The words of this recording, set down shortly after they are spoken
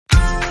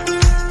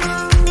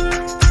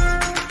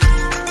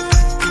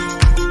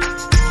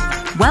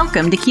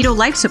Welcome to Keto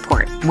Life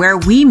Support, where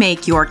we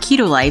make your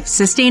keto life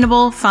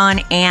sustainable,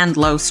 fun, and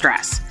low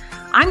stress.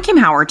 I'm Kim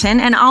Howerton,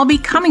 and I'll be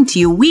coming to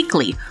you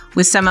weekly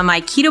with some of my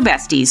keto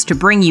besties to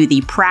bring you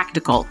the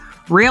practical,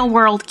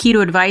 real-world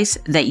keto advice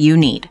that you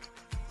need.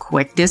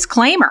 Quick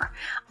disclaimer,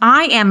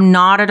 I am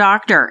not a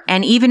doctor,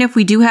 and even if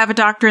we do have a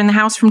doctor in the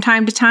house from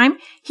time to time,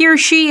 he or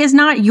she is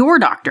not your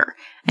doctor,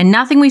 and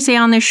nothing we say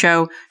on this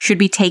show should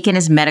be taken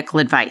as medical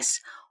advice.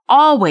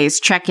 Always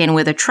check in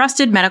with a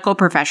trusted medical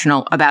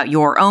professional about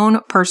your own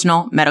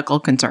personal medical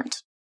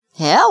concerns.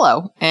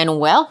 Hello, and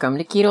welcome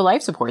to Keto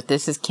Life Support.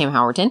 This is Kim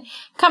Howerton,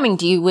 coming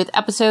to you with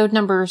episode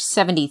number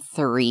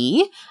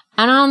 73.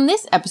 And on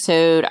this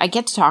episode, I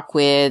get to talk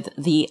with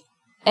the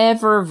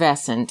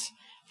effervescent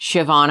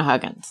Siobhan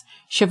Huggins.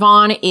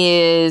 Siobhan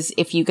is,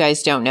 if you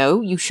guys don't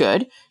know, you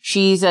should.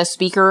 She's a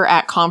speaker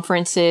at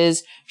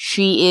conferences.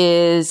 She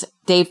is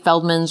Dave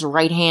Feldman's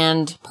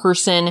right-hand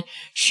person.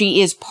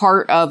 She is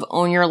part of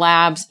Own Your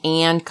Labs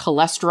and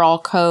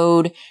Cholesterol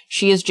Code.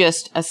 She is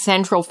just a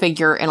central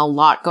figure in a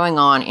lot going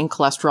on in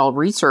cholesterol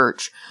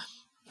research.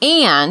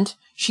 And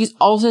she's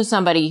also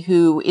somebody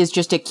who is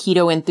just a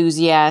keto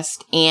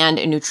enthusiast and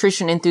a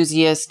nutrition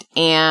enthusiast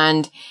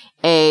and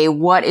a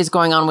what is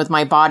going on with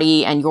my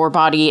body and your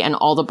body and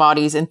all the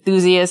bodies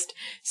enthusiast.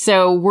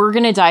 So we're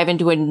going to dive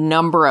into a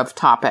number of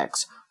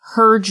topics.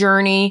 Her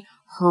journey,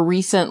 her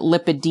recent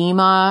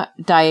lipedema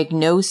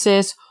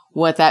diagnosis,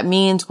 what that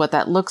means, what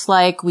that looks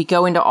like. We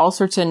go into all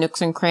sorts of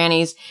nooks and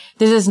crannies.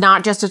 This is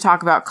not just to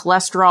talk about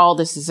cholesterol.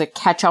 This is a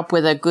catch up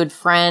with a good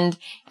friend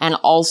and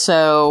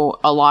also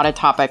a lot of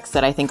topics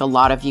that I think a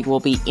lot of you will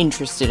be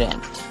interested in.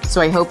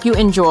 So I hope you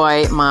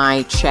enjoy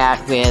my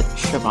chat with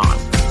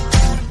Siobhan.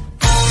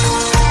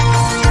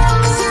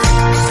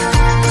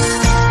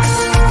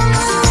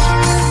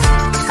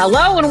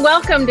 Hello and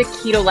welcome to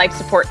Keto Life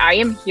Support. I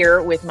am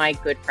here with my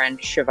good friend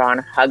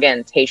Siobhan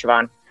Huggins. Hey,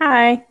 Siobhan.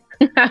 Hi.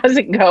 How's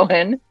it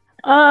going?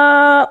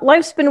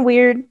 Life's been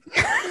weird.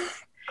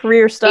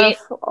 Career stuff,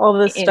 all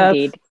this stuff.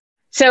 Indeed.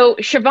 So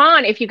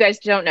Siobhan, if you guys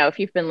don't know, if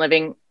you've been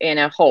living in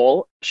a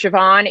hole,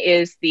 Siobhan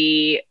is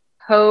the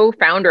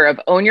co-founder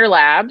of Own Your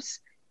Labs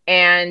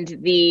and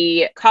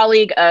the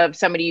colleague of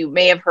somebody you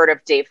may have heard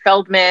of, Dave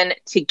Feldman.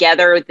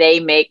 Together, they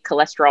make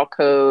Cholesterol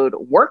Code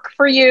work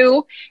for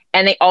you.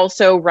 And they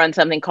also run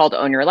something called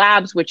Own Your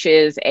Labs, which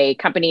is a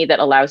company that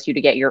allows you to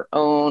get your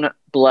own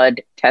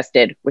blood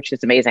tested, which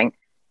is amazing.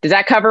 Does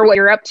that cover what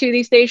you're up to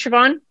these days,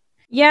 Siobhan?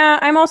 Yeah,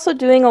 I'm also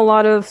doing a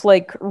lot of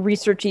like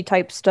researchy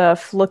type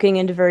stuff, looking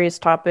into various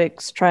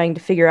topics, trying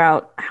to figure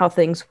out how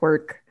things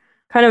work.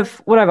 Kind of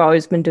what I've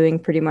always been doing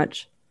pretty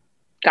much.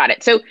 Got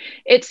it. So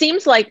it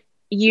seems like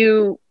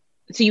you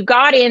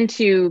got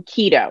into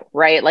keto,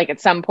 right? Like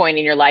at some point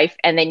in your life,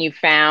 and then you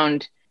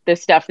found the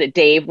stuff that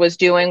Dave was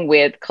doing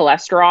with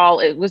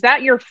cholesterol. Was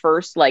that your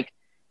first like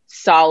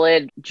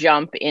solid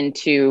jump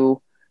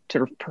into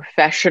sort of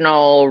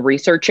professional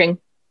researching?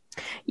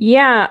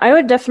 Yeah, I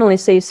would definitely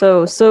say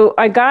so. So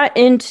I got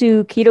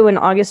into keto in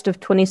August of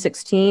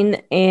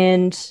 2016,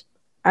 and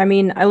I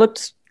mean, I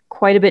looked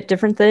quite a bit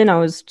different then. I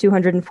was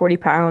 240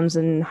 pounds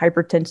and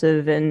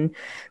hypertensive and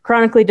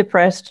chronically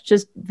depressed,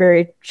 just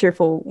very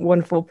cheerful,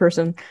 wonderful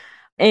person.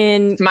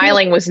 And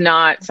smiling was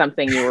not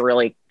something you were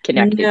really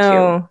connected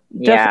to.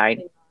 Yeah,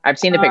 I've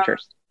seen the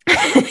pictures.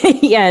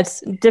 Yeah,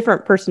 it's a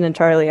different person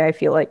entirely, I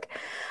feel like.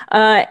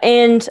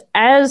 And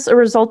as a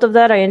result of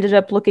that, I ended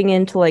up looking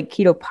into like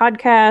keto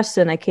podcasts,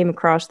 and I came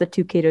across the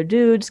Two Keto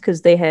Dudes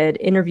because they had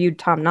interviewed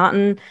Tom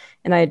Naughton,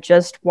 and I had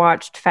just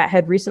watched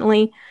Fathead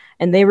recently,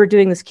 and they were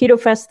doing this Keto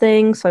Fest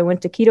thing. So I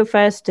went to Keto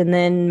Fest and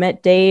then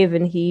met Dave,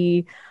 and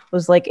he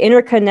was like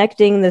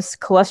interconnecting this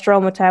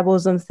cholesterol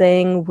metabolism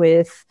thing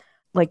with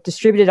like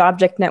distributed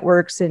object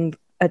networks and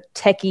a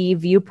techie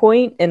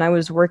viewpoint. And I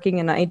was working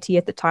in IT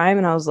at the time,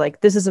 and I was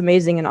like, this is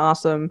amazing and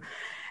awesome.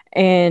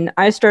 And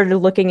I started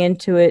looking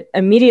into it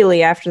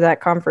immediately after that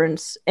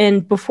conference.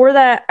 And before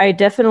that, I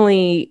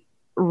definitely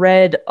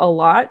read a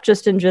lot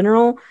just in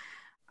general.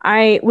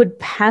 I would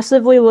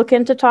passively look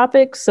into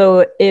topics.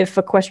 So if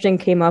a question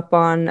came up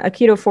on a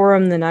keto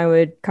forum, then I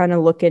would kind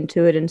of look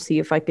into it and see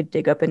if I could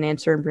dig up an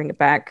answer and bring it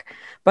back.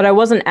 But I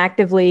wasn't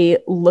actively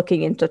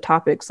looking into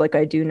topics like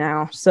I do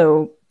now.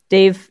 So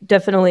Dave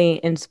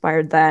definitely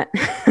inspired that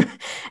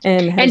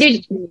and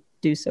did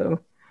do so.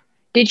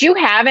 Did you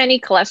have any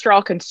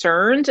cholesterol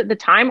concerns at the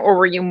time, or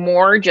were you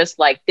more just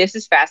like, this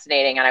is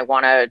fascinating and I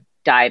want to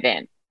dive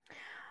in?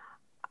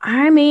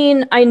 I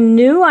mean, I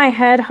knew I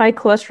had high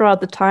cholesterol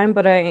at the time,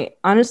 but I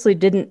honestly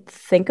didn't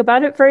think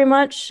about it very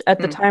much. At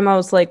the time, I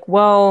was like,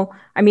 well,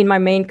 I mean, my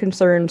main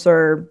concerns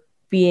are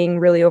being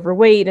really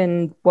overweight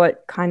and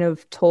what kind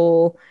of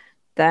toll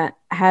that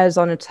has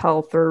on its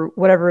health, or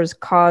whatever has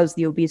caused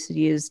the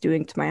obesity is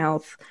doing to my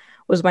health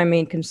was my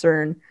main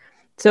concern.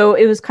 So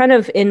it was kind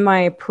of in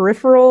my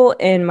peripheral,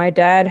 and my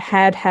dad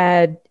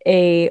had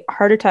a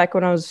heart attack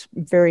when I was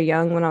very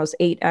young, when I was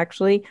 8,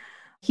 actually.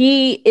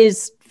 He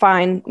is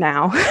fine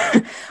now,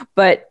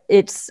 but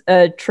it's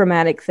a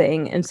traumatic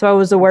thing. And so I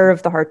was aware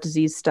of the heart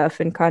disease stuff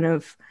and kind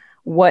of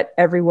what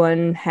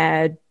everyone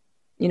had,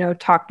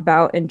 talked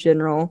about in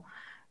general.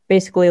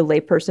 basically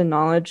layperson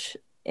knowledge.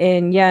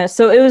 And yeah,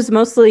 so it was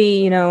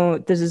mostly,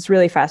 this is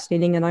really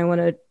fascinating, and I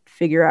want to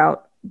figure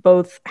out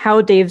both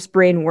how Dave's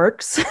brain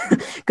works,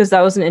 because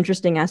that was an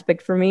interesting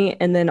aspect for me,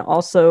 and then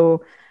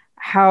also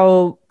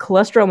how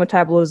cholesterol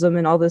metabolism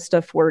and all this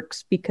stuff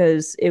works,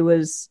 because it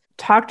was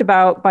talked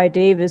about by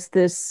Dave as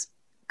this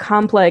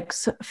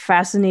complex,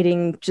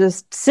 fascinating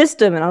just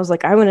system. And I was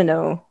like, I want to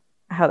know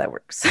how that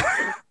works.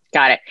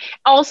 Got it.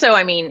 Also,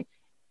 I mean,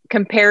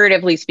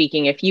 comparatively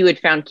speaking, if you had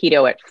found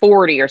keto at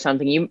 40 or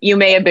something, you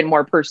may have been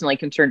more personally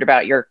concerned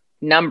about your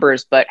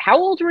numbers, but how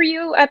old were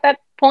you at that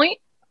point?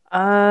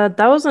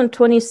 That was in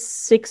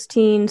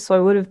 2016, so I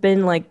would have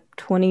been like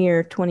 20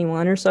 or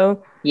 21 or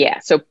so. Yeah,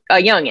 so a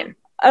youngin'.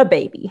 A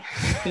baby.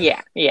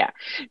 Yeah.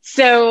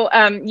 So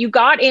you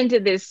got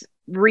into this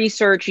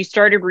research, you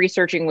started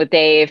researching with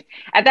Dave.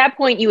 At that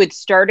point, you had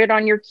started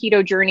on your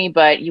keto journey,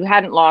 but you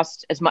hadn't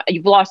lost as much.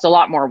 You've lost a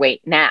lot more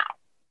weight now.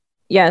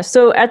 Yeah,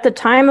 so at the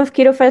time of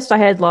Keto Fest, I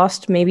had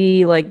lost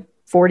maybe like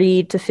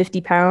 40 to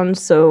 50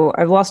 pounds. So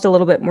I've lost a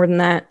little bit more than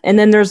that. And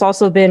then there's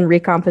also been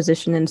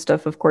recomposition and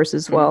stuff, of course,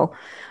 as well.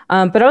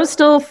 But I was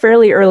still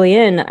fairly early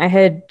in. I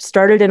had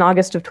started in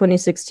August of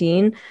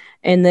 2016.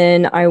 And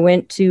then I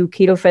went to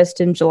Keto Fest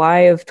in July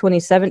of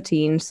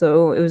 2017.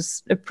 So it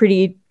was a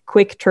pretty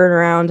quick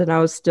turnaround, and I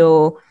was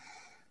still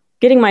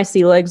getting my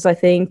sea legs, I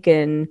think,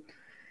 and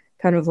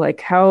kind of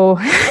like, how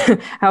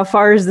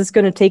far is this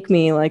going to take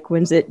me? Like,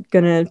 when's it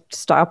going to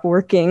stop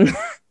working?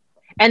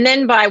 And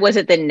then was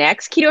it the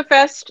next Keto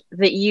Fest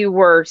that you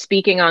were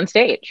speaking on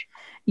stage?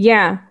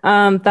 Yeah,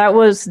 that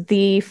was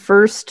the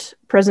first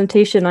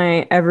presentation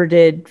I ever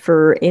did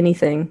for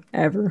anything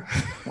ever.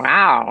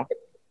 Wow.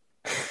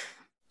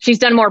 She's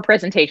done more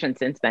presentations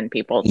since then,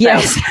 people.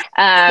 Yes.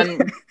 So,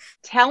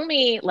 tell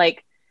me,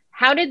 like,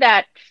 how did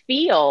that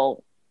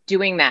feel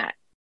doing that?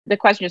 The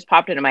question just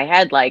popped into my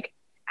head. Like,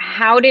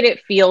 how did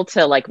it feel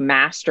to like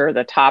master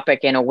the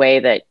topic in a way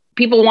that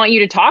people want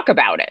you to talk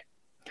about it?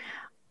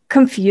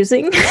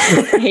 Confusing.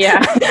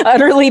 Yeah.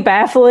 Utterly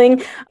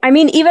baffling. I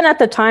mean, even at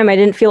the time, I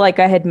didn't feel like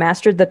I had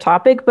mastered the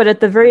topic, but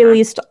at the very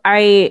least,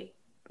 I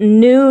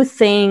knew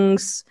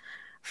things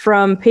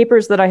from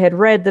papers that I had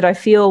read that I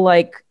feel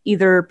like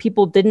either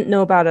people didn't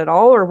know about at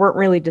all or weren't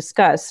really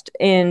discussed.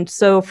 And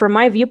so from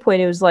my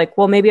viewpoint, it was like,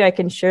 well, maybe I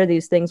can share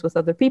these things with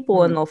other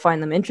people and they'll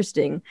find them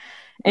interesting.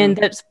 And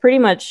that's pretty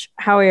much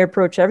how I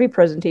approach every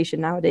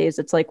presentation nowadays.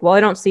 It's like, well, I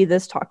don't see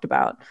this talked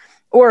about,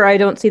 or I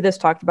don't see this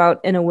talked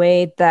about in a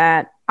way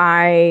that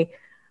I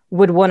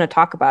would want to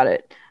talk about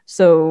it.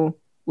 So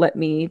let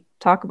me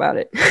talk about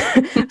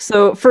it.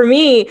 So for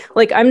me,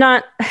 like,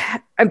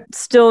 I'm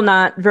still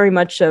not very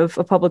much of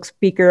a public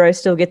speaker. I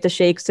still get the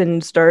shakes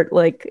and start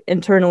like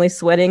internally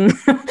sweating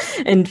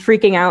and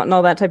freaking out and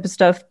all that type of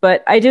stuff.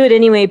 But I do it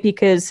anyway,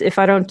 because if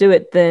I don't do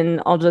it,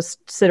 then I'll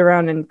just sit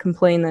around and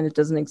complain that it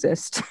doesn't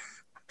exist.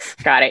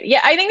 Got it.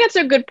 Yeah, I think that's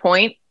a good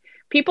point.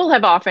 People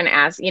have often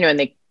asked, in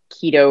the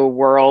keto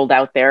world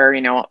out there,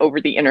 over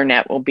the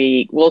internet,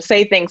 we'll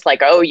say things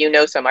like, oh, you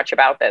know so much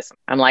about this.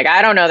 I'm like,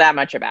 I don't know that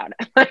much about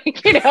it.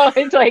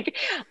 It's like,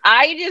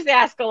 I just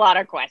ask a lot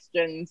of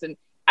questions. And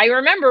I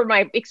remember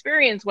my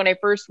experience when I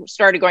first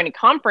started going to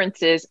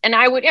conferences, and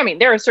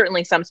there are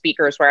certainly some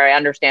speakers where I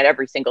understand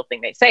every single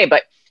thing they say,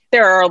 but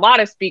there are a lot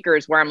of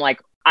speakers where I'm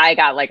like, I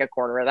got like a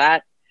quarter of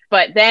that.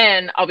 But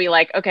then I'll be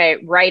like, okay,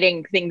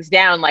 writing things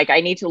down, like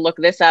I need to look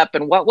this up.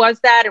 And what was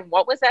that? And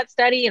what was that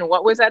study? And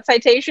what was that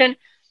citation?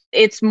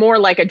 It's more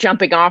like a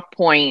jumping off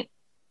point.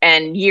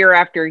 And year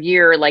after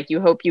year, like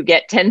you hope you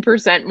get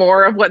 10%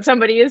 more of what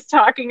somebody is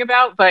talking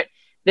about, but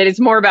that it's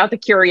more about the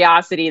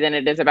curiosity than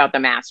it is about the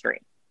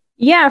mastery.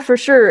 Yeah, for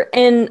sure.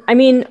 And I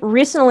mean,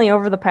 recently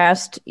over the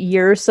past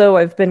year or so,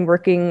 I've been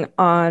working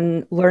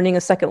on learning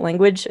a second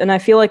language. And I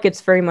feel like it's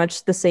very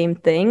much the same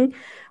thing,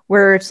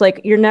 where it's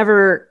like, you're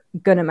never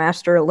going to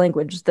master a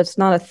language. That's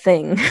not a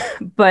thing.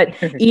 But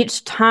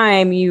each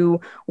time you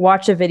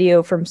watch a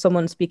video from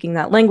someone speaking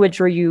that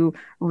language, or you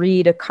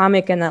read a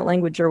comic in that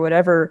language or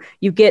whatever,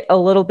 you get a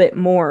little bit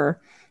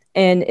more.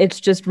 And it's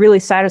just really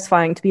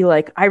satisfying to be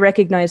like, I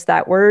recognize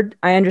that word.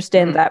 I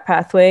understand that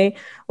pathway,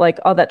 like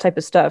all that type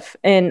of stuff.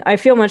 And I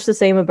feel much the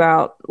same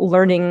about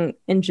learning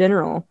in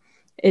general.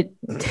 It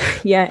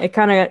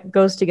kind of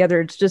goes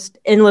together. It's just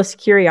endless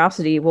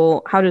curiosity.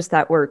 Well, how does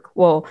that work?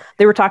 Well,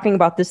 they were talking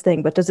about this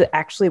thing, but does it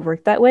actually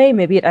work that way?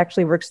 Maybe it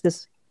actually works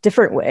this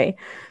different way.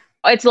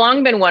 It's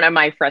long been one of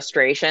my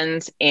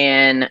frustrations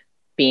in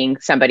being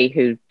somebody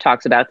who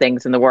talks about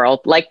things in the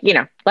world, like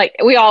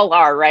we all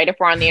are, right? If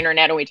we're on the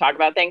internet and we talk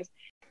about things,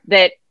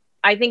 that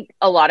I think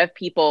a lot of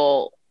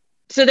people,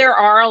 so there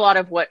are a lot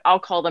of what I'll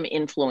call them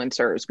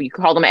influencers. We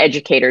call them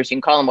educators. You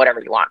can call them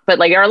whatever you want, but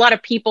like there are a lot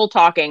of people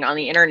talking on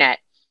the internet,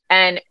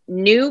 and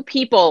new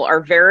people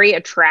are very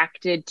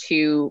attracted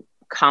to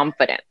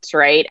confidence,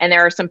 right? And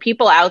there are some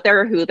people out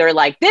there who they're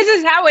like, this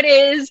is how it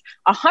is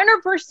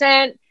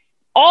 100%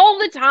 all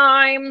the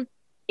time.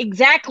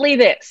 Exactly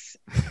this.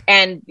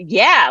 And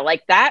yeah,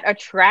 like that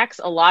attracts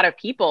a lot of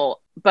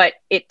people, but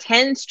it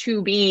tends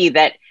to be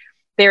that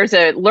there's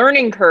a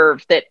learning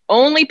curve that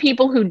only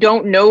people who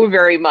don't know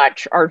very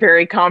much are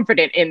very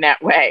confident in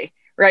that way,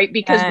 right?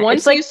 Because once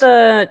it's like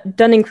the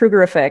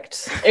Dunning-Kruger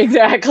effect.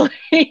 Exactly.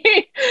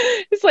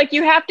 It's like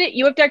you have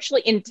to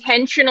actually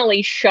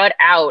intentionally shut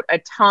out a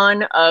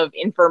ton of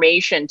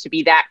information to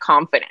be that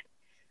confident.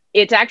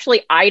 It's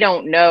actually, I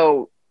don't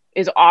know,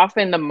 is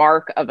often the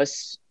mark of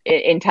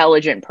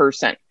intelligent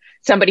person.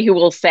 Somebody who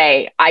will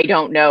say, I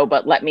don't know,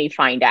 but let me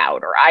find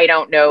out, or I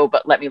don't know,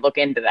 but let me look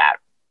into that.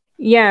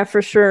 Yeah,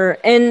 for sure.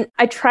 And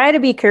I try to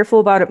be careful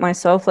about it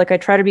myself. Like I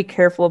try to be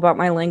careful about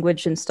my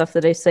language and stuff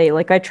that I say.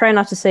 Like I try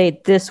not to say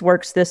this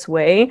works this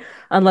way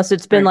unless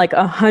it's been like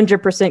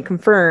 100%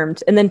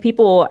 confirmed. And then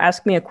people will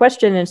ask me a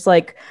question and it's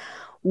like,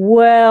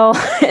 well,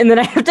 and then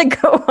I have to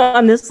go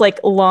on this like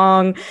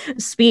long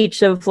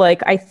speech of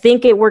like, I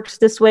think it works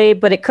this way,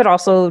 but it could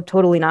also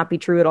totally not be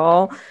true at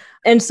all.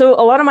 And so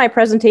a lot of my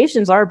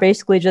presentations are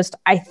basically just,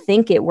 I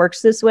think it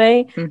works this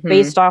way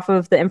based off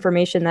of the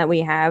information that we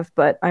have,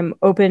 but I'm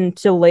open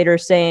to later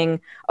saying,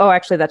 oh,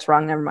 actually, that's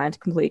wrong. Never mind.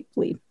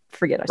 Completely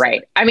forget.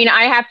 Right. I mean,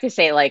 I have to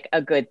say like a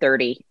good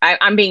 30.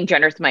 I'm being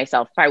generous to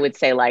myself. I would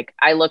say like,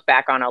 I look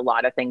back on a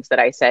lot of things that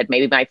I said,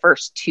 maybe my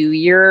first 2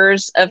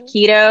 years of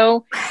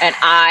keto, and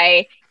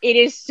it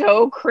is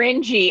so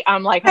cringy.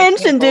 I'm like,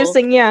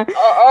 cringe-inducing, yeah.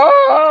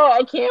 Oh,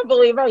 I can't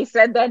believe I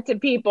said that to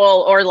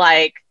people, or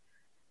like,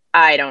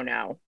 I don't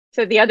know.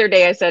 So the other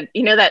day I said,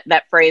 you know,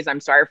 that phrase,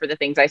 I'm sorry for the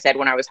things I said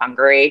when I was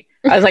hungry.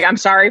 I was like, I'm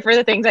sorry for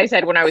the things I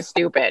said when I was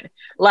stupid.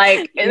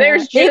 Like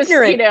there's just,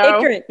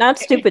 ignorant, not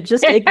stupid,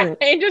 just ignorant.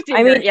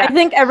 I mean, I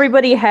think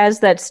everybody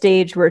has that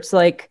stage where it's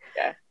like,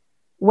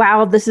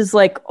 wow, this is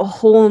like a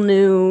whole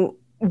new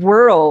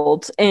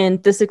world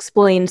and this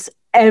explains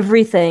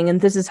everything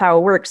and this is how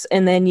it works.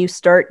 And then you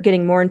start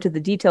getting more into the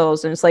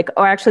details and it's like,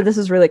 oh, actually, this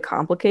is really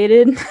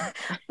complicated.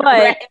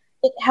 But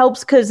it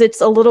helps because it's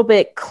a little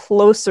bit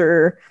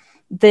closer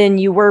than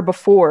you were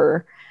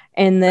before.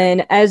 And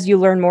then as you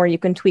learn more, you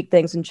can tweak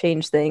things and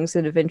change things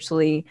and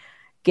eventually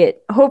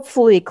get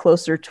hopefully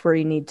closer to where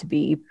you need to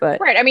be.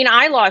 But I mean,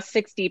 I lost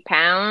 60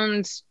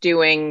 pounds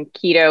doing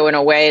keto in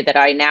a way that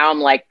I'm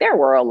like, there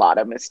were a lot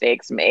of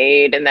mistakes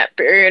made in that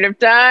period of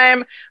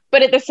time.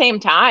 But at the same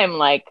time,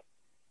 like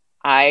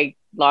I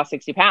lost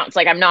 60 pounds.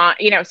 Like I'm not,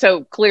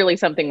 so clearly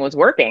something was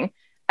working.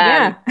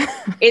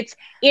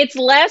 It's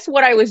less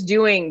what I was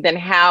doing than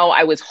how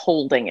I was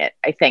holding it,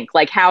 I think,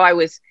 like how I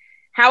was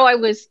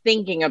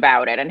thinking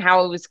about it and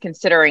how I was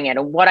considering it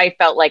and what I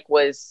felt like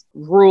was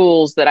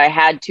rules that I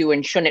had to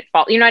and shouldn't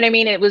follow. You know what I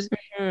mean? It was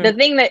the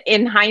thing that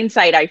in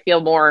hindsight, I feel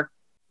more,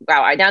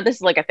 wow, now this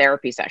is like a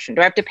therapy session. Do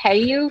I have to pay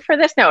you for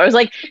this? No, it was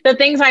like the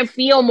things I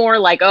feel more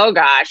like, oh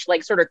gosh,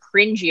 like sort of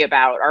cringy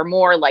about are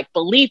more like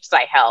beliefs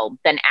I held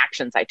than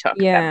actions I took.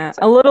 Yeah,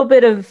 a little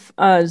bit of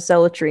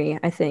zealotry,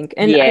 I think.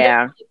 And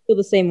I feel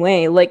the same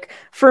way. Like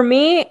for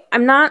me,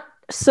 I'm not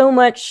so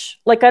much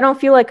like, I don't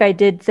feel like I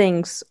did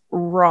things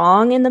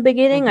wrong in the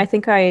beginning. I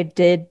think I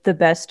did the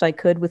best I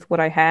could with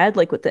what I had,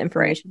 like with the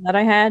information that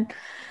I had.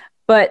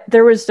 But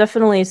there was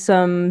definitely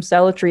some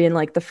zealotry in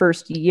like the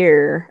first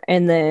year.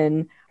 And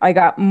then I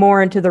got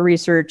more into the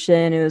research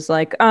and it was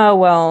like, oh,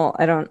 well,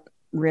 I don't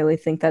really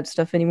think that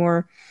stuff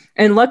anymore.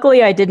 And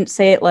luckily I didn't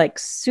say it like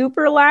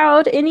super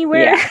loud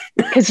anywhere. Yeah,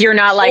 because you're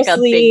not like a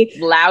big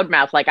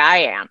loudmouth like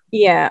I am.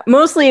 Yeah,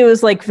 mostly it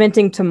was like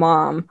venting to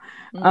mom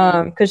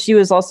because she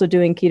was also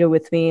doing keto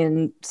with me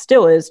and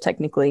still is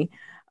technically.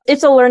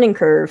 It's a learning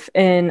curve.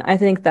 And I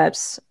think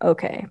that's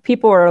okay.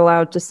 People are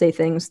allowed to say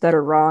things that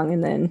are wrong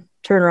and then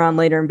turn around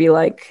later and be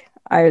like,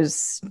 I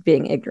was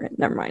being ignorant.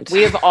 Never mind.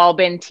 We have all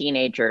been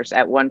teenagers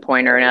at one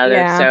point or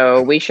another.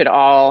 So we should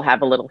all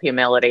have a little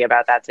humility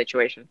about that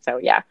situation. So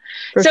yeah.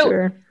 For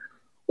sure.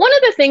 One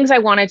of the things I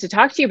wanted to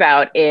talk to you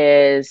about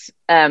is,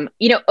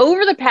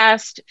 over the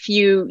past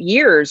few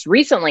years,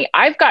 recently,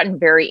 I've gotten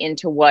very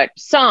into what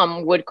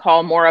some would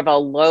call more of a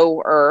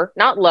lower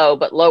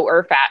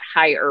fat,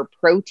 higher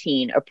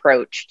protein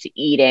approach to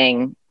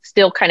eating,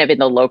 still kind of in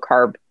the low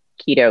carb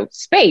keto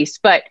space.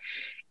 But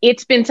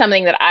it's been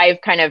something that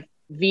I've kind of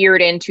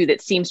veered into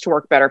that seems to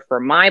work better for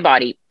my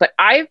body. But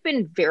I've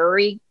been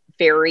very,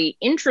 very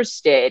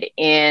interested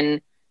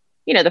in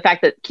the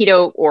fact that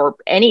keto or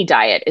any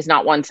diet is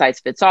not one size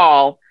fits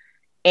all.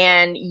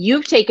 And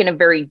you've taken a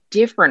very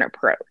different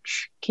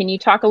approach. Can you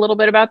talk a little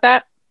bit about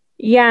that?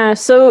 Yeah.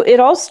 So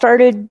it all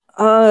started,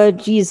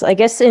 I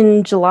guess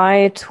in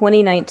July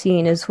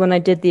 2019 is when I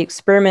did the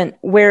experiment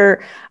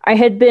where I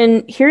had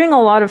been hearing a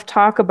lot of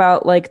talk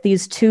about like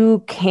these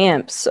two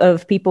camps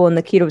of people in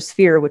the keto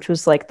sphere, which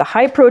was like the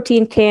high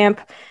protein camp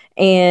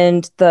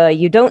and the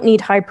you don't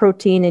need high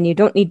protein and you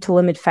don't need to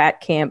limit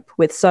fat camp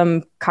with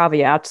some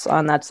caveats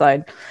on that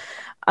side.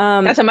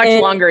 That's a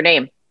much longer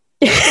name.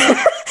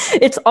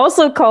 It's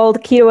also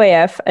called Keto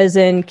AF, as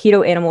in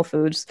keto animal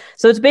foods.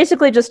 So it's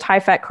basically just high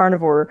fat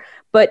carnivore,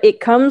 but it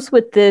comes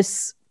with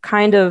this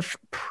kind of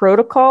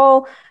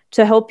protocol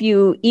to help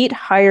you eat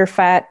higher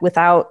fat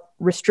without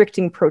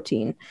restricting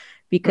protein.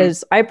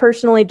 Because I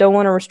personally don't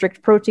want to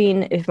restrict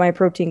protein. If my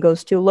protein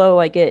goes too low,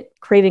 I get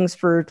cravings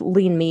for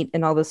lean meat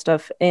and all this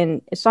stuff,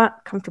 and it's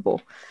not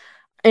comfortable.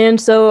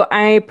 And so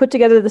I put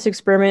together this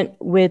experiment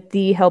with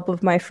the help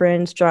of my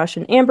friends Josh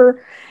and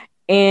Amber.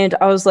 And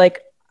I was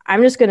like,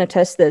 I'm just going to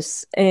test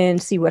this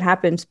and see what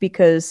happens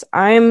because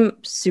I'm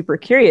super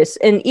curious.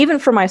 And even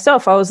for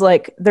myself, I was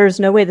like, there's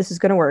no way this is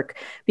going to work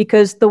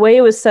because the way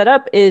it was set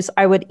up is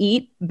I would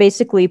eat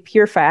basically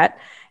pure fat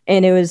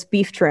and it was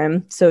beef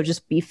trim. So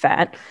just beef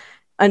fat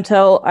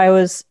until I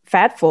was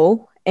fat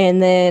full.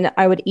 And then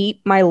I would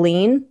eat my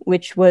lean,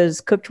 which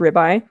was cooked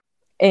ribeye.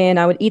 And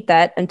I would eat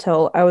that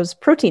until I was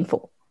protein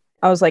full.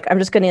 I was like, I'm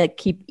just going to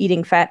keep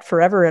eating fat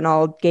forever and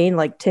I'll gain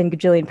like 10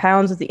 gajillion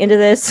pounds at the end of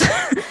this.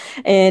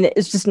 And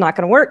it's just not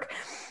going to work.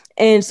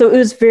 And so it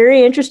was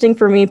very interesting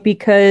for me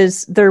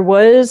because there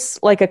was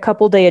like a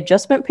couple day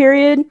adjustment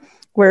period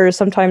where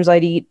sometimes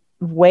I'd eat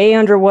way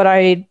under what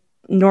I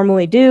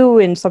normally do.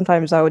 And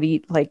sometimes I would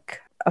eat like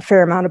a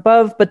fair amount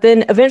above, but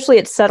then eventually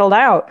it settled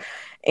out.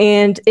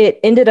 And it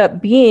ended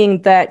up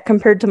being that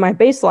compared to my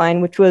baseline,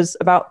 which was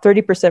about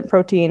 30%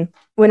 protein,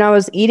 when I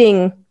was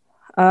eating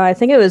I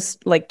think it was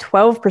like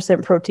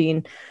 12%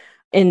 protein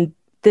in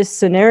this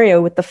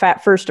scenario with the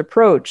fat first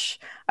approach.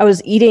 I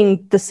was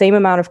eating the same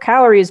amount of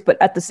calories,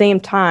 but at the same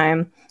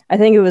time, I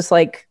think it was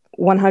like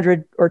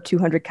 100 or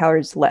 200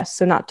 calories less.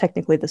 So not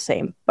technically the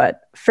same,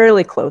 but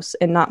fairly close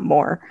and not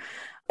more.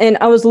 And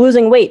I was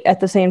losing weight at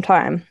the same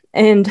time.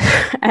 And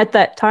at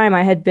that time,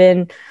 I had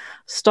been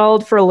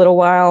stalled for a little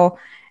while.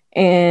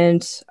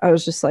 And I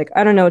was just like,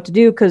 I don't know what to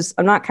do because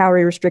I'm not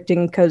calorie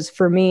restricting because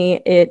for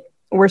me, it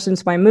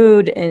worsens my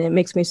mood and it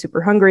makes me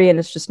super hungry and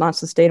it's just not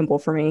sustainable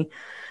for me.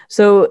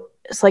 So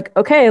it's like,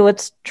 okay,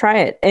 let's try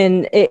it.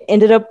 And it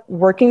ended up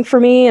working for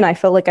me. And I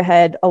felt like I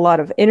had a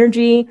lot of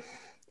energy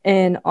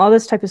and all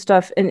this type of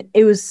stuff. And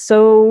it was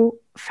so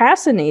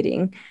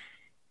fascinating.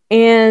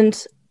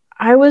 And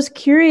I was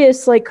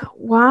curious, like,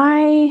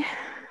 why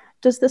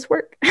does this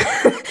work?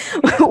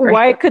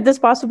 Why could this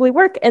possibly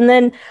work? And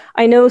then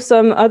I know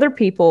some other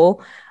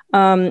people,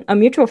 a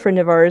mutual friend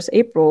of ours,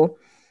 April,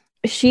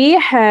 she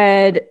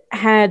had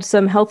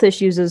some health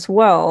issues as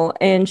well.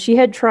 And she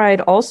had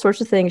tried all sorts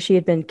of things. She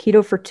had been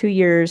keto for 2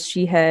 years.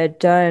 She had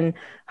done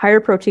higher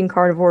protein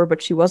carnivore,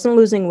 but she wasn't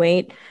losing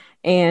weight.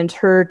 And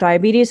her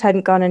diabetes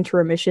hadn't gone into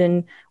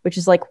remission, which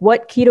is like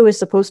what keto is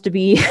supposed to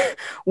be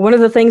one of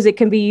the things it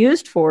can be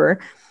used for.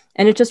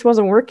 And it just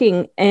wasn't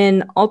working.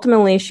 And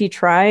ultimately, she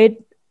tried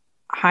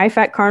high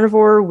fat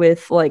carnivore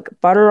with like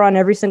butter on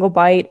every single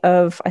bite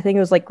of, I think it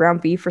was like ground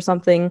beef or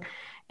something.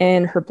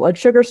 And her blood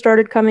sugar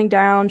started coming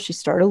down. She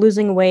started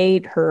losing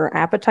weight. Her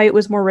appetite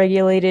was more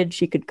regulated.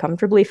 She could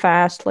comfortably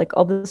fast, like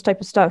all this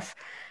type of stuff.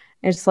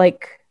 And it's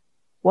like,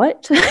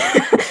 what?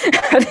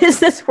 How does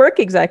this work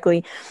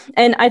exactly?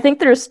 And I think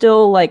there's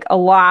still like a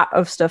lot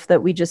of stuff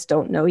that we just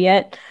don't know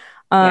yet.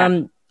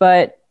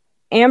 But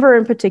Amber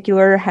in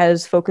particular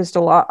has focused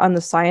a lot on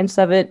the science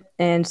of it.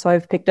 And so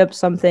I've picked up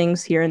some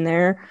things here and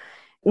there.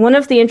 One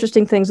of the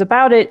interesting things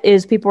about it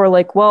is people are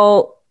like,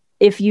 well,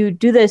 if you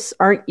do this,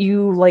 aren't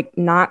you like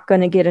not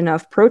going to get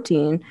enough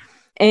protein?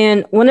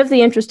 And one of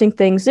the interesting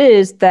things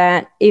is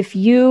that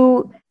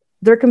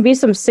there can be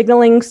some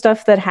signaling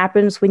stuff that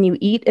happens when you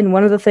eat. And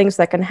one of the things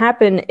that can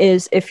happen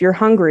is if you're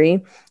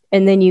hungry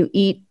and then you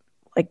eat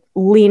like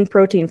lean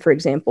protein, for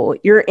example,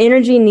 your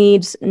energy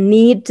needs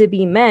need to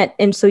be met.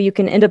 And so you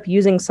can end up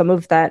using some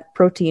of that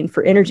protein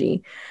for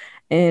energy.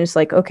 And it's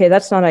like, okay,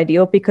 that's not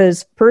ideal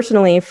because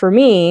personally for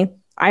me,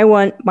 I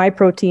want my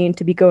protein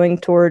to be going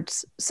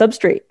towards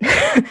substrate.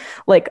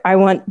 Like I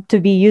want to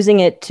be using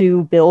it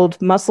to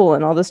build muscle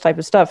and all this type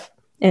of stuff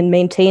and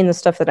maintain the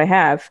stuff that I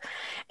have.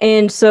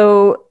 And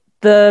so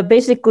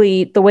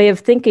basically the way of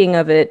thinking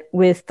of it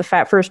with the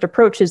fat first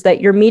approach is that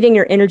you're meeting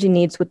your energy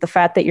needs with the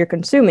fat that you're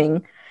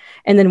consuming.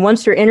 And then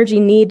once your energy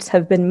needs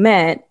have been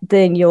met,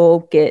 then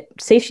you'll get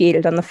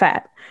satiated on the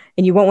fat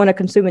and you won't want to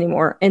consume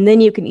anymore. And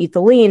then you can eat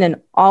the lean and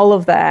all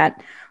of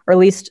that, or at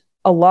least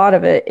a lot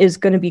of it is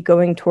going to be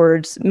going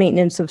towards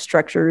maintenance of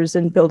structures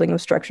and building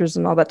of structures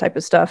and all that type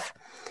of stuff.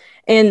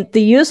 And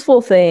the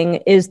useful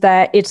thing is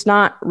that it's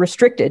not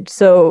restricted.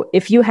 So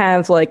if you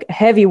have like a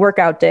heavy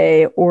workout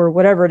day or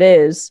whatever it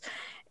is,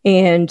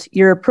 and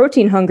your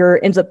protein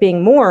hunger ends up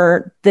being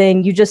more,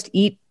 then you just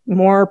eat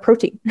more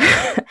protein.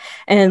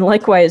 And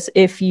likewise,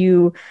 if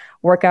you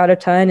work out a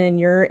ton and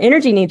your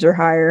energy needs are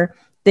higher,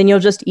 then you'll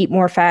just eat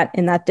more fat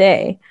in that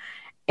day.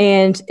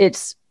 And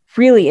it's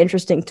really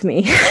interesting to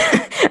me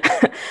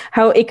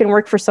how it can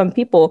work for some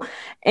people.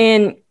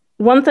 And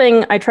one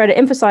thing I try to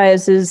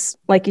emphasize is,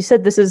 like you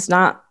said, this is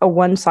not a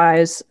one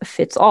size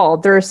fits all.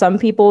 There are some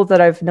people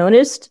that I've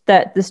noticed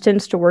that this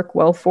tends to work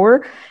well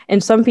for,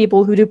 and some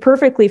people who do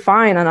perfectly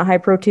fine on a high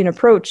protein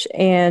approach,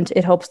 and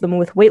it helps them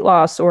with weight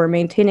loss or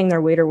maintaining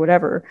their weight or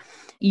whatever.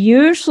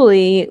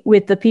 Usually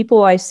with the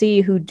people I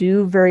see who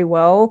do very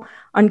well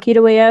on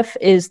Keto AF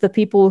is the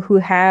people who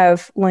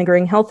have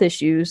lingering health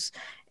issues.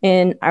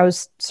 And I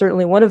was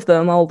certainly one of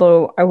them,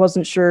 although I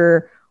wasn't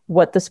sure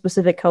what the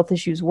specific health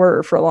issues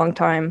were for a long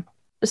time.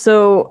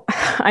 So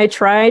I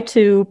try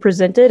to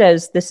present it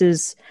as this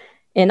is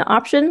an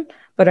option,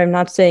 but I'm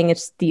not saying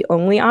it's the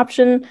only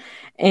option.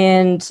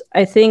 And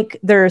I think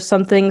there are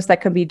some things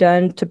that can be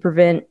done to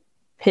prevent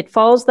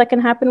pitfalls that can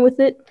happen with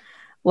it.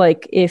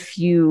 Like if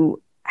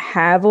you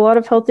have a lot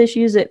of health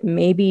issues, it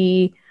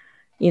maybe,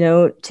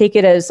 take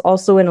it as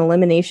also an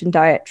elimination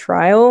diet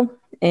trial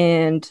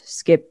and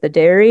skip the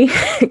dairy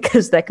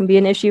because that can be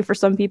an issue for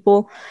some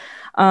people.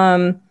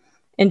 And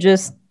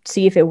just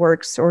see if it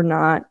works or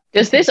not.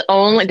 Does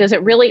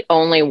it really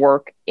only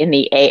work in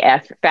the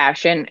AF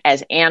fashion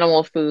as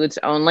animal foods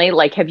only?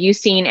 Like, have you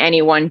seen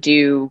anyone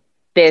do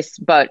this,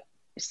 but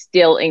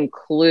still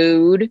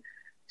include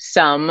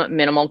some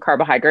minimal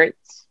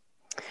carbohydrates?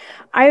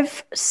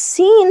 I've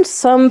seen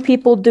some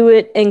people do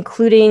it,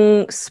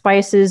 including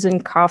spices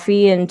and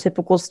coffee and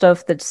typical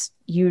stuff that's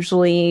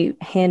usually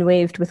hand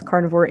waved with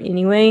carnivore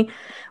anyway,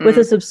 with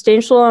a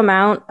substantial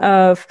amount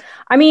of,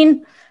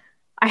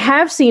 I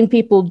have seen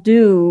people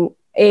do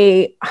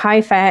a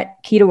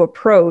high-fat keto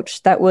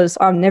approach that was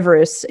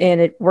omnivorous and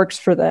it works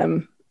for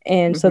them.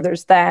 And so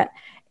there's that.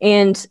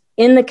 And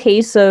in the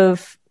case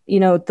of,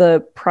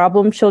 the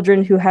problem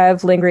children who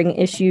have lingering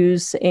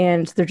issues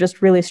and they're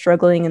just really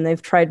struggling and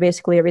they've tried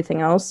basically everything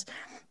else,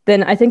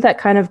 then I think that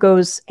kind of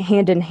goes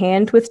hand in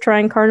hand with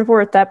trying carnivore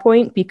at that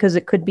point, because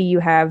it could be you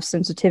have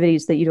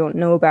sensitivities that you don't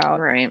know about.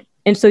 Right.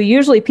 And so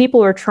usually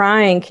people are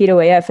trying keto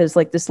AF as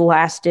like this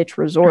last ditch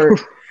resort.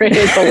 It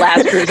is the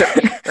last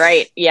resort.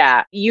 Right.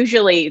 Yeah.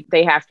 Usually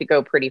they have to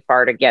go pretty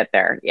far to get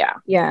there. Yeah.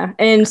 Yeah.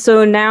 And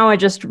so now I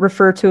just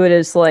refer to it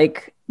as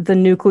like the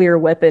nuclear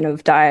weapon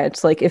of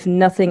diets. Like if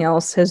nothing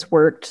else has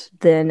worked,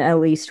 then at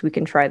least we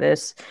can try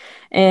this.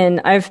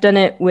 And I've done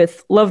it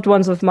with loved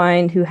ones of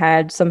mine who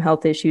had some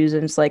health issues.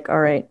 And it's like, all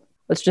right,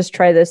 let's just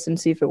try this and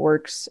see if it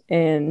works.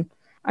 And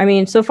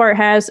so far it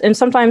has. And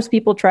sometimes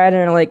people try it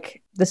and are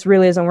like, this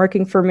really isn't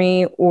working for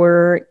me,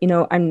 or,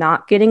 I'm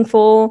not getting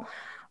full,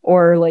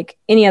 or like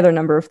any other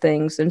number of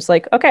things. And it's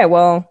like, okay,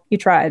 well, you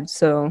tried.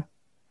 So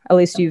at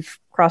least you've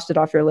crossed it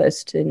off your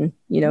list and,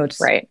 it's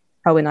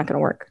probably not going to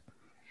work.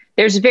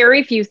 There's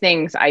very few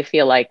things I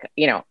feel like,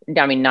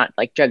 not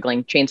like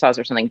juggling chainsaws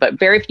or something, but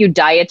very few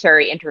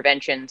dietary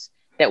interventions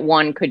that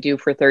one could do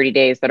for 30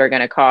 days that are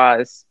going to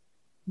cause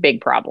big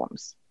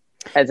problems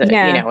as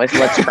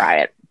let's try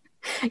it.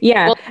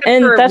 Yeah. Well,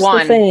 and that's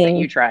the thing that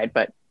you tried,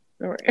 but.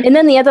 And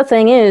then the other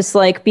thing is,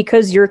 like,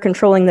 because you're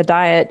controlling the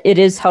diet, it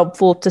is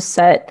helpful to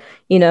set,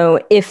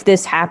 if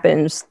this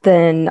happens,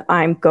 then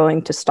I'm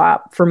going to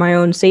stop for my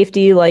own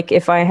safety. Like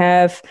if I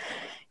have,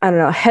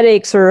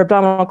 headaches or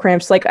abdominal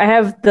cramps, like I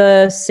have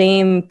the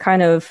same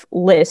kind of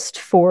list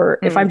for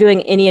if I'm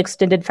doing any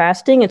extended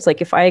fasting. It's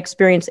like if I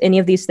experience any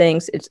of these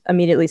things, it's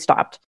immediately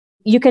stopped.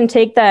 You can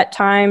take that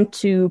time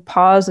to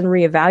pause and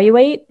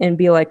reevaluate and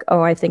be like,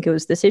 oh, I think it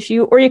was this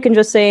issue. Or you can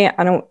just say,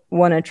 I don't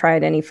want to try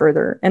it any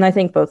further. And I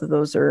think both of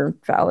those are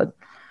valid.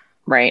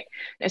 Right.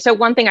 So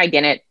one thing I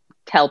didn't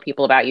tell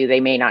people about you, they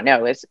may not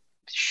know, is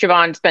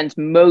Siobhan spends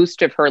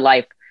most of her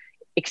life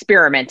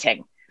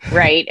experimenting,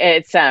 right?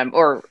 It's,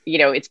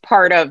 it's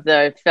part of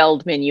the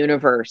Feldman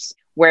universe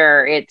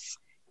where it's,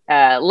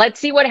 let's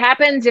see what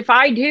happens if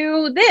I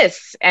do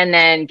this, and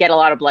then get a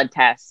lot of blood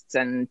tests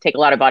and take a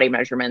lot of body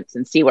measurements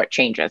and see what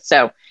changes.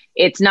 So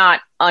it's not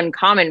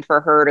uncommon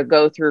for her to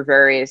go through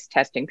various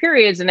testing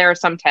periods. And there are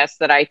some tests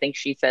that I think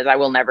she says I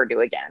will never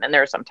do again. And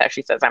there are some tests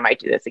she says I might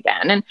do this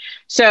again. And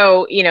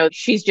so,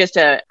 she's just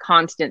a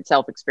constant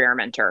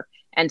self-experimenter.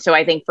 And so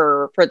I think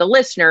for the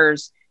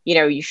listeners,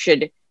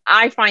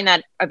 I find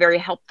that a very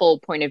helpful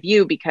point of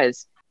view,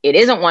 because it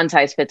isn't one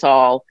size fits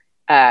all.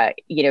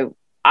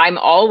 I'm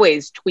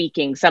always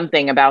tweaking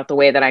something about the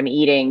way that I'm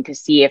eating to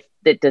see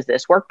if does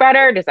this work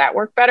better? Does that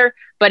work better?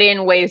 But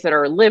in ways that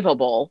are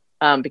livable,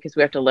 because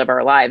we have to live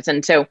our lives.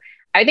 And so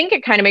I think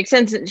it kind of makes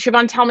sense.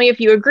 Siobhan, tell me if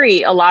you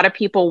agree. A lot of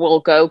people will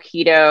go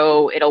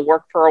keto. It'll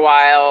work for a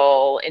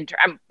while. And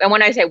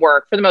when I say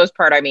work, for the most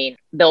part, I mean,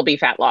 there'll be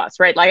fat loss,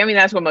 right?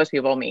 That's what most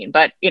people mean.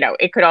 But,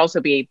 it could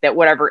also be that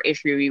whatever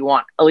issue you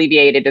want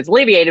alleviated is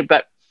alleviated.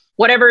 But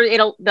whatever,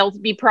 there'll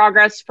be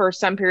progress for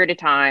some period of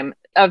time.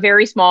 A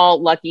very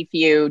small, lucky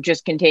few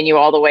just continue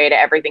all the way to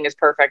everything is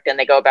perfect and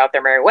they go about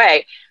their merry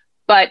way.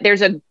 But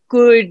there's a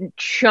good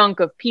chunk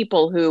of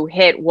people who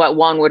hit what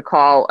one would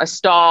call a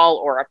stall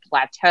or a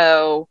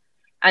plateau.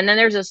 And then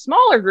there's a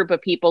smaller group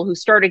of people who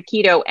started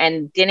keto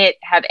and didn't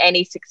have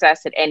any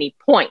success at any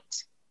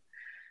point.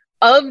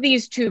 Of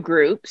these two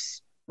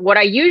groups, what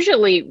I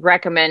usually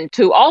recommend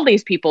to all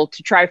these people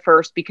to try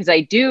first, because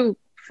I do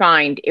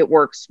find it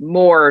works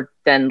more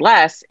than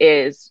less,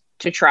 is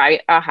to try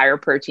a higher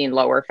protein,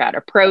 lower fat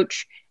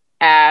approach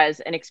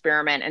as an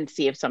experiment and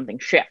see if something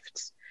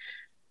shifts.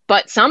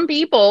 But some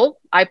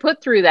people I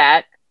put through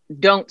that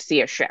don't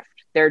see a shift.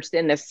 They're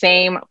in the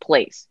same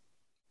place.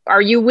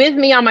 Are you with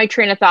me on my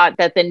train of thought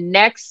that the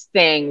next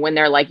thing, when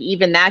they're like,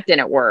 even that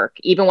didn't work,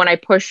 even when I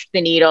pushed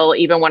the needle,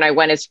 even when I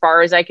went as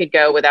far as I could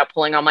go without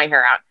pulling all my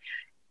hair out,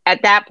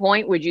 at that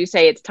point, would you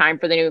say it's time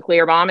for the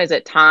nuclear bomb? Is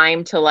it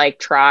time to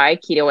try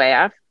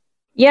Keto AF?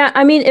 Yeah,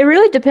 I mean, it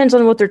really depends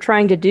on what they're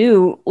trying to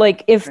do.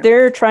 Like, if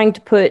they're trying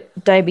to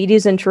put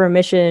diabetes into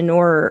remission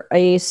or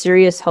a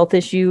serious health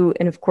issue,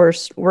 and of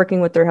course, working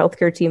with their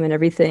healthcare team and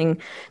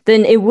everything,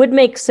 then it would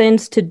make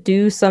sense to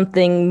do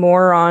something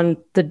more on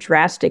the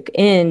drastic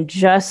end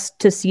just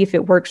to see if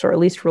it works or at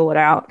least rule it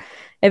out.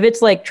 If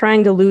it's like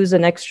trying to lose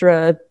an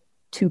extra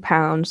 2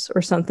 pounds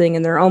or something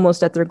and they're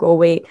almost at their goal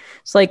weight,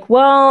 it's like,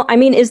 well, I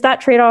mean, is that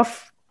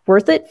trade-off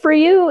worth it for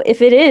you?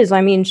 If it is, I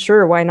mean,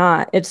 sure, why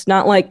not? It's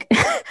not like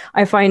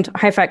I find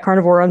high-fat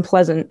carnivore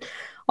unpleasant,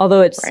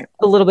 although it's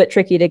a little bit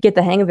tricky to get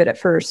the hang of it at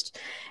first.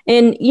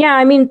 And yeah,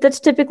 I mean,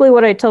 that's typically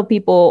what I tell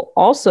people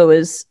also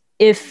is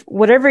if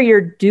whatever you're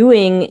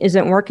doing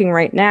isn't working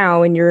right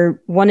now and you're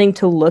wanting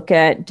to look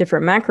at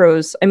different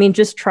macros, I mean,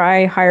 just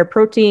try higher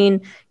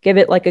protein, give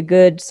it like a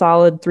good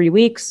solid 3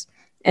 weeks,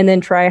 and then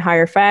try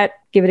higher fat,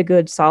 give it a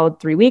good solid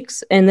 3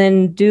 weeks, and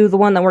then do the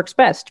one that works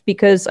best,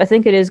 because I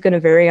think it is going to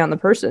vary on the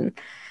person.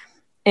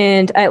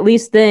 And at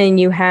least then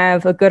you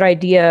have a good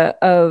idea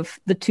of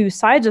the two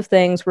sides of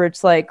things where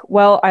it's like,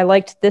 well, I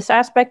liked this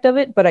aspect of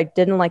it, but I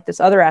didn't like this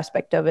other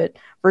aspect of it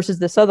versus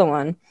this other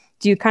one.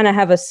 Do you kind of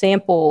have a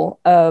sample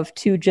of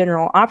two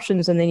general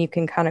options, and then you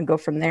can kind of go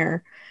from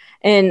there.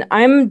 And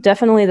I'm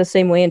definitely the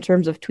same way in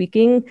terms of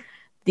tweaking.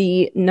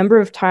 The number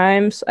of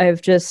times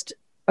I've just,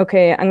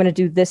 okay, I'm going to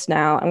do this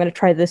now. I'm going to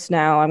try this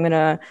now. I'm going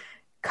to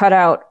cut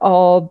out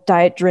all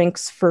diet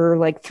drinks for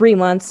like 3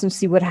 months and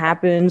see what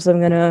happens. I'm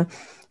going to,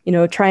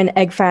 try an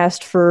egg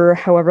fast for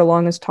however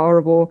long is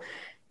tolerable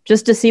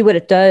just to see what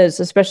it does,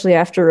 especially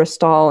after a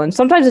stall. And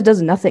sometimes it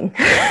does nothing.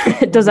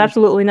 It does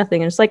absolutely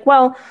nothing. And it's like,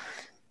 well,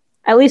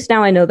 at least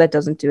now I know that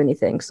doesn't do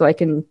anything. So I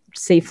can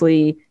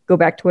safely go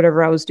back to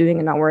whatever I was doing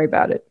and not worry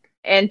about it.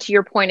 And to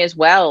your point as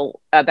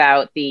well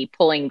about the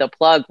pulling the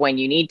plug when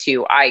you need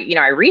to,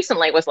 I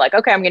recently was like,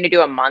 okay, I'm going to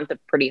do a month of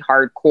pretty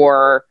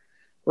hardcore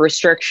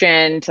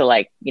restriction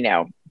to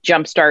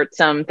jumpstart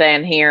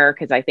something here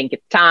because I think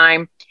it's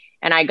time.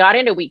 And I got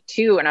into week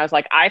 2 and I was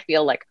like, I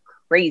feel like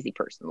a crazy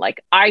person.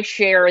 Like I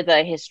share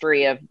the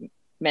history of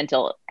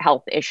mental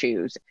health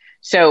issues.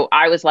 So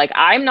I was like,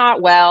 I'm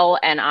not well.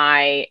 And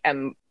I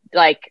am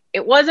like,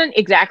 it wasn't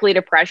exactly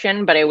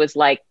depression, but it was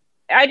like,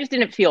 I just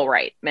didn't feel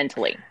right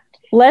mentally.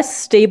 Less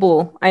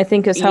stable, I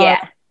think, is how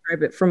I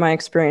describe it from my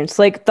experience.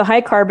 Like the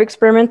high carb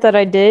experiment that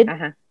I did,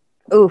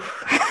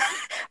 oof,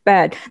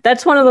 bad.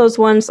 That's one of those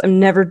ones I'm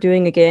never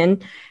doing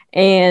again.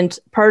 And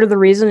part of the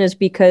reason is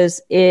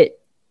because it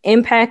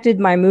impacted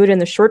my mood in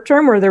the short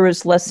term where there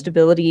was less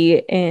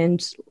stability.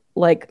 And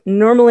like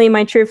normally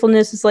my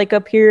cheerfulness is like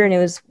up here and it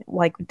was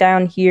like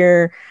down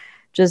here,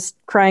 just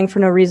crying for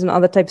no reason, all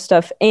that type of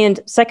stuff. And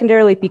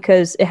secondarily,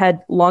 because it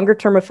had longer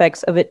term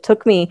effects of it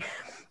took me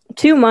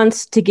 2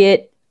 months to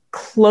get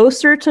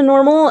closer to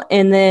normal,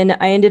 and then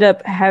I ended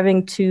up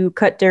having to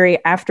cut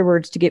dairy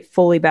afterwards to get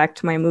fully back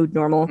to my mood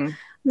normal. And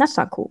that's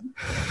not cool.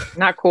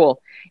 Not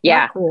cool.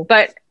 Yeah. Not cool.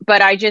 But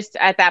I just,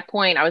 at that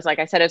point, I was like,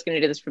 I said I was going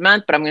to do this for a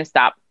month, but I'm going to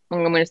stop. I'm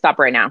going to stop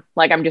right now.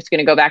 Like, I'm just going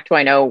to go back to,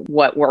 I know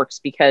what works,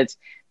 because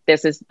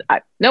this is,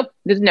 nope.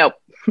 And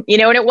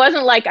it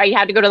wasn't like I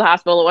had to go to the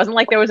hospital. It wasn't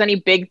like there was any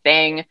big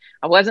thing.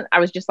 I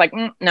was just like,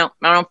 no,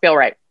 I don't feel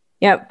right.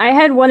 Yeah, I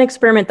had one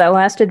experiment that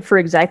lasted for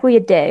exactly a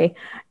day.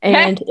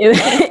 And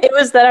it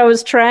was that I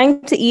was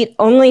trying to eat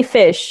only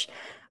fish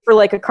for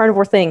like a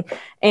carnivore thing.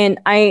 And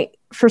I,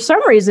 for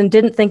some reason,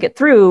 didn't think it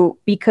through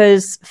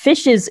because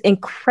fish is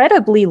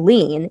incredibly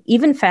lean.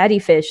 Even fatty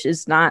fish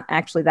is not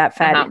actually that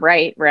fatty.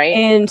 Right.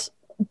 And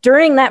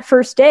during that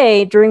first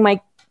day, during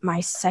my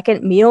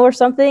second meal or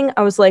something,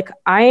 I was like,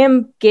 I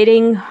am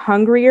getting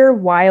hungrier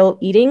while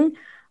eating.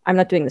 I'm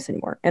not doing this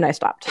anymore. And I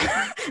stopped.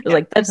 I was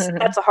like, that's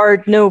a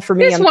hard no for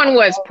me. This one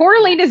was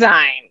poorly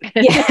designed.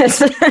 Yes.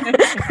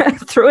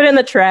 Throw it in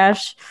the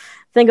trash.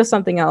 Think of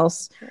something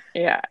else.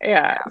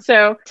 Yeah.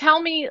 So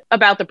tell me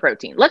about the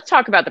protein. Let's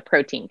talk about the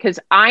protein, because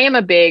I am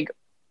a big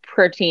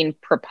protein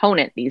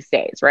proponent these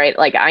days, right?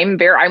 Like I'm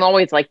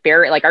always like,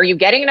 are you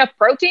getting enough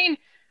protein?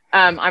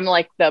 I'm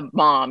like the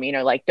mom,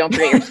 like, don't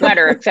forget your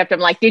sweater, except I'm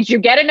like, did you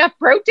get enough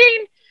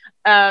protein?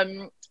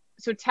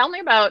 So tell me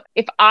about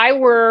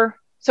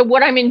so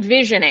what I'm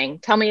envisioning,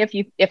 tell me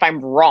if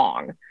I'm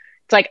wrong.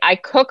 It's like I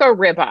cook a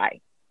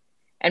ribeye,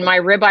 and my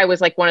ribeye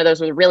was like one of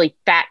those with a really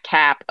fat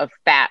cap of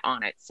fat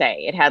on it,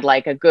 say. It had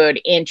like a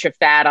good inch of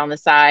fat on the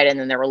side, and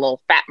then there were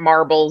little fat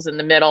marbles in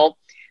the middle.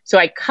 So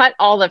I cut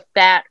all the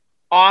fat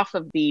off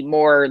of the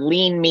more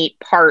lean meat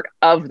part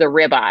of the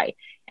ribeye,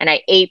 and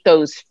I ate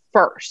those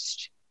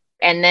first.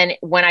 And then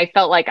when I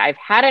felt like I've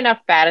had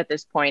enough fat at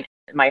this point,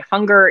 my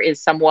hunger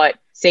is somewhat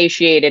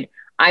satiated,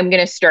 I'm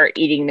going to start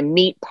eating the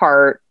meat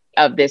part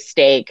of this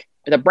steak,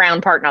 the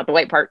brown part, not the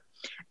white part,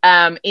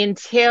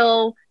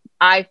 until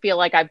I feel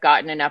like I've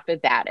gotten enough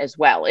of that as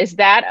well. Is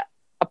that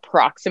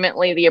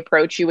approximately the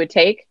approach you would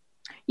take?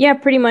 Yeah,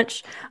 pretty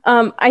much.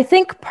 I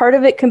think part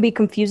of it can be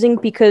confusing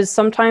because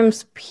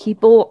sometimes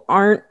people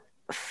aren't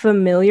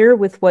familiar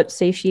with what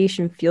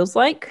satiation feels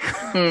like.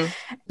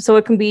 So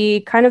it can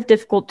be kind of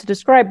difficult to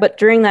describe. But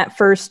during that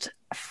first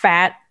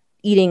fat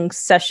eating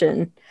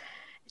session,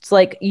 It's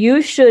like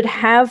you should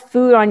have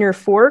food on your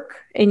fork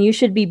and you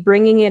should be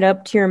bringing it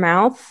up to your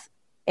mouth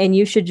and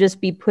you should just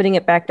be putting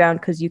it back down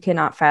because you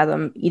cannot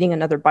fathom eating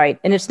another bite.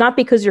 And it's not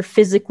because you're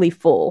physically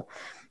full.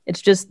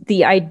 It's just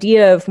the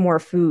idea of more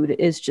food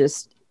is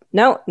just,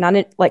 no, not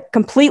it, like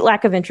complete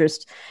lack of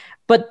interest.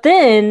 But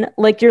then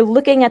like you're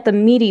looking at the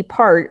meaty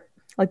part,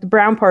 like the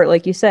brown part,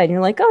 like you said, and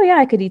you're like, oh yeah,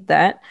 I could eat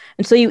that.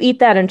 And so you eat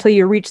that until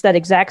you reach that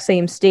exact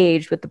same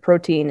stage with the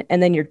protein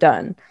and then you're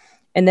done.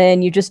 And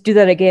then you just do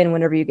that again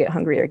whenever you get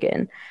hungry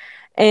again.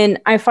 And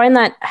I find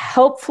that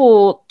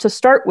helpful to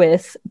start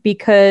with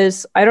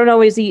because I don't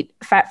always eat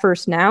fat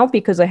first now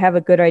because I have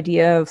a good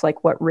idea of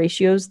like what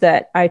ratios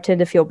that I tend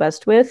to feel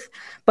best with.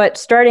 But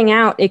starting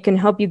out, it can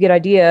help you get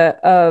idea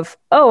of,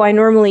 oh, I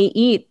normally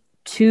eat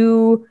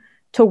 2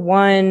 to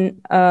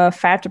 1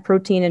 fat to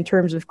protein in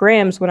terms of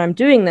grams when I'm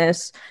doing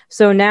this.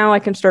 So now I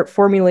can start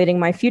formulating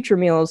my future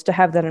meals to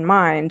have that in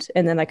mind.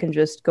 And then I can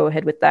just go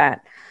ahead with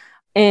that.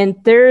 And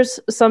there's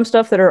some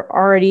stuff that are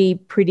already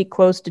pretty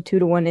close to 2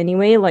 to 1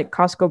 anyway, like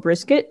Costco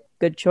brisket,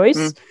 good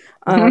choice.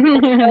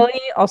 Belly,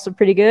 also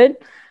pretty good.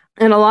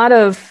 And a lot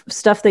of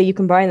stuff that you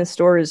can buy in the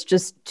store is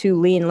just too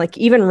lean. Like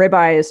even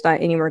ribeye is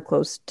not anywhere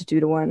close to 2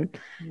 to 1.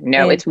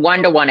 No, it's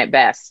 1 to 1 at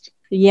best.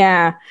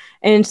 Yeah.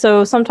 And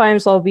so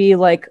sometimes I'll be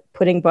like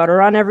putting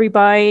butter on every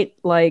bite,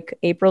 like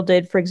April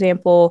did, for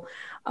example.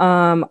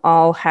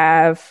 I'll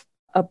have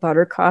a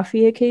butter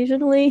coffee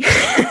occasionally.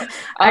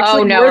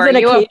 Actually, oh no, are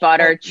you a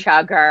butter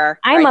chugger?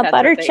 I'm a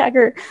butter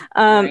chugger.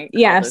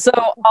 Yeah, so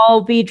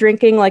I'll be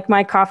drinking like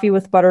my coffee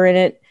with butter in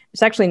it.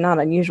 It's actually not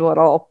unusual at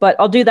all, but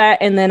I'll do that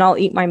and then I'll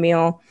eat my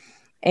meal.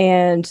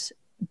 And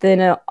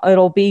then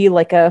it'll be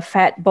like a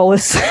fat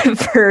bolus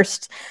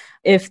first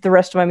if the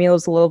rest of my meal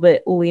is a little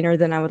bit leaner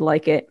than I would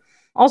like it.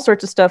 All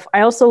sorts of stuff.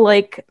 I also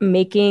like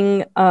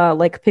making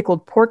like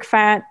pickled pork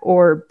fat,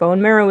 or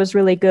bone marrow is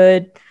really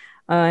good.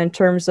 In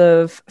terms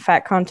of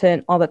fat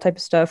content, all that type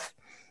of stuff.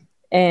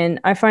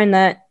 And I find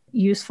that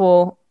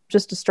useful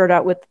just to start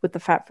out with the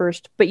fat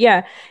first. But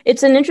yeah,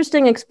 it's an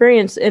interesting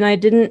experience. And I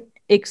didn't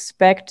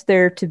expect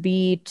there to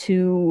be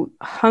 2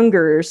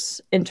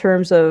 hungers in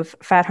terms of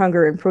fat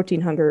hunger and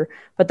protein hunger.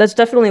 But that's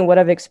definitely what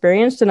I've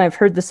experienced. And I've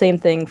heard the same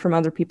thing from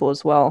other people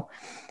as well.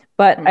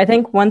 But I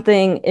think one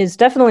thing is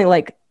definitely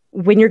like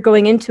when you're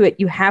going into it,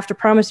 you have to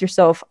promise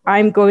yourself,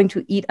 I'm going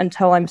to eat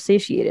until I'm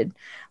satiated.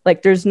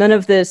 Like there's none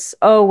of this,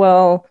 oh,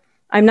 well,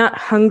 I'm not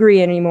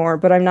hungry anymore,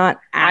 but I'm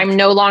not. I'm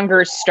no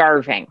longer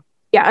starving.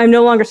 Yeah, I'm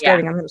no longer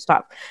starving. I'm going to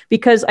stop.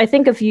 Because I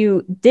think if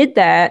you did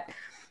that,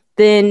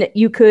 then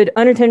you could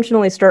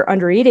unintentionally start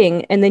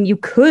undereating, and then you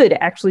could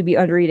actually be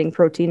undereating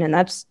protein, and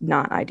that's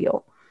not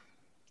ideal.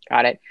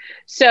 Got it.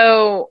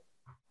 So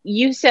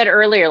you said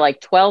earlier,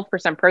 like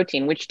 12%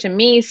 protein, which to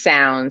me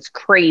sounds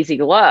crazy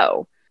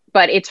low,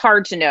 but it's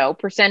hard to know.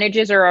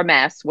 Percentages are a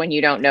mess when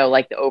you don't know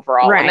like the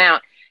overall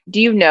amount. Do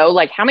you know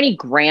like how many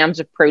grams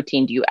of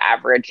protein do you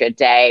average a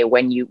day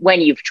when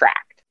you've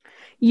tracked?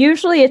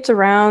 Usually it's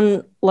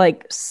around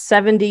like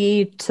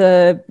 70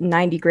 to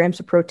 90 grams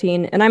of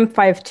protein, and I'm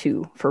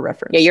 5'2" for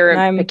reference. Yeah, you're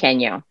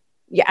pequeño.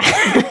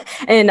 Yeah.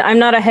 And I'm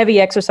not a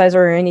heavy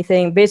exerciser or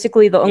anything.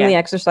 Basically the only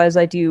exercise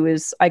I do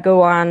is I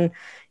go on,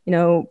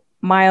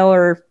 mile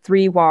or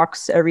 3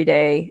 walks every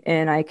day,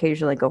 and I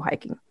occasionally go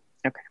hiking.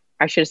 Okay.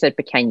 I should have said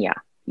pequeña.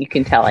 You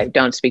can tell I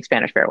don't speak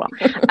Spanish very well.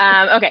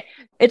 Okay.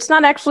 It's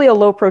not actually a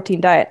low protein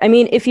diet. I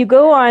mean, if you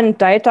go on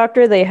Diet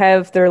Doctor, they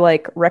have their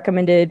like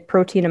recommended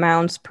protein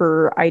amounts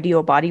per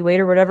ideal body weight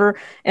or whatever.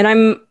 And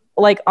I'm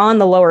like on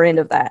the lower end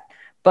of that,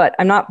 but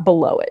I'm not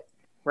below it.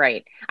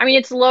 Right. I mean,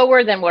 it's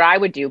lower than what I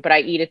would do, but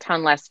I eat a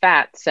ton less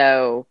fat.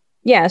 So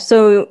yeah.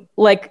 So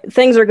like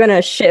things are going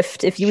to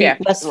shift. If you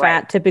eat less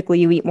fat, typically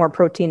you eat more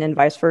protein and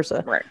vice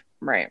versa.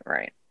 Right.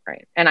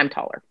 And I'm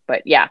taller,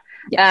 but yeah.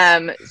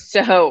 Yes.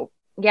 So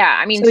yeah,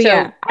 I mean,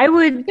 I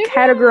would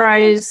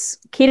categorize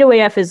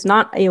Keto AF as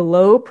not a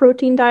low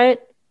protein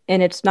diet,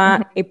 and it's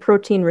not a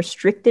protein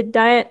restricted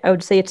diet. I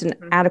would say it's an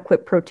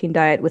adequate protein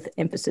diet with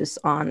emphasis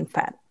on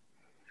fat.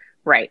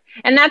 Right.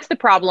 And that's the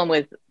problem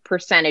with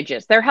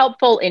percentages. They're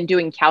helpful in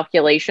doing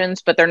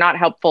calculations, but they're not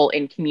helpful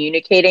in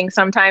communicating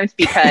sometimes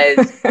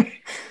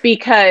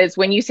because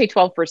when you say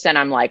 12%,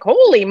 I'm like,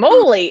 holy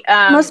moly.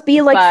 Must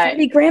be like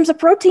 30 grams of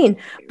protein.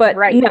 But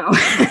no,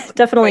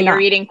 definitely not.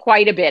 You're eating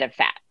quite a bit of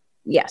fat.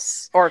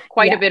 Yes. Or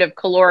quite a bit of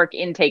caloric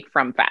intake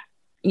from fat.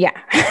 Yeah.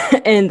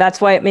 And that's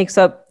why it makes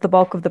up the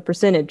bulk of the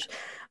percentage.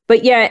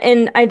 But yeah,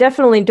 and I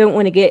definitely don't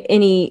want to get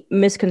any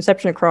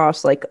misconception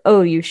across like,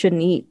 oh, you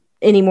shouldn't eat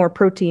any more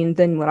protein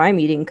than what I'm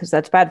eating because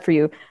that's bad for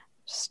you.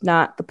 It's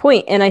not the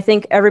point. And I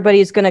think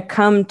everybody's going to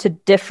come to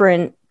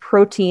different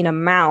protein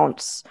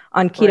amounts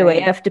on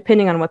Keto AF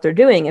depending on what they're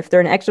doing. If they're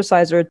an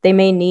exerciser, they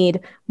may need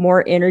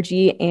more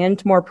energy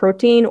and more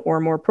protein, or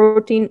more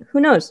protein.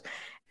 Who knows?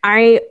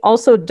 I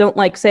also don't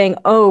like saying,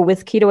 oh,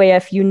 with Keto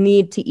AF, you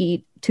need to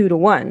eat 2 to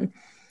 1,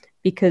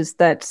 because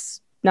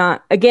that's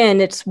not,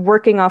 again, it's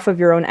working off of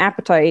your own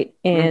appetite,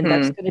 and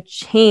that's going to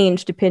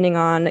change depending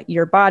on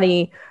your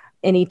body,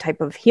 any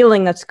type of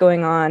healing that's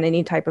going on,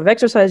 any type of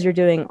exercise you're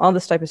doing, all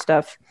this type of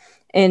stuff.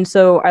 And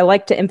so I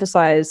like to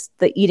emphasize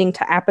the eating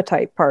to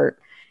appetite part,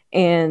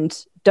 and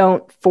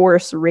don't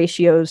force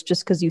ratios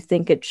just because you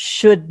think it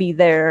should be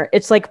there.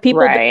 It's like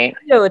people,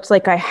 it's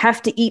like, I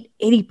have to eat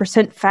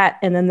 80% fat,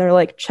 and then they're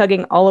like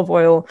chugging olive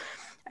oil.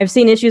 I've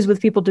seen issues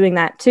with people doing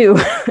that too.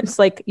 It's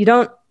like, you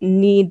don't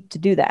need to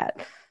do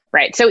that.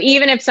 Right. So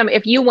even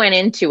if you went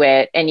into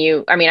it and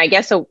I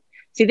guess, so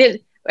see this,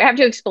 I have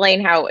to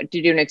explain how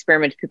to do an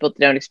experiment to people that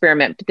don't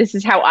experiment, but this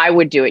is how I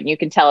would do it. And you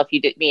can tell if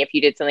you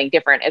did something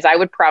different, is I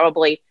would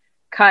probably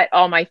cut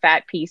all my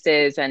fat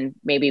pieces and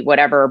maybe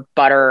whatever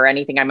butter or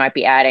anything I might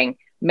be adding,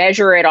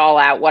 measure it all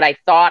out, what I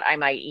thought I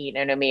might eat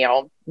in a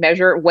meal,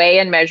 weigh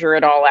and measure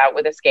it all out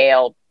with a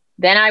scale.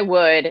 Then I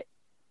would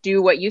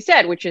do what you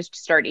said, which is to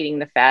start eating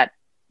the fat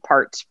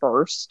parts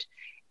first,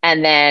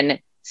 and then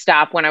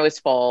stop when I was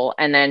full,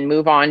 and then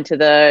move on to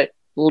the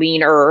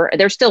leaner.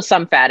 There's still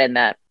some fat in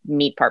the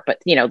meat part,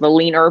 but the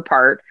leaner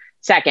part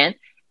second,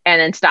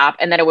 and then stop.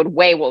 And then I would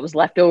weigh what was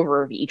left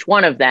over of each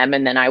one of them.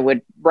 And then I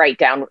would write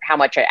down how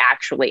much I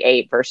actually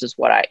ate versus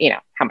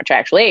how much I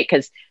actually ate.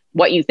 Because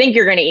what you think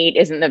you're going to eat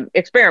isn't the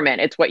experiment.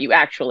 It's what you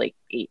actually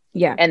eat.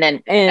 Yeah.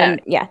 And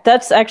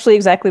that's actually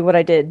exactly what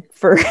I did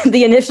for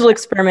the initial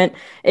experiment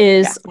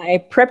is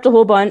I prepped a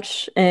whole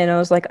bunch, and I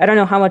was like, I don't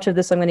know how much of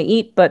this I'm going to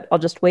eat, but I'll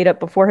just weigh it up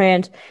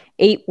beforehand,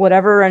 ate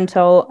whatever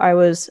until I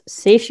was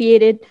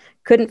satiated,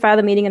 couldn't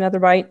fathom eating another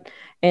bite.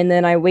 And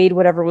then I weighed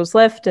whatever was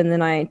left, and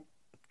then I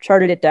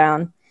charted it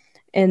down.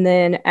 And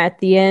then at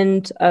the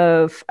end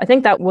of, I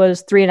think that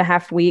was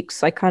 3.5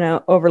 weeks, I kind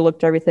of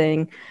overlooked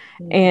everything.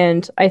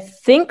 And I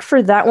think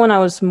for that one, I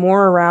was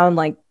more around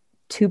like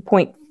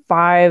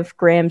 2.5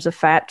 grams of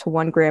fat to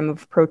 1 gram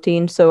of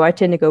protein. So I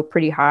tend to go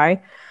pretty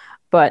high,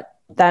 but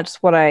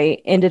that's what I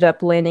ended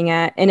up landing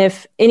at. And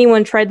if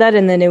anyone tried that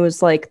and then it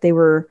was like they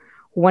were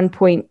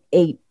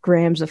 1.8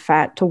 grams of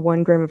fat to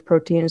 1 gram of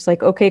protein, it's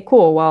like, okay,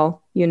 cool.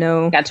 Well,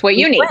 that's what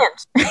you need.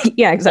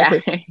 Yeah,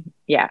 exactly.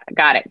 Yeah.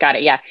 Got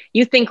it. Yeah.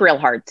 You think real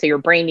hard. So your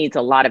brain needs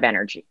a lot of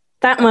energy.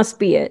 That must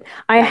be it.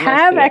 I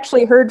have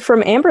actually heard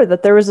from Amber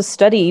that there was a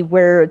study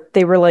where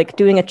they were like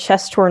doing a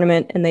chess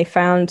tournament, and they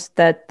found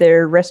that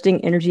their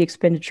resting energy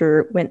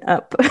expenditure went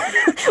up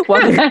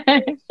while they're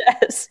doing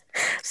chess.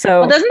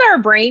 So doesn't our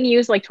brain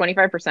use like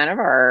 25% of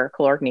our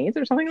caloric needs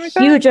or something like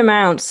that? Huge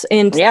amounts.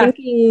 And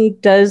thinking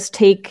does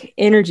take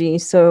energy.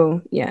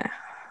 So yeah.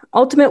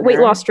 Ultimate weight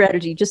loss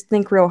strategy. Just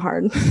think real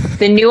hard.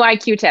 The new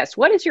IQ test.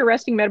 What is your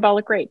resting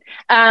metabolic rate?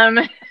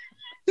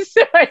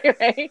 So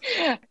anyway,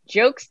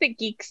 jokes that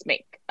geeks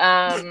make.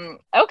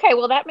 Okay,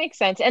 well, that makes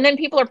sense. And then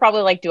people are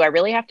probably like, do I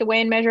really have to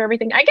weigh and measure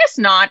everything? I guess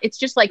not. It's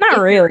just like,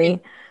 not really.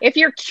 If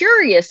you're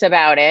curious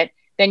about it,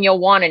 then you'll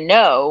want to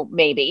know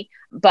maybe.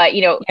 But,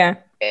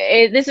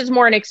 this is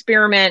more an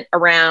experiment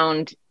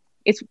around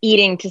it's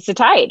eating to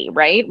satiety,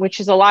 right? Which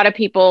is a lot of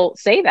people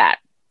say that.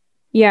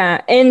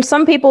 Yeah. And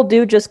some people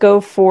do just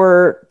go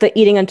for the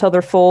eating until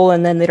they're full,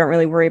 and then they don't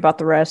really worry about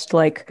the rest.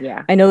 Like,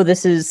 I know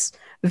this is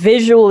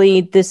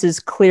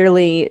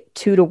clearly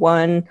 2 to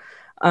 1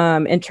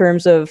 in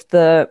terms of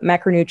the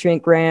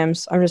macronutrient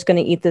grams. I'm just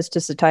going to eat this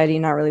to satiety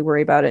and not really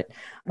worry about it.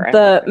 Right.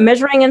 The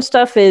measuring and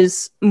stuff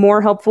is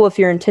more helpful if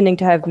you're intending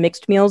to have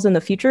mixed meals in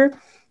the future.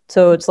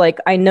 So it's like,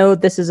 I know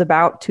this is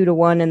about 2 to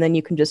 1, and then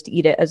you can just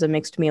eat it as a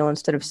mixed meal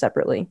instead of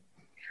separately.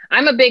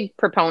 I'm a big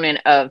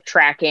proponent of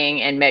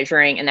tracking and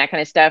measuring and that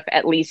kind of stuff,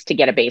 at least to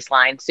get a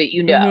baseline so that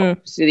you know.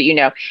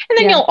 And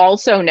then you'll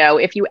also know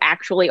if you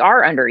actually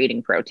are under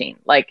eating protein,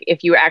 like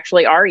if you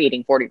actually are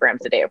eating 40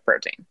 grams a day of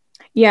protein.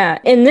 Yeah.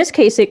 In this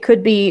case, it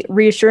could be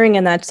reassuring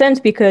in that sense,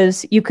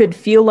 because you could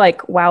feel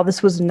like, wow,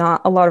 this was not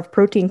a lot of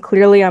protein.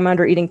 Clearly, I'm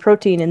under eating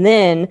protein. And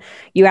then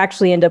you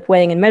actually end up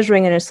weighing and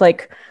measuring, and it's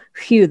like,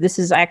 phew, this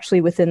is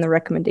actually within the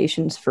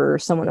recommendations for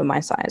someone of my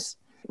size.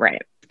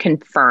 Right.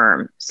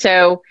 Confirm.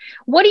 So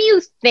what do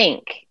you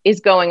think is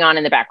going on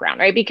in the background,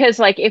 right? Because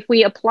like if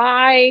we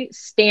apply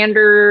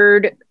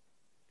standard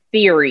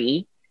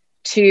theory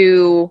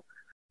to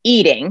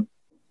eating,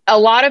 a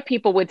lot of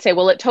people would say,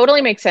 well, it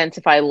totally makes sense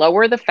if I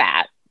lower the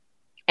fat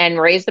and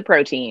raise the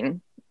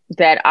protein,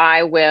 that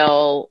I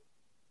will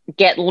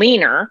get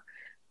leaner,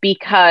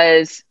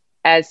 because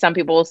as some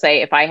people will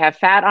say, if I have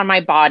fat on my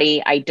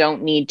body, I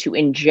don't need to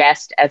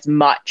ingest as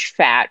much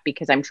fat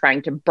because I'm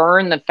trying to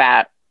burn the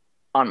fat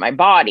on my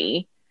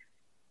body.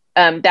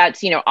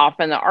 That's,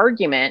 often the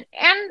argument.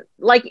 And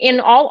like, in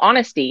all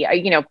honesty,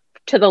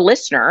 to the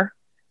listener,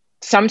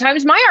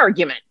 sometimes my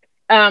argument,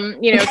 so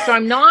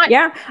I'm not,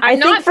 I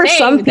think for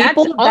some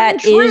people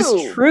that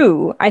is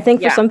true. I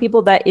think for some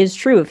people that is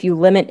true. If you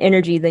limit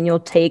energy, then you'll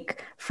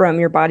take from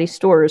your body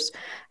stores.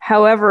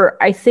 However,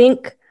 I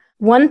think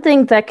one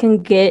thing that can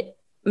get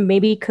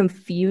maybe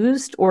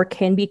confused or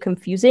can be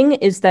confusing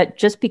is that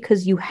just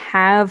because you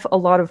have a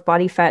lot of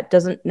body fat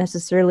doesn't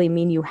necessarily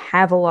mean you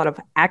have a lot of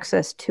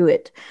access to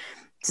it.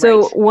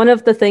 So one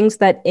of the things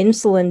that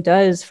insulin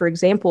does, for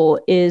example,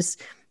 is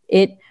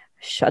it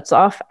shuts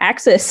off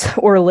access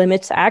or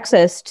limits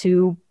access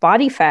to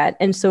body fat.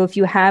 And so if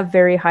you have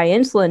very high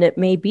insulin, it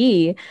may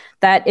be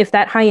that if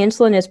that high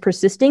insulin is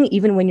persisting,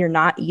 even when you're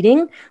not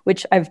eating,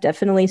 which I've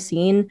definitely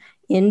seen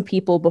in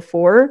people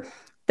before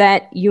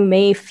that you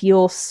may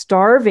feel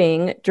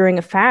starving during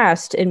a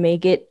fast and may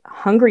get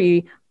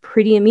hungry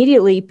pretty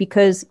immediately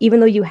because even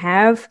though you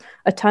have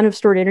a ton of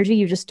stored energy,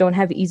 you just don't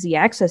have easy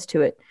access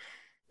to it.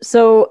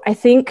 So I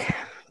think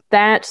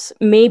that's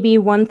maybe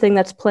one thing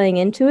that's playing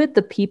into it.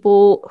 The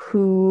people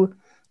who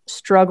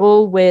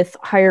struggle with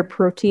higher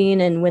protein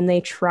and when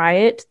they try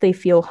it, they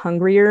feel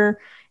hungrier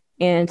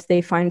and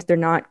they find they're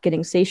not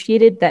getting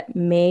satiated. That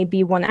may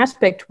be one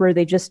aspect where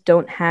they just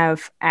don't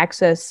have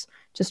access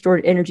to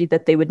stored energy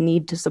that they would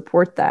need to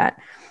support that.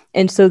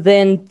 And so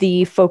then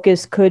the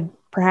focus could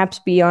perhaps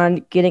be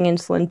on getting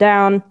insulin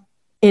down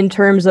in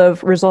terms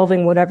of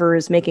resolving whatever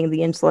is making the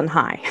insulin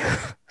high,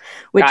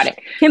 which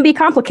can be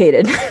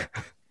complicated.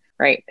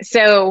 Right.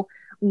 So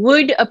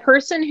would a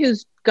person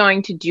who's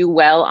going to do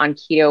well on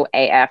keto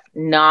AF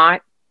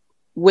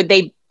would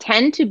they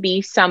tend to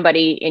be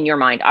somebody in your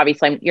mind?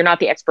 Obviously, you're not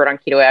the expert on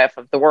keto AF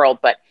of the world,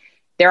 but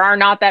there are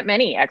not that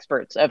many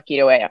experts of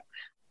keto AF.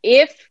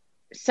 If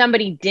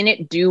somebody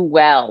didn't do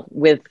well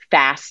with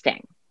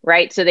fasting,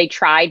 right? So they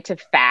tried to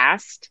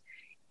fast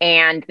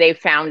and they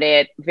found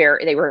they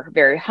were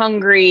very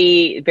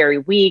hungry, very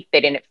weak.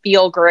 They didn't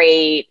feel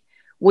great,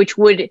 which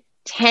would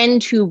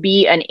tend to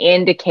be an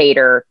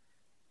indicator.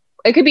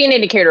 It could be an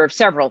indicator of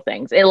several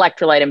things,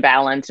 electrolyte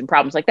imbalance and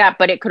problems like that.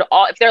 But it could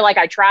if they're like,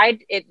 I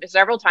tried it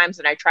several times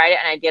and I tried it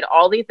and I did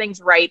all these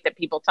things right that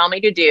people tell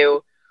me to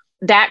do,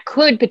 that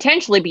could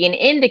potentially be an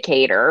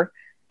indicator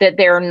that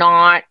they're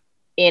not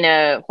in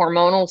a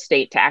hormonal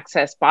state to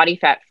access body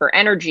fat for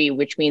energy,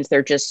 which means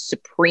they're just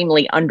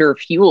supremely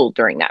underfueled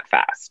during that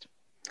fast.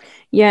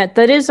 Yeah,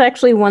 that is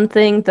actually one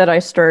thing that I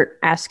start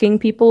asking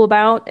people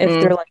about. If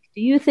they're like,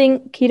 do you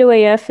think keto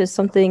AF is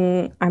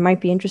something I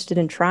might be interested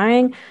in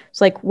trying?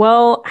 It's like,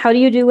 well, how do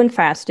you do when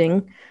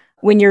fasting?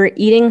 When you're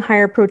eating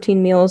higher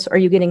protein meals, are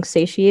you getting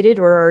satiated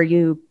or are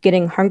you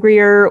getting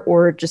hungrier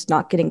or just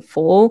not getting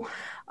full?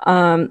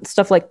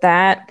 Stuff like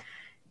that.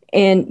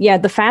 And yeah,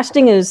 the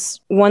fasting is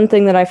one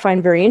thing that I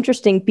find very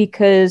interesting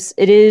because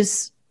it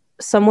is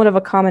somewhat of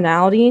a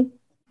commonality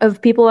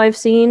of people I've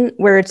seen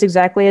where it's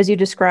exactly as you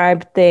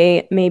described.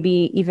 They may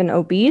be even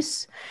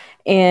obese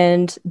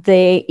and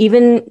they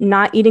even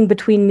not eating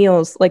between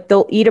meals. Like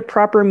they'll eat a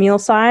proper meal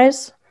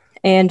size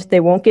and they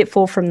won't get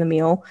full from the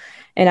meal.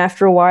 And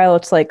after a while,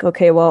 it's like,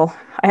 okay, well,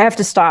 I have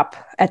to stop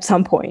at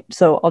some point.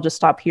 So I'll just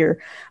stop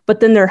here.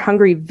 But then they're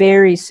hungry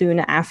very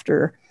soon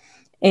after.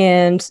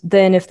 And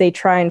then if they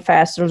try and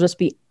fast, it'll just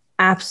be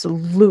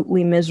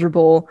absolutely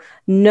miserable,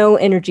 no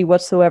energy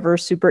whatsoever,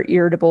 super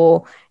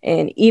irritable,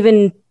 and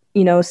even,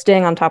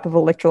 staying on top of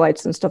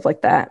electrolytes and stuff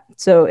like that.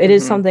 So it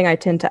is something I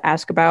tend to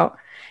ask about.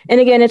 And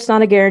again, it's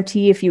not a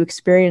guarantee if you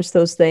experience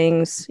those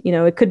things.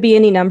 It could be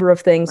any number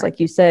of things, like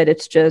you said.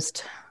 It's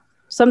just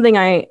something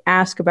I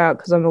ask about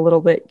because I'm a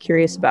little bit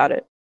curious about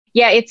it.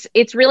 Yeah,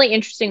 it's really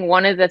interesting.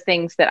 One of the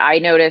things that I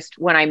noticed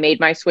when I made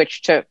my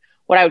switch to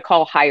what I would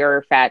call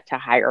higher fat to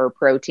higher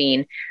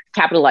protein,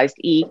 capitalized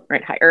E,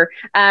 right? Higher,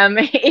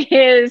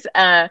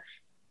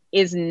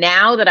 is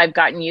now that I've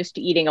gotten used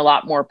to eating a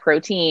lot more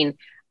protein.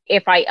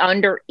 If I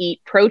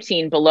undereat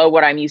protein below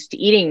what I'm used to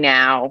eating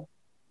now,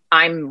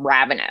 I'm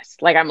ravenous.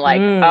 Like I'm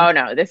like, oh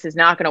no, this is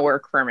not going to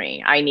work for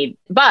me.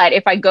 But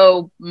if I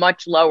go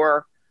much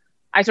lower,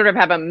 I sort of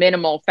have a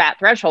minimal fat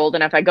threshold.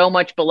 And if I go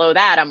much below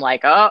that, I'm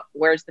like, oh,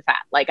 where's the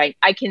fat? Like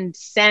I can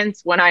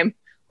sense when I'm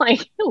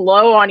like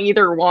low on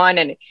either one,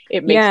 and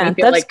it makes me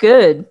feel like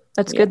good.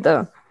 That's good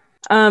though.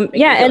 And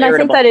I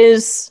think that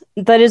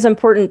is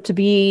important to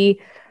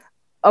be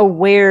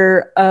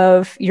aware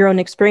of your own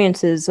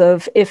experiences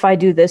of if I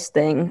do this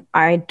thing,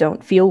 I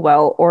don't feel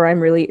well, or I'm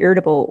really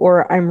irritable,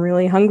 or I'm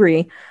really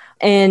hungry,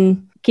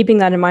 and keeping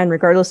that in mind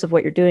regardless of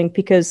what you're doing,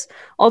 because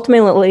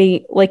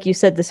ultimately, like you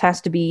said, this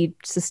has to be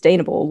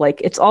sustainable. Like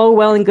it's all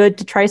well and good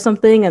to try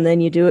something and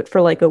then you do it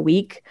for like a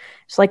week.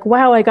 It's like,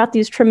 wow, I got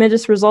these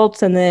tremendous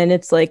results. And then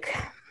it's like,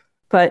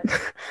 but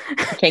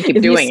can't keep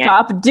if doing you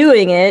stop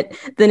doing it,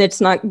 then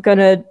it's not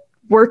gonna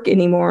work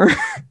anymore.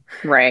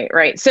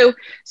 Right. So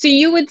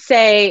you would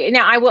say,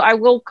 now I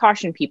will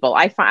caution people.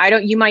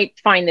 You might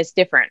find this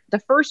different. The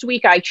first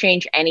week I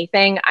change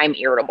anything, I'm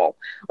irritable.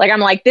 Like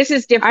I'm like, this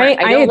is different.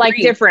 I don't like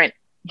different.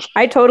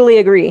 I totally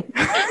agree.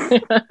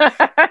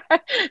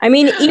 I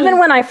mean, even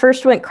when I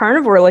first went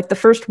carnivore, like the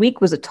first week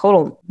was a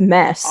total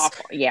mess.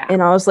 Awful. Yeah.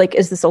 And I was like,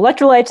 is this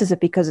electrolytes? Is it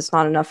because it's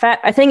not enough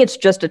fat? I think it's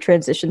just a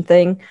transition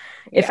thing.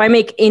 Yeah. If I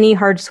make any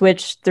hard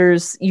switch,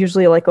 there's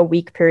usually like a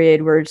week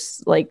period where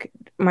it's like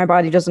my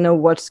body doesn't know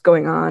what's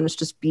going on. It's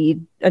just be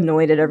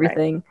annoyed at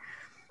everything.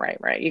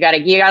 Right. You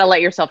gotta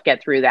let yourself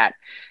get through that.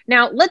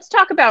 Now let's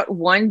talk about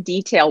one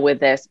detail with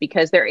this,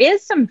 because there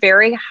is some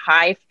very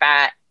high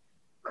fat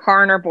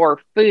carnivore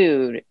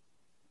food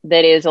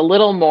that is a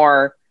little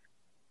more,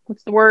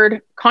 what's the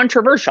word?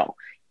 Controversial.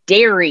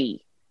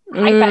 Dairy.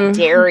 High fat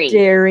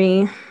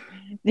dairy.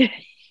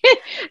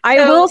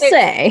 I will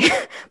say,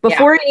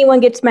 before anyone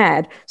gets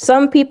mad,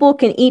 some people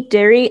can eat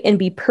dairy and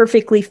be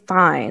perfectly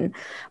fine,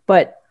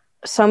 but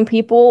some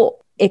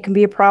people, it can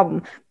be a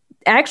problem.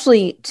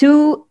 Actually,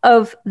 two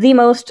of the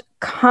most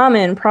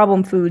common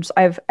problem foods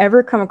I've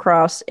ever come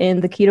across in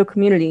the keto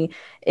community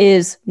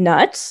is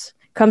nuts,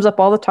 comes up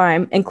all the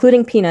time,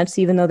 including peanuts,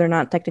 even though they're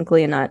not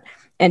technically a nut,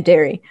 and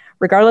dairy.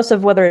 Regardless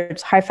of whether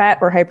it's high fat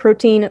or high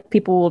protein,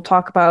 people will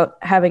talk about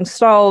having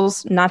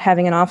stalls, not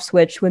having an off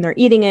switch when they're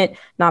eating it,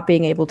 not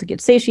being able to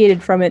get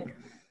satiated from it.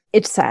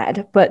 It's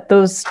sad, but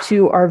those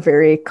two are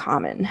very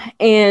common.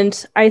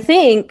 And I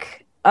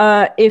think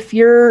if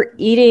you're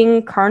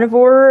eating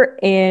carnivore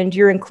and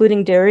you're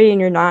including dairy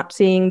and you're not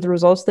seeing the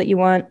results that you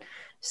want,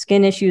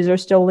 skin issues are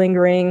still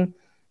lingering,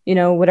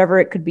 whatever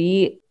it could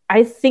be,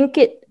 I think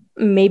it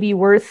may be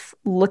worth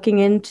looking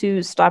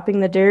into stopping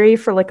the dairy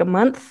for like a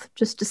month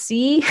just to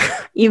see,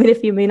 even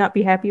if you may not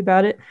be happy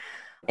about it,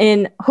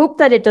 and hope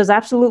that it does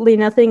absolutely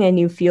nothing and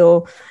you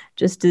feel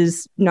just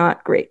as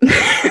not great.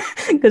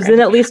 Because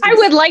then at least I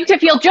would like to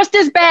feel just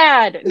as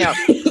bad. No.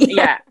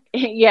 Yeah.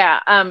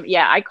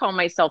 I call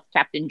myself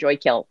Captain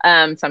Joykill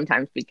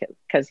sometimes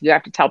because you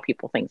have to tell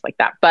people things like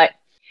that. But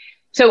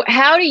so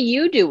how do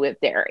you do with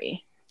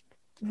dairy?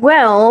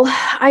 Well,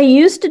 I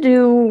used to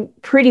do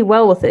pretty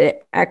well with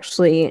it,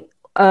 actually.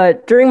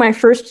 During my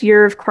first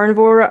year of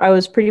carnivore, I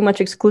was pretty much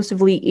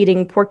exclusively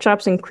eating pork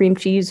chops and cream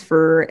cheese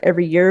for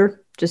every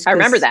year. I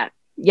remember that.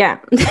 Yeah,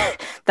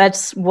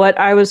 that's what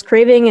I was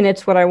craving and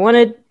it's what I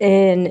wanted.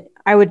 And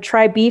I would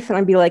try beef and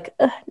I'd be like,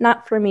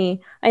 not for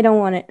me. I don't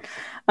want it.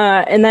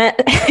 And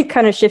that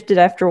kind of shifted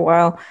after a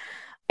while.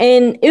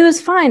 And it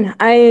was fine.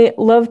 I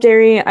love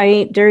dairy. I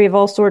ate dairy of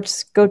all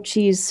sorts, goat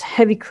cheese,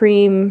 heavy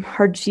cream,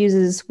 hard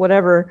cheeses,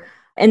 whatever.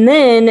 And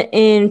then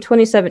in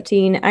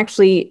 2017,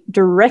 actually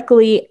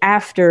directly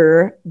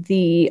after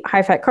the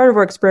high-fat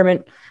carnivore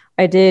experiment,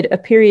 I did a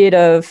period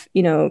of,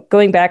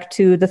 going back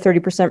to the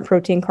 30%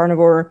 protein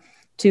carnivore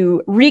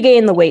to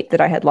regain the weight that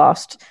I had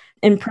lost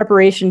in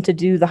preparation to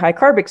do the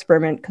high-carb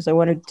experiment because I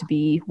wanted to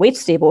be weight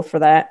stable for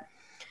that.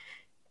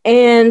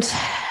 And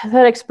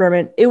that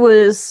experiment, it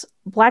was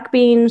black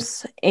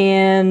beans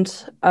and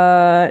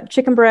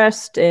chicken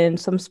breast and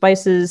some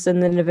spices.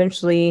 And then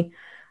eventually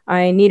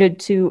I needed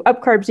to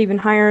up carbs even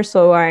higher.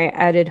 So I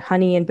added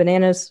honey and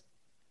bananas.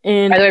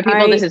 And by the way,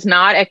 people, this is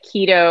not a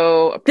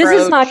keto approach.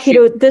 This is not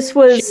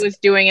keto. She was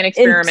doing an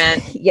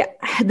experiment.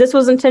 This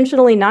was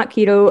intentionally not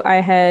keto. I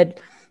had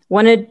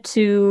wanted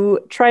to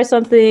try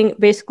something,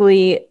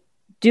 basically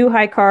do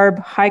high carb,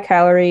 high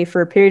calorie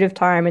for a period of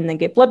time and then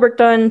get blood work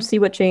done, see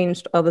what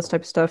changed, all this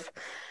type of stuff.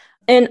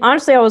 And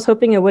honestly, I was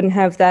hoping it wouldn't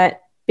have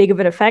that big of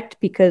an effect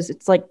because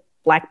it's like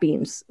black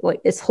beans,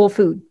 like it's whole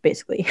food,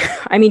 basically.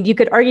 I mean, you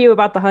could argue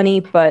about the honey,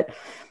 but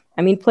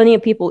I mean, plenty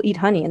of people eat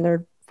honey and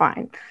they're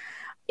fine.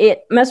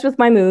 It messed with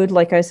my mood,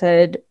 like I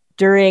said,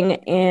 during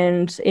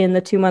and in the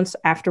 2 months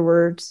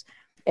afterwards.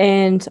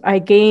 And I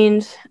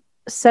gained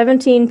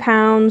 17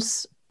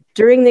 pounds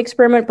during the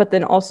experiment, but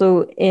then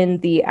also in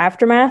the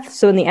aftermath.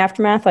 So in the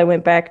aftermath, I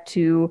went back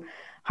to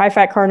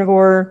high-fat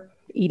carnivore,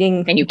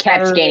 eating... And you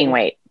kept gaining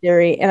weight.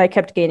 Dairy, and I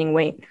kept gaining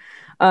weight,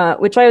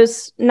 which I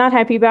was not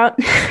happy about,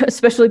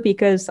 especially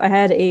because I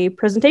had a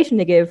presentation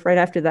to give right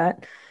after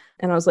that.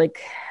 And I was like,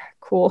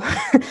 cool.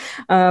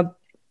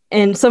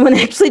 And someone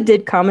actually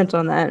did comment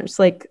on that. It's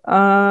like,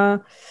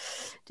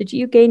 did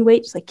you gain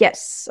weight? It's like,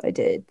 yes, I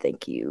did.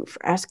 Thank you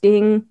for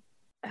asking.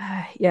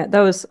 Yeah, that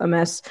was a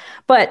mess.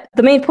 But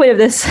the main point of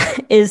this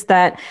is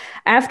that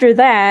after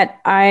that,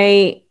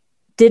 I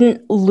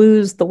didn't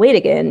lose the weight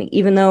again,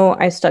 even though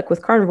I stuck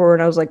with carnivore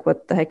and I was like,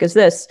 what the heck is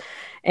this?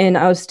 And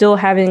I was still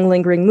having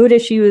lingering mood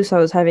issues. I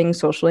was having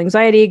social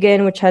anxiety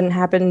again, which hadn't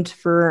happened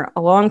for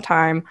a long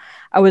time.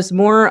 I was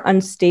more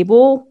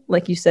unstable,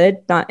 like you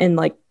said, not in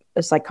like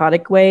a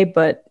psychotic way,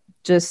 but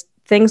just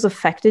things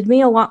affected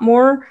me a lot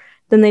more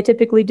than they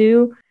typically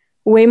do.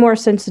 Way more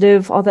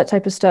sensitive, all that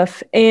type of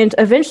stuff. And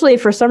eventually,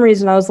 for some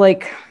reason, I was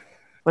like,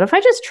 what if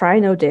I just try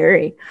no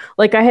dairy?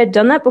 Like I had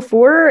done that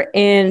before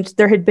and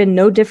there had been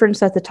no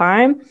difference at the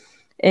time.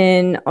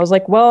 And I was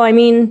like, well, I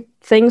mean,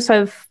 things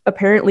have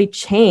apparently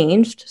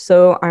changed,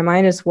 so I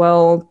might as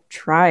well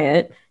try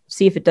it,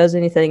 see if it does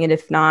anything. And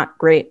if not,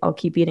 great, I'll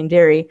keep eating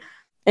dairy.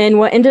 And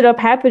what ended up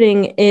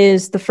happening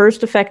is the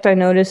first effect I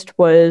noticed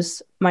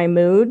was my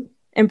mood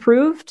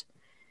improved.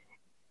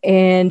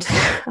 And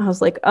I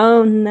was like,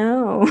 oh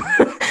no.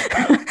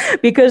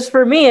 Because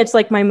for me, it's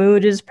like my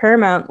mood is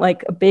paramount.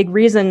 Like a big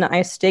reason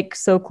I stick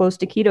so close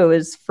to keto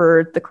is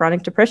for the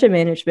chronic depression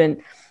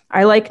management.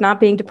 I like not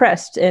being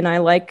depressed and I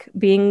like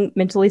being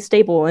mentally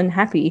stable and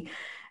happy.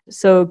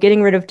 So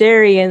getting rid of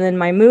dairy and then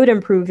my mood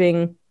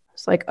improving,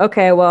 it's like,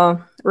 okay,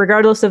 well,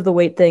 regardless of the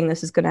weight thing,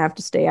 this is going to have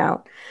to stay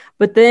out.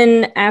 But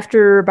then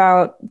after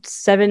about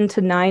 7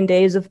 to 9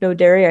 days of no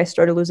dairy, I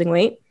started losing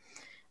weight.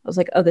 I was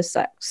like, oh, this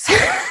sucks.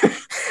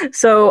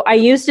 So I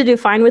used to do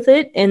fine with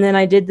it. And then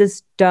I did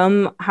this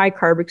dumb high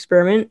carb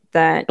experiment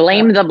that...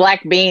 Blame the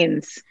black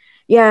beans.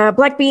 Yeah,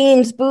 black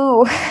beans,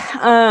 boo.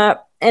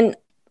 And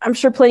I'm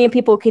sure plenty of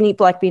people can eat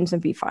black beans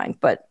and be fine,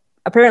 but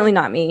apparently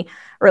not me,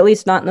 or at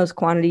least not in those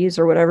quantities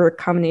or whatever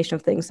combination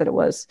of things that it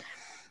was.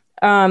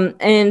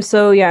 And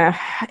so, yeah.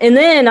 And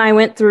then I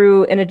went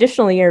through an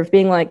additional year of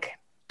being like,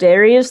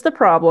 dairy is the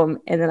problem.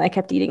 And then I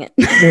kept eating it.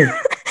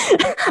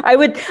 I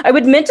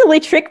would mentally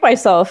trick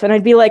myself and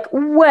I'd be like,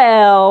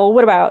 well,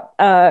 what about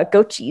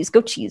goat cheese?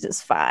 Goat cheese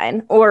is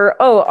fine. Or,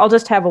 oh, I'll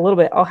just have a little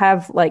bit. I'll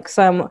have like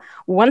some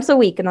once a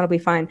week and that'll be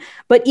fine.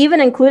 But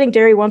even including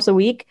dairy once a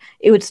week,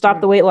 it would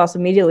stop the weight loss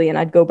immediately and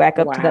I'd go back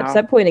up to that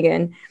set point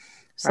again.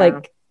 It's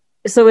like,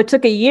 so it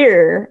took a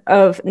year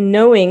of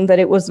knowing that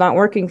it was not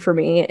working for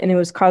me and it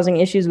was causing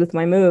issues with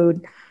my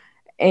mood.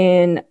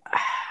 And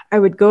I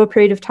would go a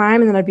period of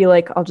time and then I'd be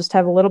like, I'll just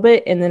have a little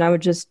bit. And then I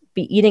would just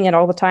be eating it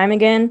all the time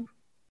again.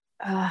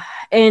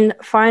 And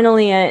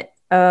finally at,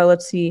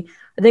 let's see,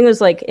 I think it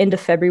was like end of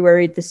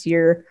February this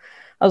year,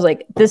 I was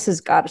like, this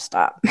has got to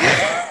stop.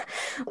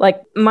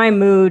 Like my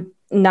mood,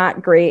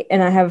 not great.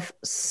 And I have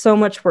so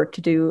much work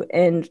to do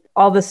and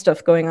all this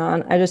stuff going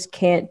on. I just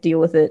can't deal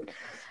with it.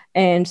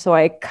 And so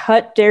I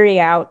cut dairy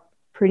out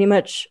pretty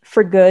much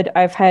for good.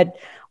 I've had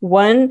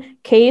one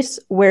case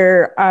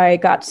where I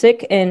got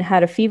sick and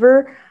had a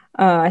fever,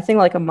 I think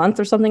like a month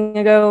or something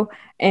ago.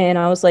 And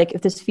I was like,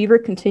 if this fever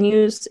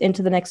continues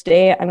into the next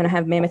day, I'm going to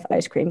have mammoth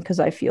ice cream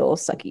because I feel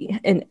sucky.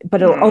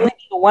 But it'll only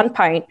be 1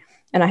 pint.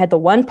 And I had the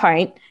 1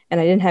 pint and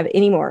I didn't have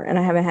any more. And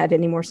I haven't had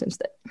any more since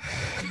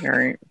then. All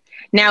right.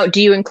 Now,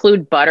 do you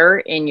include butter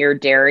in your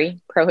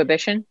dairy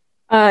prohibition?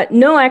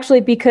 No, actually,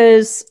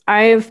 because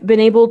I've been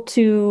able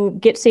to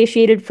get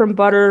satiated from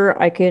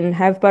butter. I can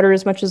have butter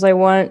as much as I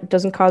want. It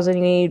doesn't cause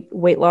any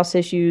weight loss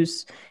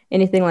issues,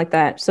 anything like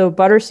that. So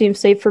butter seems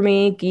safe for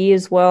me, ghee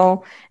as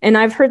well. And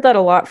I've heard that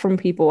a lot from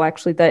people,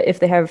 actually, that if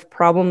they have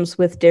problems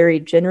with dairy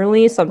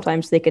generally,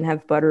 sometimes they can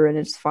have butter and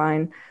it's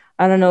fine.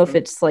 I don't know if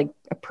it's like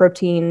a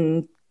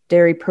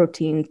dairy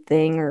protein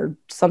thing or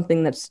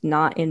something that's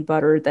not in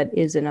butter that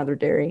is in other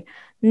dairy.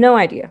 No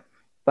idea.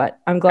 But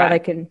I'm glad I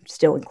can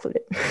still include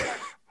it.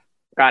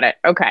 Got it.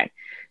 Okay.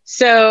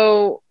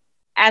 So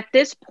at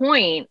this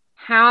point,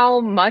 how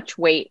much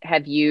weight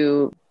have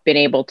you been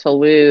able to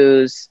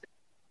lose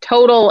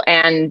total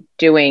and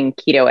doing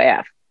keto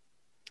AF?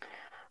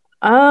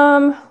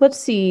 Let's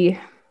see.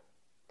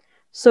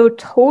 So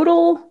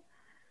total,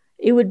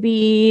 it would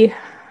be,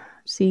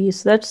 so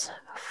that's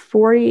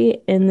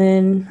 40 and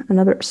then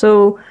another.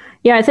 So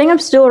yeah, I think I'm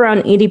still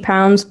around 80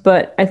 pounds,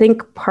 but I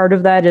think part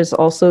of that is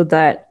also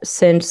that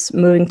since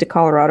moving to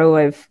Colorado,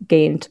 I've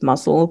gained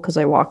muscle because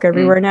I walk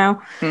everywhere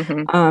now.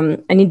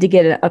 Mm-hmm. I need to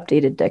get an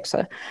updated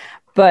DEXA.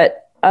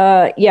 But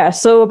yeah,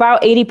 so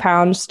about 80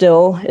 pounds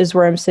still is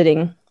where I'm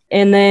sitting.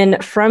 And then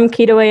from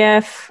Keto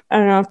AF, I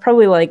don't know,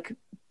 probably like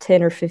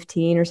 10 or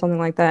 15 or something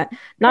like that.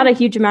 Not a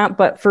huge amount,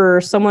 but for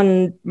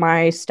someone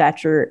my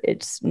stature,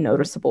 it's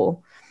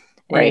noticeable.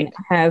 Right. And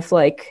I have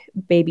like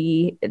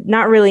baby,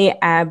 not really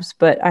abs,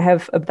 but I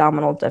have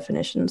abdominal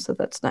definition. So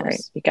that's nice.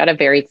 Right. You got a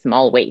very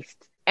small waist.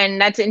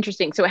 And that's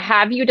interesting. So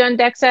have you done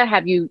DEXA?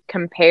 Have you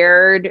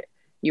compared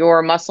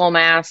your muscle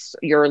mass,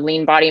 your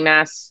lean body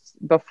mass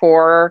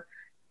before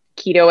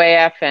Keto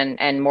AF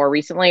and more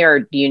recently,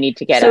 or do you need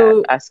to get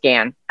a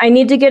scan? I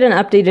need to get an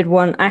updated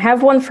one. I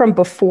have one from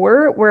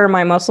before where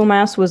my muscle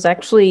mass was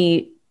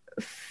actually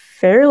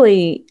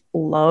fairly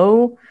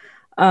low.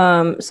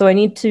 So I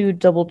need to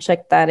double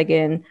check that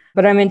again,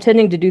 but I'm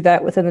intending to do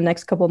that within the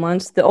next couple of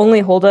months. The only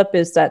holdup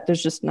is that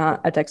there's just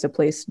not a DEXA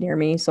place near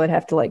me. So I'd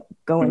have to like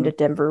go into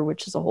Denver,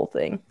 which is a whole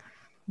thing.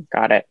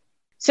 Got it.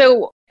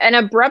 So an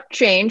abrupt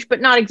change, but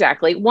not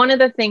exactly. One of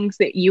the things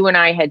that you and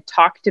I had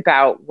talked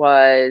about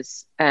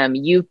was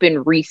you've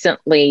been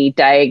recently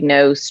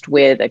diagnosed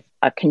with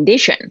a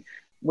condition.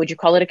 Would you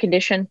call it a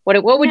condition?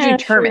 What would you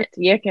term it?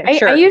 Yeah,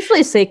 sure. I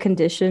usually say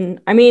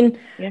condition. I mean,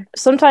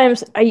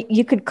 sometimes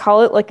you could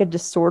call it like a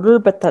disorder,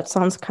 but that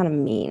sounds kind of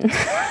mean.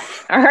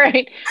 All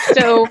right.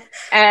 So,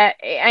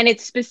 and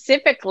it's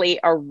specifically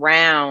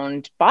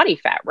around body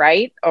fat,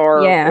 right?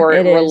 Or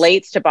it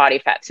relates to body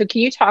fat. So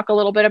can you talk a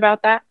little bit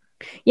about that?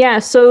 Yeah.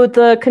 So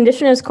the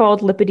condition is called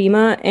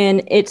lipedema,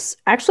 and it's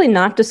actually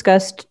not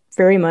discussed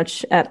very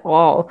much at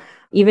all.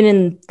 Even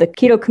in the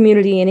keto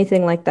community,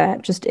 anything like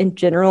that, just in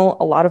general,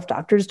 a lot of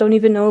doctors don't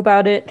even know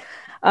about it.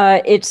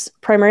 It's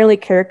primarily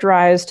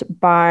characterized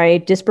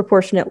by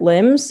disproportionate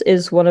limbs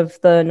is one of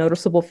the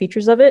noticeable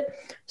features of it.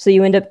 So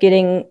you end up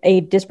getting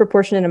a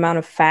disproportionate amount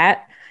of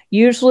fat,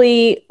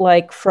 usually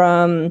like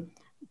from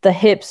the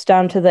hips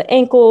down to the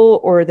ankle,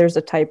 or there's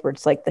a type where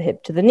it's like the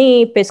hip to the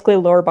knee, basically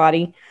lower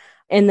body.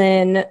 And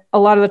then a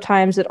lot of the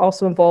times it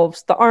also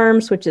involves the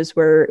arms, which is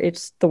where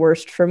it's the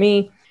worst for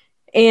me.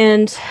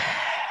 And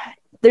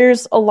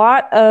there's a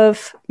lot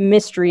of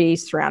mystery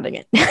surrounding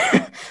it.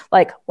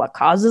 Like, what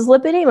causes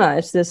lipedema?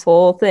 It's this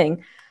whole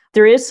thing.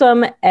 There is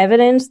some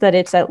evidence that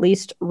it's at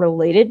least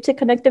related to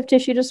connective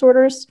tissue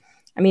disorders.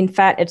 I mean,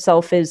 fat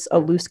itself is a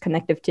loose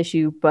connective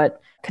tissue,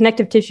 but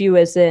connective tissue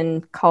as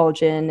in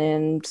collagen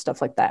and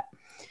stuff like that.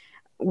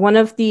 One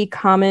of the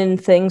common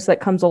things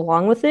that comes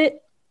along with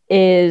it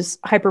is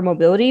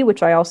hypermobility,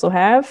 which I also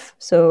have.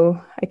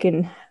 So I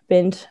can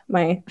bend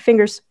my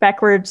fingers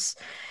backwards.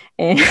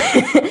 And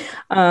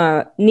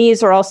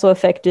knees are also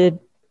affected.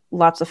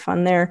 Lots of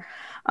fun there.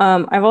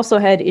 I've also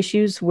had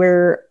issues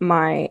where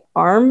my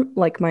arm,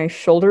 like my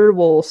shoulder,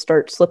 will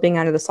start slipping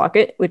out of the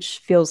socket, which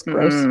feels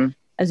gross.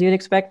 as you'd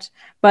expect,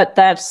 but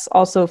that's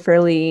also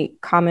fairly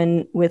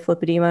common with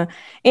lipedema.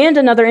 And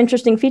another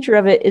interesting feature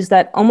of it is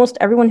that almost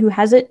everyone who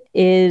has it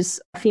is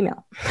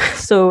female.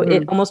 So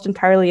it almost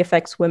entirely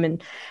affects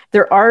women.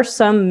 There are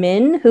some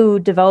men who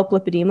develop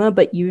lipedema,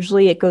 but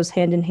usually it goes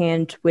hand in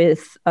hand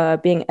with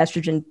being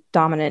estrogen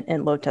dominant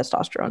and low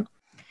testosterone.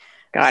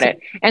 Got it.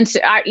 And so,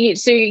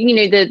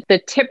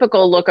 the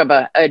typical look of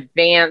a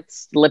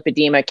advanced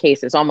lipedema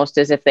case is almost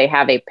as if they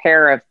have a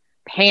pair of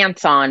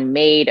pants on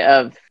made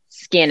of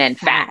skin and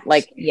fat.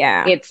 Like,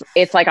 yeah,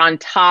 it's like on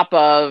top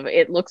of,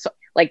 it looks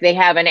like they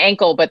have an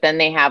ankle, but then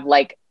they have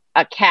like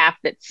a calf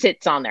that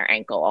sits on their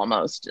ankle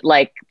almost.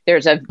 Like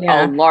there's a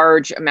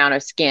large amount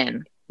of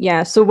skin.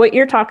 Yeah. So what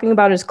you're talking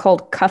about is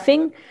called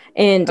cuffing,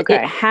 and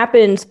it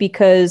happens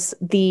because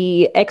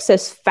the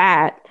excess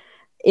fat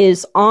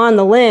is on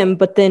the limb,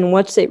 but then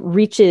once it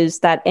reaches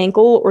that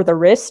ankle or the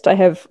wrist, I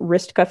have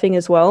wrist cuffing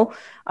as well,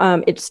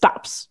 it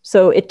stops.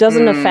 So it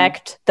doesn't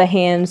affect the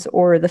hands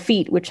or the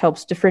feet, which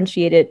helps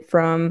differentiate it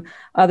from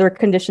other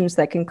conditions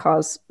that can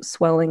cause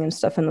swelling and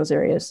stuff in those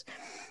areas.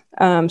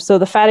 So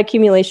the fat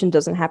accumulation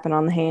doesn't happen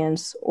on the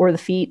hands or the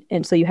feet,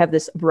 and so you have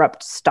this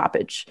abrupt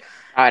stoppage.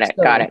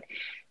 Got it.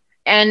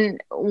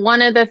 And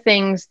one of the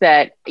things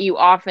that you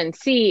often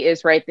see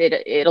is, right,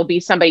 that it'll be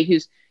somebody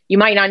who's, you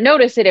might not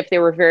notice it if they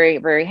were very,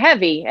 very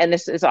heavy. And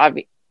this is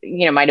obvious,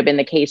 might have been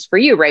the case for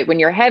you, right? When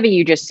you're heavy,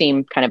 you just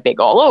seem kind of big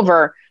all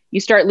over. You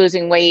start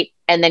losing weight,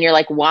 and then you're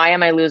like, why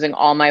am I losing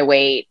all my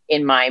weight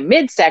in my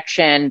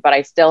midsection, but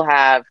I still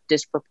have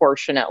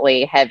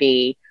disproportionately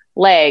heavy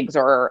legs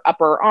or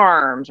upper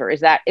arms? Or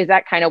is that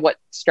kind of what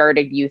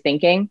started you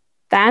thinking?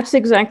 That's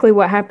exactly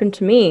what happened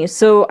to me.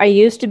 So I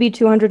used to be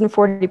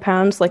 240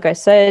 pounds. Like I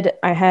said,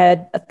 I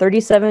had a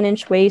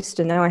 37-inch waist,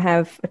 and now I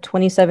have a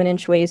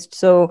 27-inch waist.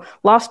 So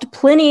lost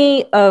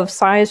plenty of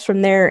size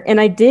from there.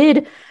 And I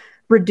did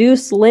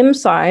reduce limb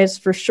size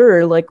for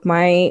sure. Like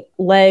my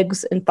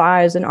legs and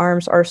thighs and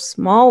arms are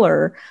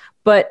smaller,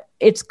 but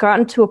it's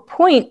gotten to a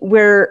point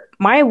where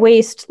my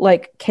waist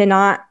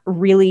cannot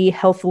really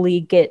healthily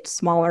get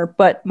smaller,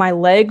 but my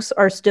legs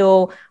are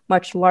still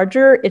much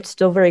larger. It's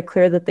still very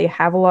clear that they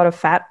have a lot of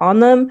fat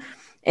on them,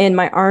 and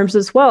my arms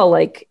as well.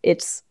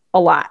 It's a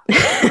lot.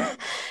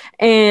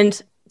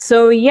 And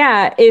so,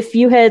 yeah, if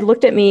you had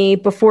looked at me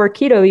before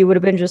keto, you would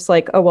have been just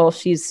like, oh, well,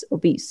 she's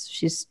obese.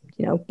 She's,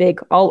 big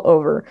all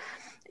over,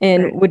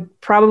 and would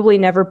probably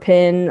never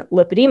pin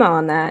lipedema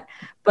on that.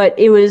 But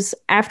it was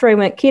after I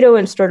went keto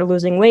and started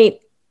losing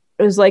weight,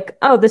 it was like,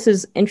 oh, this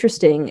is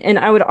interesting. And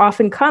I would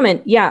often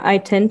comment, yeah, I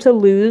tend to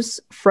lose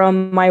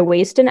from my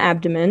waist and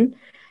abdomen.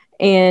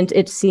 And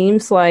it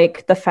seems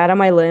like the fat on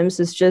my limbs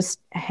is just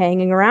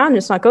hanging around.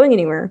 It's not going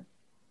anywhere.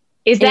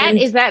 Is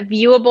that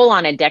viewable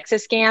on a DEXA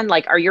scan?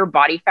 Like, are your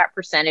body fat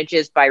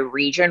percentages by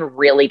region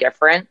really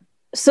different?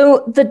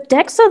 So the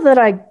DEXA that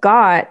I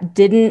got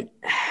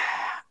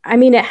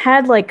it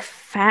had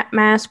fat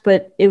mass,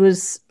 but it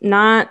was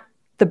not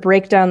the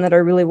breakdown that I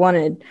really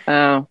wanted.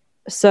 Oh.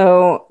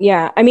 So,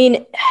 yeah,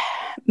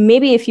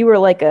 maybe if you were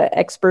like an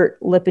expert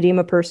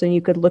lipedema person, you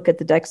could look at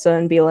the DEXA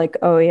and be like,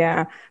 oh,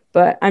 yeah,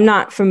 but I'm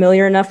not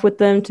familiar enough with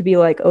them to be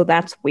like, oh,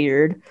 that's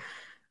weird.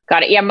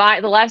 Got it.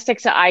 Yeah, the last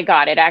DEXA I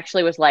got, it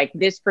actually was like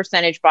this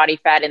percentage body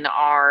fat in the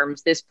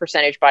arms, this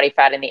percentage body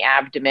fat in the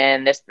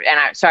abdomen,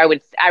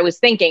 I was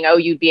thinking, oh,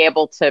 you'd be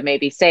able to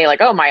maybe say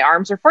like, oh, my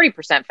arms are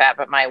 40% fat,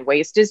 but my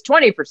waist is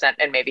 20%,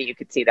 and maybe you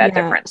could see that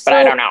difference, but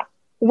I don't know.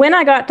 When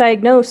I got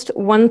diagnosed,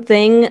 one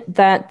thing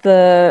that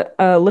the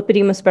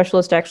lipedema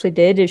specialist actually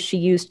did is she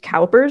used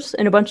calipers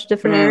in a bunch of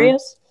different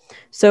areas.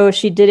 So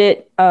she did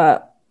it,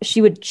 she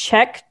would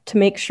check to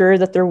make sure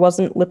that there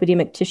wasn't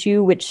lipedemic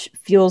tissue, which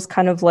feels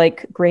kind of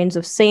like grains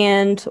of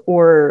sand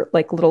or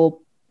like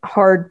little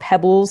hard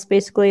pebbles,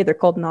 basically. They're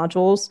called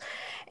nodules.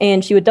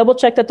 And she would double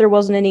check that there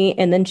wasn't any,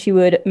 and then she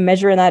would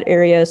measure in that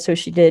area. So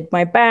she did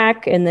my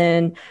back, and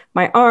then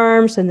my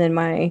arms, and then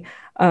my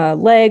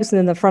legs, and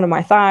then the front of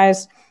my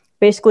thighs,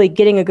 basically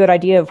getting a good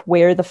idea of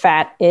where the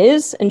fat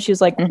is. And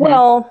she's like,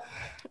 well,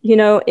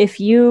 if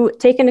you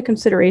take into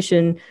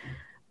consideration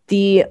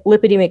the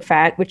lipedemic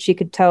fat, which she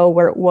could tell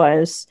where it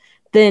was,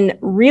 then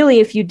really,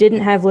 if you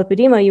didn't have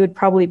lipedema, you would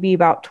probably be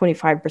about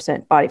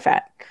 25% body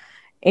fat.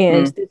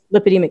 And the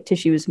lipedemic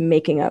tissue is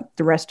making up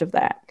the rest of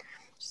that.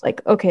 It's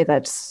like, okay,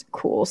 that's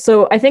cool.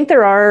 So I think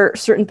there are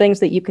certain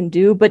things that you can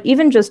do, but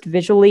even just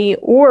visually,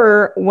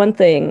 or one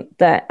thing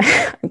that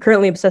I'm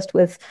currently obsessed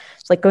with,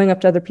 it's like going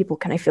up to other people,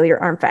 can I feel your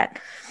arm fat?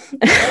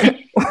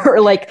 or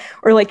like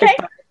your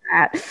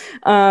fat.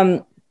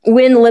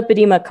 When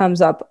lipedema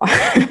comes up,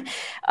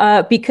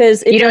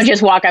 because you don't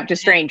just walk up to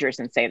strangers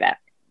and say that.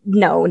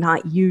 No,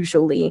 not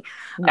usually.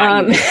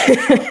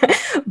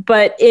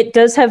 But it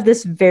does have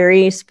this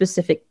very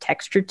specific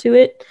texture to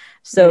it.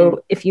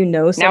 So if you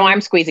know someone, now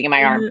I'm squeezing in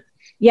my arm.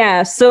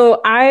 Yeah.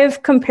 So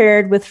I've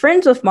compared with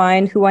friends of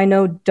mine who I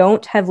know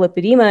don't have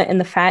lipedema, and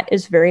the fat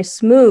is very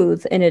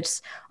smooth and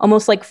it's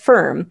almost like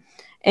firm.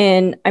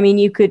 And I mean,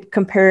 you could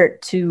compare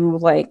it to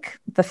like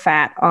the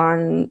fat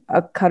on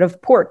a cut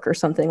of pork or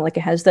something. Like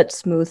it has that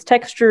smooth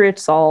texture,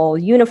 it's all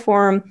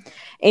uniform.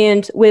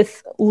 And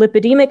with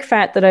lipidemic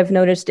fat that I've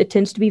noticed, it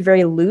tends to be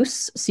very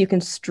loose, so you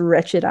can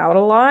stretch it out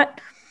a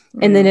lot.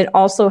 And then it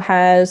also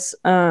has,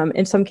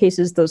 in some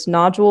cases, those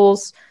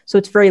nodules. So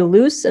it's very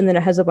loose, and then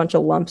it has a bunch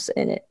of lumps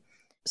in it.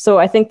 So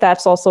I think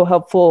that's also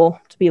helpful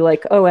to be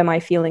like, oh, am I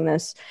feeling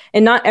this?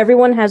 And not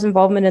everyone has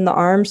involvement in the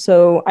arms,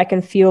 so I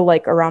can feel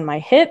like around my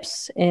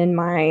hips and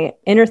my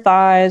inner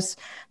thighs,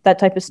 that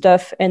type of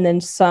stuff, and then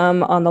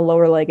some on the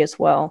lower leg as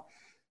well.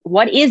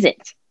 What is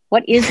it?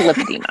 What is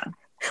lipedema?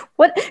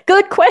 What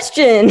good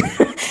question.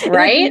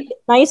 Right?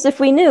 Nice if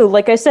we knew.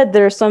 Like I said,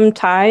 there are some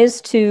ties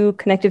to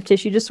connective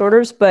tissue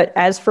disorders, but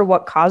as for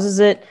what causes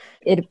it,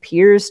 it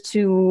appears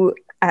to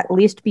at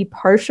least be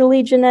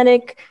partially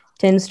genetic,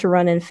 tends to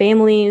run in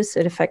families.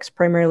 It affects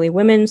primarily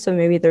women, so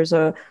maybe there's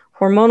a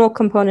hormonal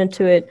component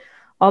to it,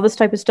 all this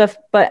type of stuff.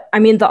 But I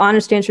mean, the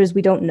honest answer is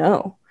we don't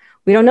know.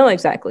 We don't know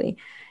exactly.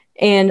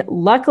 And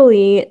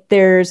luckily,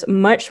 there's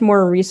much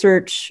more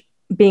research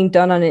being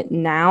done on it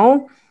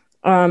now.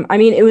 I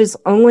mean, it was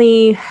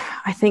only,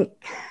 I think,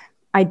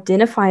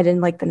 identified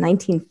in like the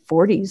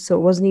 1940s, so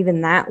it wasn't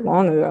even that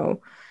long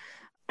ago.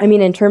 I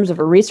mean, in terms of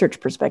a research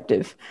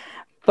perspective.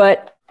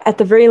 But at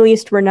the very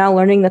least, we're now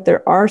learning that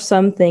there are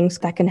some things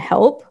that can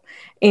help.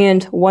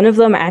 And one of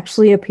them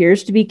actually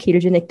appears to be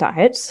ketogenic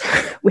diets,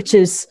 which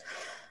is,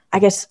 I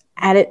guess,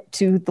 add it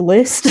to the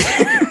list.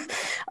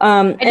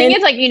 I think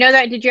it's like,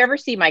 that, did you ever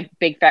see My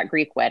Big Fat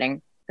Greek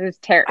Wedding? It was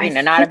terrible,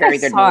 not a very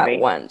good movie.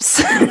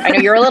 Once. I know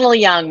you're a little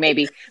young,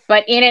 maybe,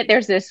 but in it,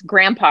 there's this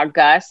grandpa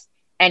Gus,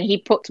 and he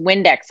puts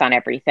Windex on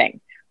everything,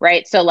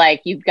 right? So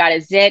like, you've got a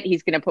zit,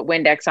 he's going to put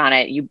Windex on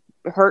it. You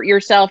hurt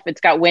yourself,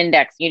 it's got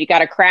Windex. You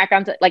got a crack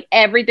on, like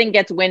everything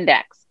gets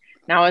Windex.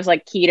 Now it's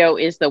like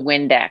keto is the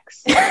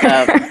Windex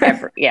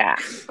of yeah.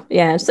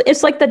 Yeah,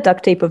 it's like the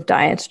duct tape of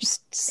diets,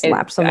 just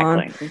slaps them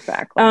on.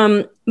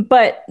 Exactly.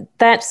 But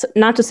that's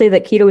not to say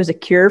that keto is a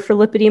cure for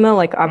lipedema.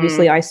 Like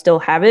obviously I still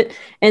have it.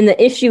 And the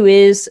issue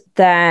is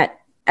that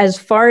as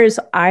far as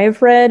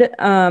I've read,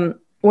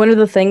 one of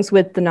the things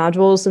with the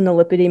nodules in the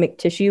lipidemic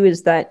tissue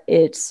is that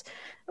it's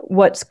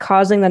what's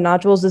causing the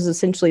nodules is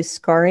essentially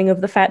scarring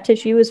of the fat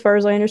tissue, as far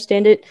as I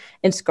understand it.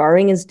 And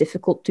scarring is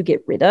difficult to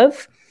get rid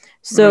of.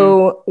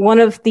 So one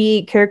of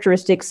the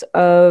characteristics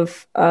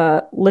of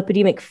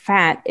lipidemic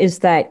fat is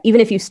that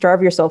even if you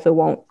starve yourself, it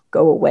won't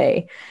go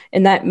away.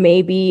 And that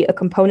may be a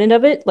component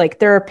of it. Like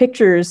there are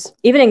pictures,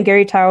 even in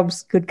Gary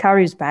Taub's Good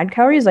Calories, Bad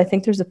Calories, I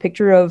think there's a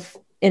picture of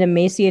an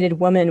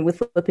emaciated woman with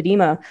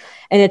lipedema.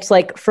 And it's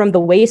like from the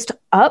waist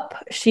up,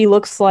 she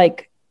looks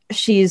like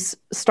she's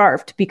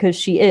starved because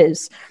she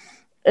is.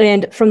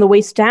 And from the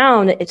waist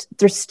down,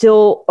 there's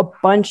still a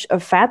bunch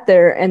of fat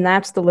there, and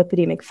that's the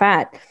lipidemic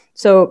fat.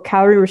 So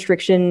calorie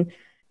restriction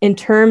in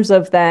terms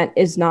of that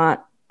is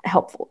not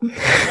helpful.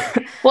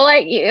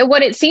 Well,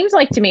 what it seems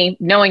like to me,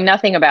 knowing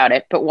nothing about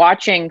it, but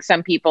watching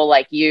some people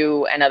like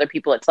you and other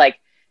people, it's like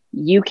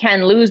you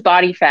can lose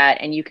body fat,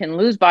 and you can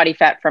lose body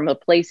fat from the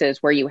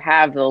places where you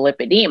have the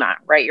lipedema,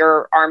 right?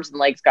 Your arms and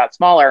legs got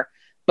smaller.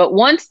 But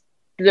once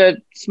the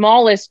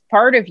smallest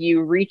part of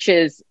you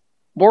reaches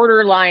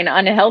borderline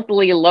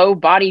unhealthily low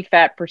body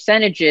fat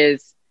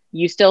percentages,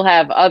 you still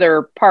have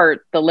other the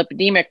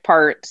lipedemic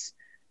parts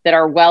that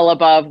are well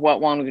above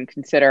what one would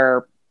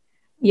consider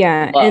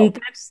Yeah, low. and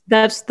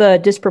that's the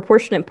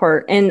disproportionate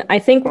part. And I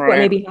think what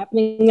may be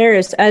happening there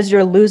is as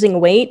you're losing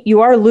weight,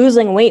 you are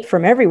losing weight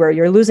from everywhere.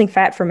 You're losing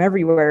fat from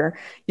everywhere.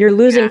 You're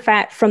losing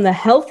fat from the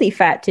healthy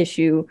fat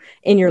tissue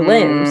in your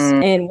limbs.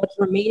 And what's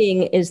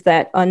remaining is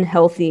that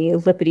unhealthy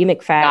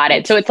lipidemic fat. Got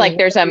it. So it's like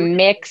there's a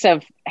mix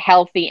of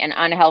healthy and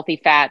unhealthy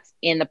fats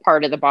in the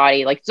part of the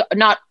body, like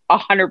not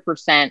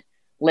 100%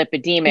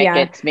 lipidemic. Yeah.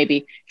 It's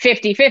maybe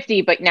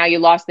 50-50, but now you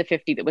lost the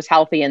 50 that was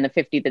healthy, and the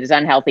 50 that is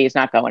unhealthy is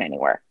not going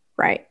anywhere.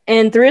 Right.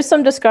 And there is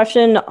some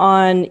discussion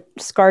on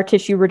scar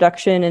tissue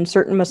reduction and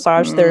certain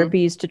massage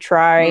therapies to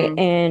try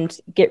and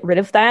get rid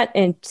of that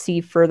and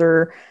see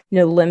further,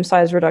 limb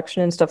size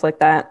reduction and stuff like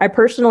that. I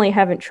personally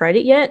haven't tried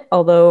it yet,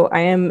 although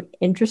I am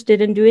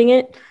interested in doing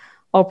it.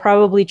 I'll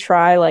probably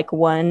try like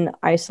one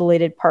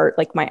isolated part,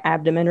 like my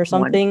abdomen or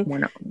something.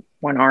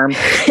 One arm.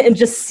 And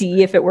just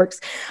see if it works.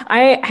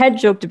 I had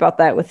joked about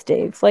that with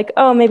Dave. Like,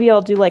 oh, maybe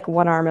I'll do like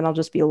one arm and I'll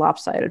just be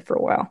lopsided for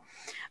a while.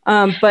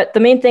 But the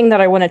main thing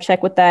that I want to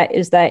check with that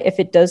is that if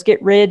it does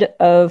get rid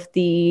of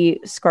the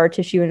scar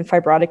tissue and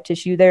fibrotic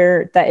tissue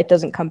there, that it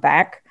doesn't come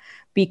back,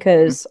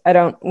 because I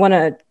don't want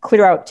to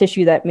clear out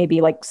tissue that may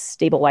be like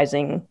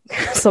stabilizing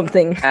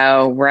something.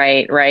 Oh,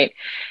 right.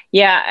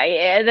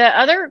 Yeah. The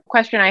other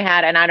question I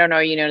had, and I don't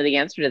know, the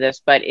answer to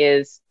this, but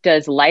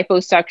does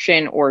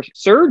liposuction or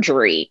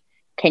surgery,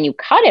 can you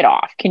cut it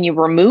off? Can you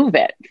remove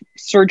it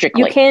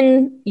surgically?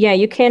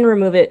 You can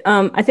remove it.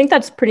 I think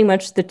that's pretty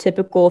much the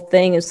typical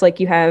thing is like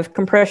you have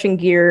compression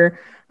gear,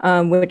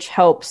 which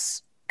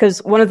helps,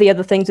 because one of the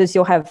other things is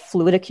you'll have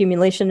fluid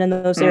accumulation in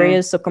those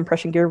areas. So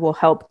compression gear will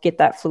help get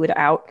that fluid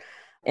out.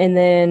 And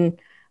then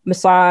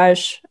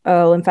massage,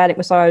 lymphatic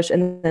massage,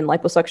 and then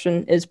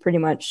liposuction is pretty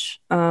much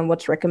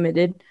what's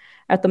recommended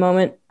at the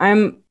moment.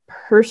 I'm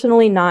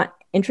personally not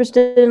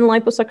interested in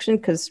liposuction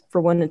because,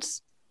 for one,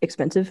 it's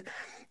expensive,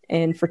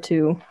 and for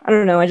two, I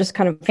don't know, I just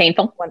kind of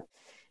painful.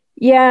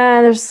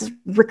 Yeah, there's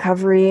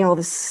recovery, all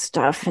this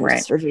stuff,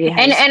 and surgery.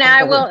 And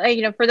I will,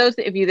 for those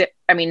of you that,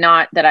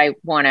 not that I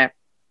want to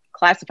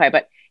classify,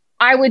 but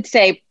I would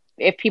say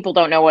if people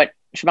don't know what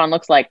Siobhan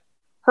looks like,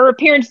 her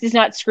appearance does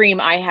not scream,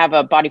 I have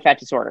a body fat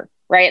disorder,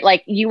 right?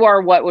 Like, you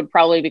are what would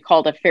probably be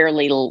called a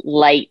fairly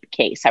light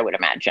case, I would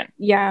imagine.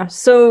 Yeah.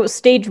 So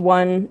stage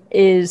 1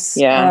 is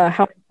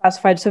how it's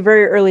classified. So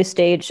very early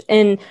stage.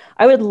 And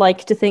I would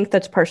like to think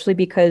that's partially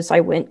because I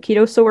went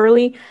keto so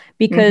early,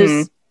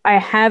 because I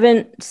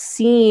haven't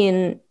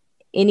seen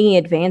any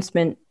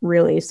advancement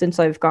really since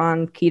I've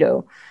gone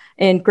keto.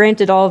 And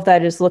granted, all of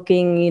that is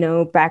looking,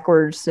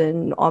 backwards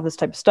and all this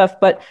type of stuff,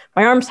 but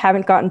my arms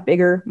haven't gotten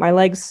bigger. My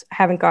legs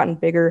haven't gotten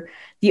bigger.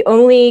 The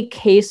only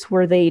case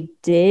where they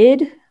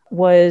did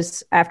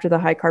was after the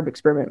high carb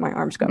experiment, my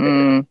arms got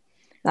bigger.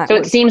 So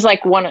it seems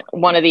like one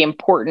of the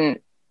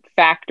important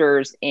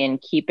factors in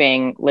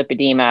keeping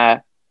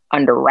lipedema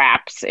under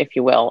wraps, if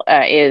you will,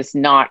 is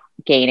not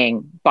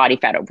gaining body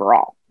fat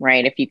overall,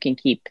 right? If you can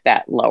keep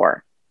that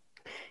lower.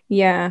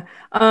 Yeah.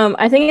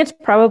 I think it's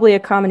probably a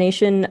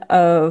combination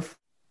of,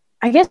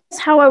 I guess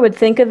how I would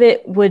think of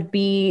it would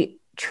be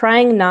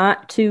trying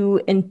not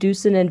to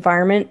induce an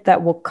environment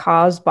that will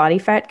cause body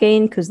fat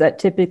gain, because that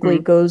typically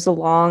goes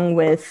along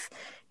with,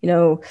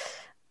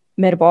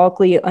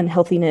 metabolically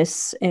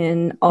unhealthiness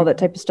and all that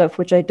type of stuff,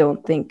 which I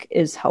don't think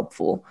is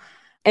helpful.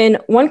 And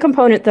one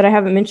component that I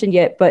haven't mentioned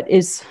yet, but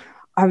is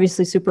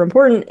obviously super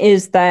important,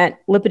 is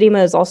that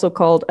lipedema is also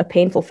called a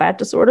painful fat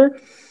disorder.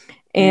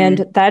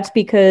 And that's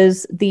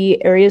because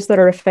the areas that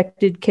are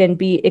affected can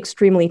be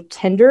extremely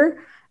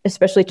tender,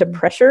 especially to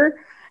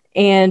pressure.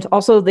 And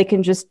also they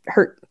can just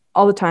hurt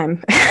all the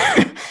time.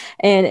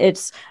 And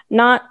it's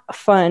not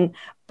fun.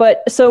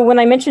 But so when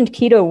I mentioned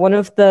keto, one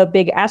of the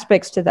big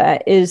aspects to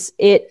that is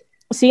it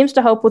seems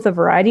to help with a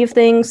variety of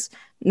things.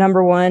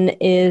 Number one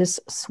is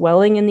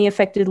swelling in the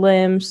affected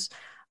limbs.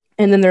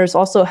 And then there's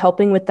also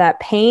helping with that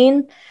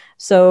pain.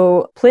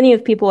 So plenty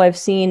of people I've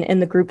seen in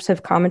the groups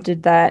have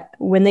commented that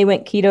when they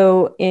went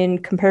keto, in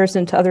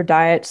comparison to other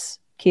diets,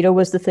 keto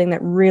was the thing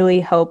that really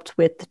helped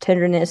with the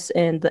tenderness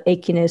and the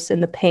achiness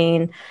and the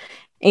pain.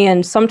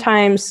 And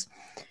sometimes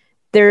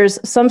there's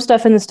some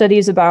stuff in the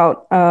studies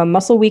about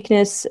muscle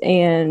weakness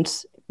and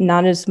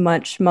not as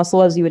much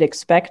muscle as you would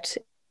expect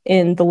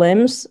in the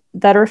limbs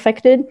that are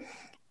affected.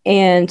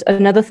 And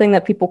another thing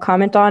that people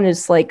comment on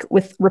is, like,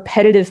 with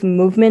repetitive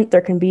movement,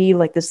 there can be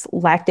like this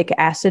lactic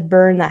acid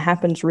burn that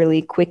happens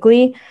really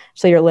quickly.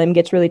 So your limb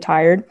gets really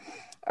tired.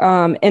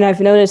 And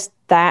I've noticed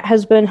that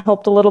has been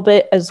helped a little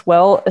bit as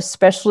well,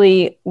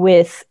 especially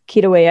with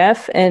keto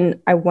AF. And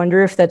I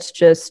wonder if that's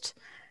just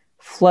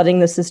flooding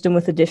the system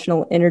with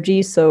additional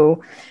energy.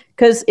 So,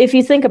 because if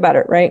you think about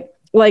it, right,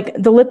 like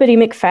the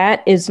lipidemic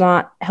fat is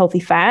not healthy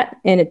fat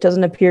and it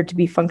doesn't appear to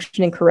be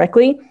functioning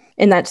correctly.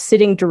 And that's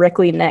sitting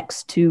directly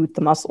next to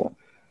the muscle.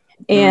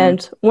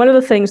 And one of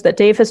the things that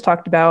Dave has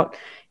talked about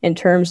in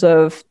terms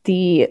of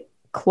the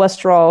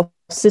cholesterol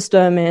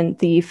system and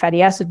the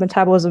fatty acid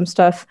metabolism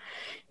stuff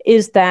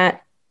is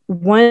that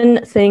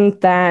one thing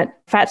that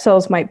fat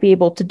cells might be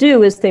able to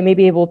do is they may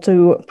be able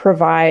to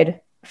provide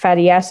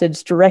fatty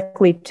acids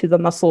directly to the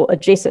muscle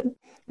adjacent.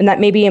 And that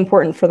may be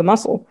important for the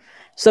muscle.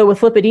 So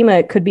with lipedema,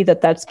 it could be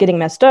that that's getting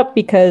messed up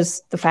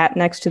because the fat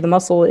next to the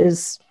muscle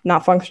is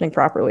not functioning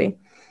properly.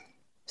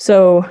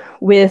 So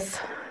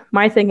with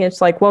my thinking,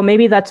 it's like, well,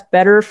 maybe that's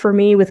better for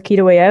me with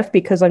keto AF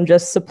because I'm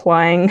just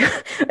supplying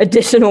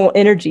additional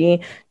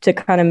energy to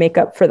kind of make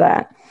up for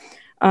that.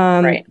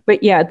 Right.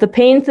 But yeah, the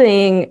pain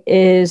thing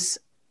is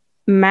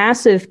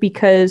massive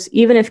because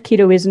even if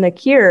keto isn't a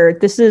cure,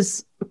 this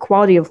is a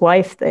quality of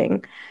life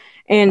thing.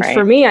 And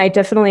for me, I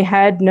definitely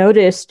had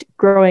noticed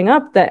growing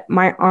up that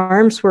my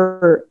arms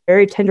were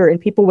very tender and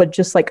people would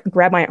just like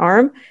grab my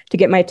arm to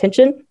get my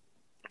attention.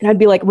 And I'd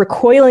be like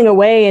recoiling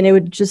away and it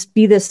would just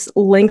be this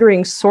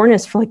lingering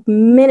soreness for like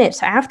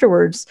minutes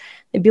afterwards.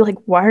 They'd be like,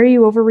 why are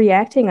you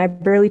overreacting? I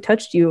barely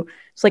touched you.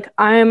 It's like,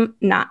 I'm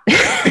not.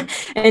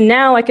 And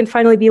now I can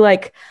finally be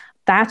like,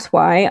 that's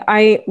why.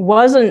 I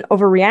wasn't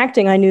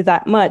overreacting. I knew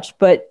that much.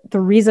 But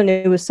the reason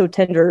it was so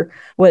tender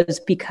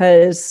was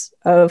because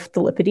of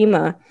the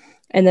lipedema.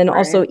 And then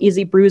also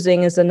easy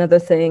bruising is another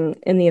thing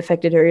in the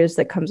affected areas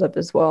that comes up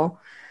as well.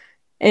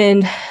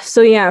 And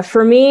so, yeah,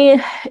 for me,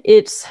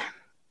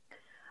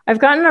 I've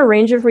gotten a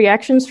range of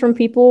reactions from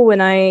people when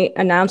I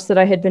announced that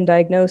I had been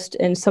diagnosed.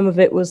 And some of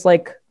it was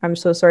like, I'm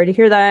so sorry to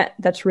hear that.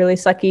 That's really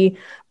sucky.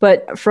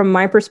 But from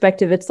my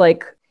perspective, it's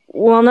like,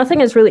 well,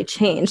 nothing has really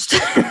changed.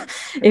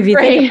 If you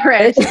think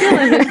about it. Still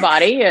in this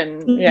body.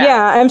 And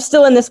yeah, I'm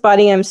still in this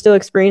body. I'm still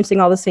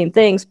experiencing all the same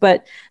things.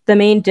 But the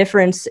main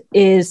difference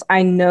is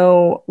I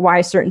know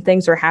why certain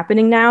things are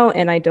happening now.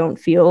 And I don't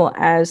feel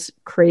as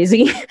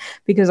crazy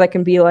because I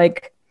can be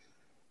like,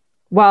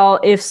 well,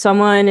 if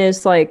someone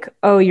is like,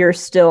 oh, you're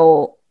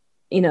still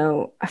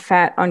a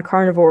fat on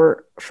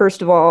carnivore,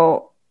 first of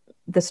all,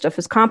 this stuff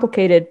is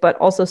complicated, but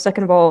also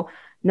second of all,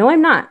 no,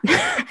 I'm not.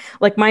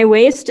 Like my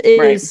waist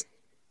is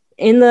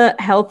in the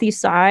healthy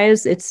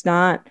size. It's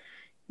not,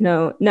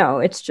 no,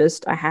 it's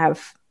just, I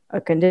have a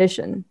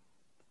condition.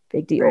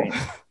 Big deal.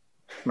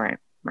 Right.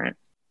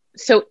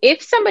 So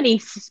if somebody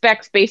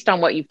suspects, based on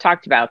what you've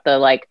talked about,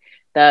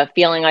 the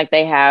feeling like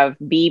they have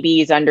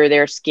BBs under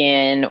their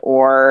skin,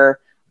 or,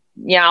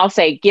 I'll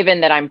say,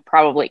 given that I'm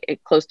probably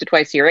close to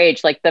twice your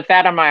age, like the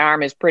fat on my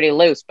arm is pretty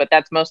loose, but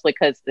that's mostly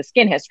because the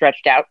skin has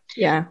stretched out.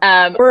 Yeah.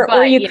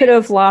 Or you could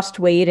have lost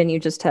weight and you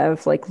just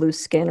have like loose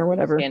skin or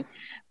whatever.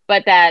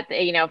 But that,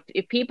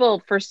 if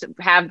people first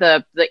have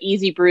the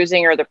easy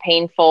bruising or the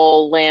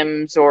painful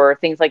limbs or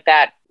things like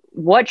that,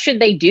 what should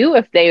they do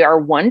if they are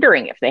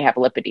wondering if they have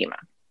lipedema?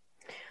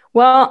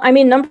 Well, I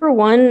mean, number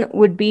one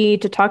would be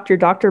to talk to your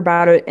doctor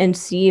about it and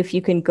see if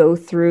you can go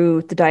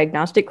through the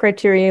diagnostic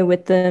criteria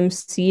with them,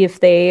 see if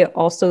they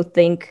also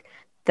think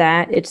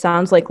that it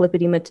sounds like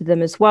lipedema to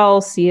them as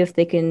well, see if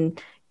they can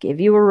give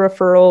you a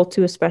referral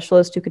to a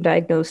specialist who can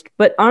diagnose.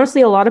 But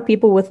honestly, a lot of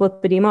people with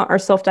lipedema are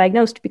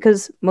self-diagnosed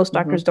because most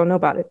doctors don't know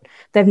about it.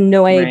 They have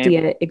no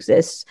idea it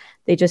exists.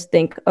 They just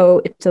think, oh,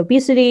 it's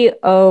obesity.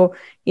 Oh,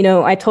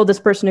 I told this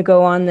person to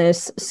go on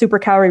this super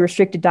calorie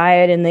restricted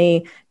diet and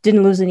they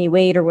didn't lose any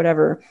weight or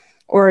whatever,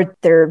 or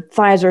their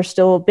thighs are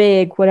still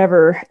big,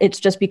 whatever.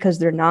 It's just because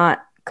they're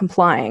not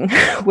complying,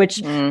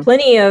 which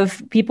plenty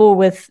of people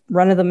with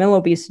run-of-the-mill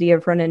obesity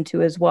have run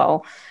into as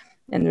well.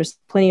 And there's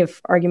plenty of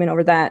argument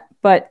over that.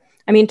 But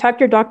I mean, talk to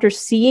your doctor,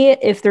 see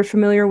if they're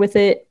familiar with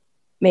it,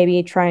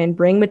 maybe try and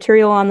bring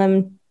material on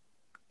them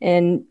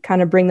and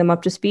kind of bring them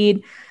up to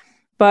speed.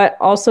 But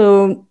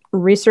also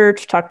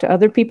research, talk to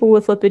other people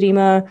with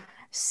lipedema,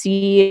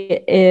 see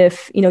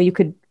if, you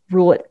could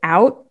rule it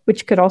out,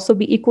 which could also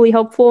be equally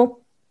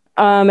helpful.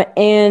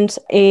 And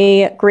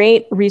a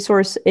great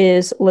resource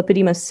is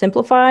Lipedema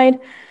Simplified.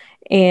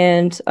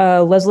 And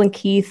Leslie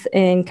Keith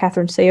and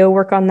Catherine Seo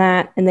work on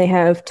that. And they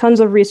have tons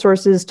of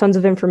resources, tons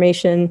of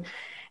information.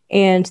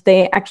 And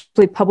they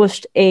actually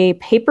published a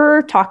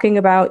paper talking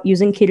about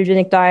using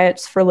ketogenic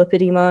diets for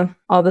lipedema,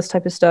 all this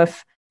type of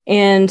stuff.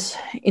 And,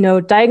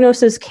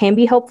 diagnosis can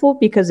be helpful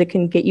because it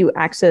can get you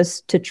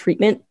access to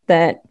treatment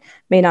that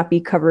may not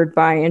be covered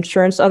by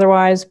insurance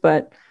otherwise.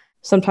 But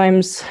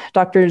sometimes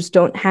doctors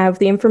don't have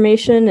the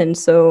information. And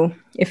so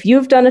if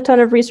you've done a ton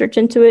of research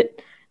into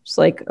it, it's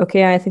like,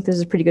 okay, I think this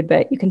is a pretty good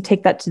bet. You can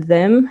take that to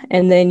them.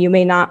 And then you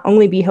may not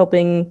only be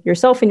helping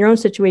yourself in your own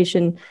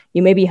situation,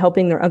 you may be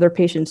helping their other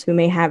patients who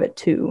may have it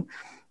too.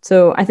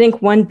 So I think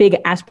one big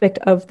aspect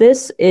of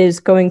this is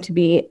going to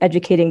be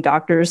educating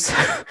doctors,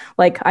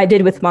 like I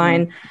did with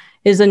mine.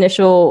 His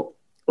initial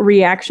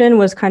reaction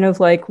was kind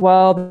of like,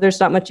 well, there's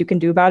not much you can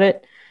do about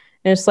it.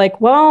 And it's like,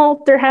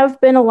 well, there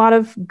have been a lot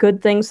of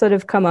good things that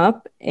have come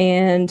up.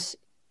 And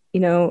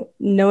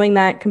knowing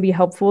that can be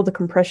helpful. The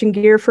compression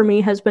gear for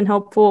me has been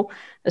helpful,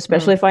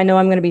 especially if I know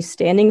I'm going to be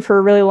standing for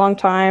a really long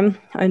time.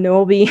 I know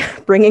I'll be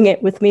bringing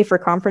it with me for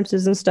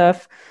conferences and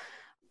stuff.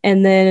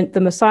 And then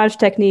the massage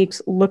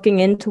techniques, looking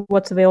into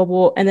what's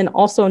available, and then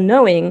also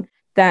knowing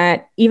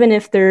that even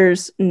if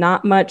there's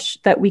not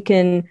much that we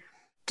can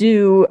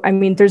do, I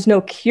mean, there's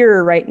no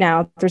cure right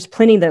now. There's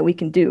plenty that we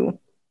can do.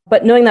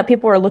 But knowing that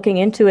people are looking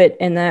into it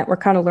and that we're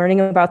kind of learning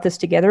about this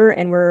together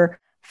and we're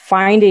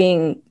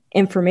finding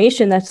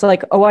information that's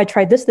like, oh, I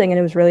tried this thing and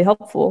it was really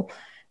helpful.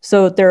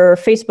 So there are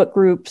Facebook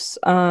groups.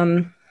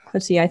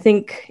 Let's see, I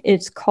think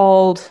it's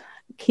called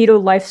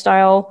Keto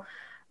Lifestyle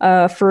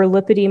for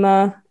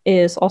Lipedema,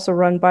 is also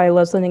run by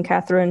Leslie and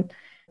Catherine.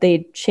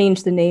 They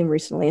changed the name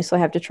recently, so I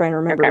have to try and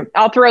remember. Okay.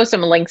 I'll throw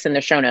some links in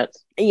the show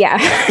notes.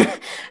 Yeah.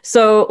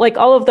 So like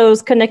all of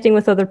those, connecting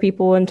with other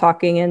people and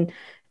talking and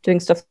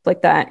doing stuff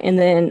like that. And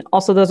then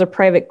also those are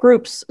private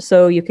groups,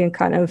 so you can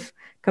kind of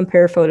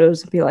compare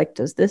photos and be like,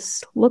 does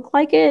this look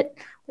like it?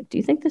 Like, do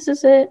you think this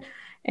is it?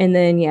 And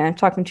then,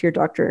 talking to your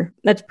doctor.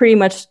 That's pretty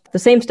much the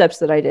same steps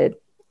that I did.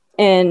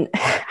 And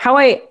how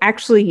I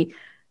actually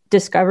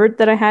discovered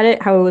that I had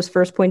it, how it was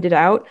first pointed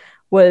out,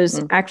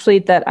 was actually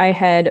that I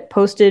had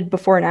posted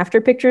before and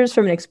after pictures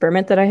from an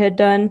experiment that I had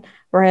done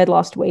where I had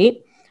lost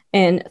weight.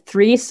 And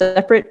 3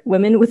 separate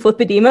women with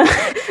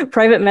lipedema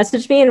private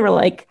messaged me and were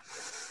like,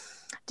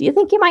 do you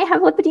think you might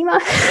have lipedema?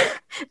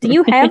 Do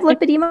you have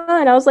lipedema?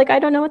 And I was like, I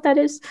don't know what that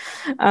is.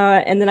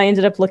 And then I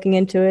ended up looking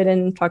into it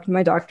and talking to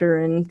my doctor.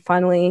 And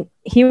finally,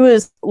 he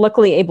was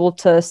luckily able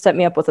to set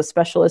me up with a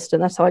specialist.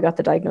 And that's how I got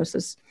the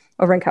diagnosis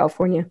over in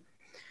California.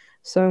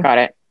 So got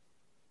it.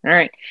 All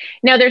right.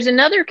 Now, there's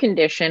another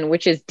condition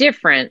which is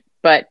different,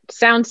 but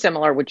sounds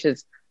similar, which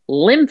is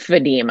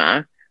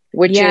lymphedema,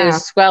 which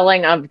is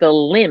swelling of the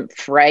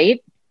lymph,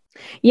 right?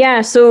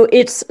 Yeah. So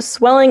it's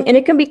swelling, and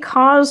it can be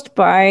caused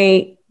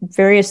by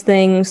various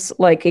things.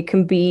 Like it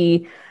can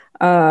be,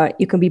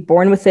 you can be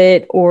born with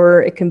it,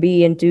 or it can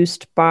be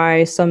induced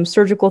by some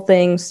surgical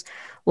things.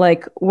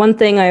 Like one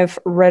thing I've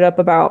read up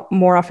about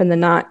more often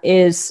than not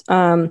is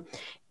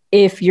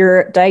if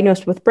you're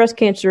diagnosed with breast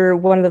cancer,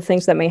 one of the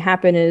things that may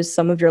happen is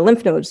some of your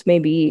lymph nodes may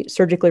be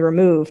surgically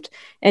removed.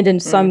 And in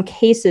some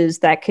cases,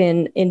 that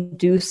can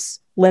induce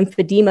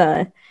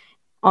lymphedema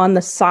on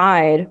the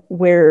side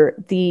where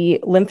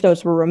the lymph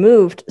nodes were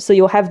removed. So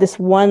you'll have this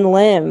one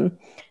limb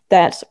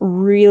that's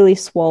really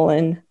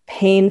swollen,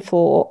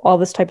 painful, all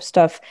this type of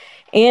stuff.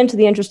 And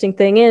the interesting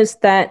thing is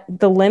that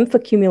the lymph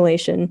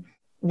accumulation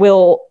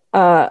will,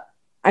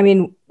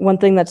 one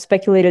thing that's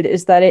speculated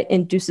is that it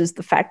induces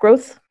the fat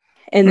growth.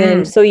 And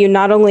then, so you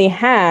not only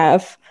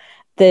have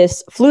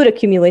this fluid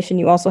accumulation,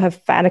 you also have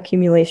fat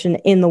accumulation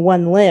in the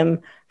one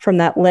limb from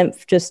that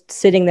lymph just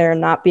sitting there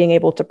and not being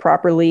able to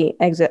properly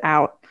exit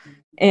out.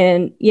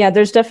 And yeah,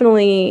 there's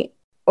definitely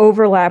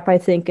overlap, I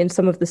think, in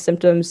some of the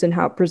symptoms and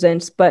how it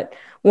presents. But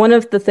one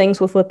of the things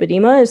with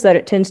lipedema is that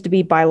it tends to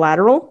be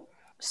bilateral.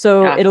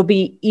 So it'll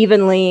be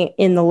evenly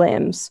in the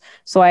limbs.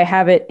 So I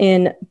have it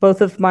in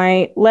both of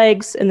my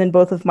legs and then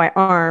both of my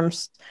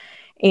arms.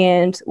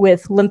 And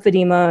with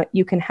lymphedema,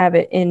 you can have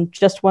it in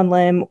just one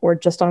limb or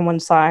just on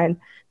one side,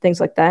 things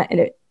like that. And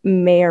it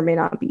may or may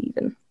not be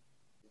even.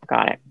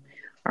 Got it.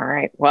 All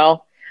right.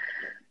 Well,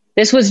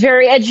 this was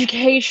very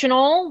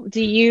educational.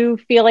 Do you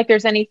feel like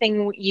there's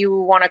anything you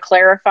want to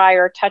clarify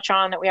or touch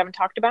on that we haven't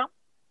talked about?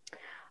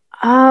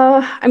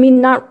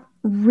 Not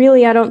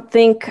really, I don't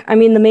think.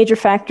 The major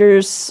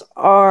factors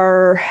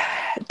are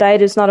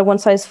diet is not a one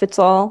size fits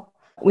all.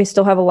 We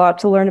still have a lot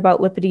to learn about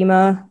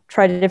lipedema,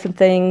 try different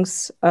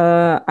things.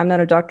 I'm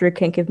not a doctor,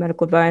 can't give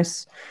medical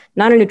advice.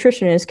 Not a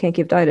nutritionist, can't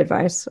give diet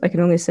advice. I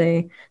can only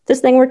say, this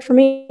thing worked for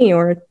me,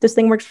 or this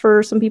thing works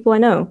for some people I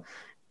know.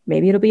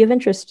 Maybe it'll be of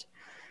interest.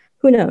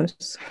 Who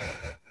knows?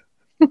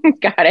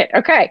 Got it.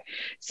 Okay.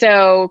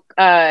 So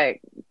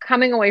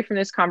coming away from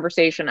this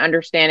conversation,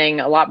 understanding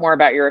a lot more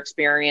about your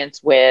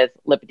experience with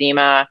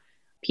lipedema,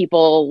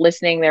 people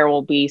listening, there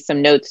will be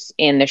some notes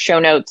in the show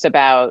notes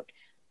about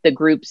the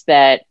groups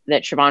that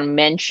Siobhan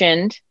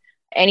mentioned.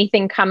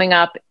 Anything coming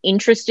up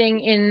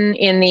interesting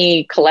in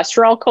the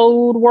cholesterol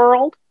code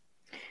world?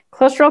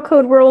 Cholesterol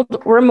code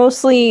world, we're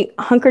mostly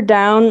hunkered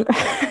down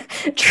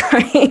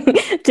trying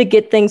to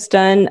get things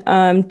done.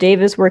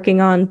 Dave is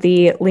working on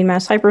the lean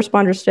mass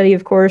hyperresponder study,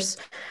 of course.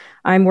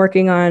 I'm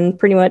working on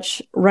pretty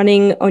much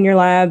running Own Your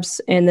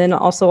Labs and then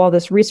also all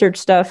this research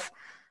stuff.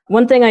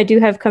 One thing I do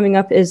have coming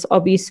up is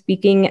I'll be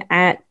speaking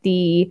at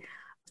the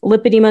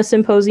Lipedema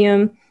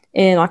Symposium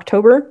in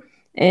October,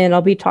 and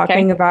I'll be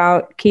talking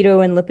about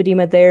keto and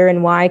lipedema there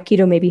and why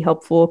keto may be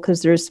helpful,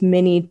 because there's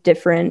many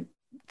different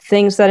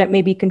things that it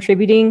may be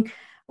contributing.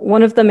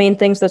 One of the main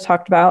things that's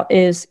talked about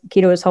is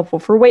keto is helpful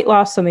for weight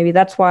loss, so maybe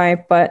that's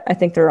why, but I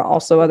think there are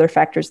also other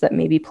factors that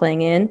may be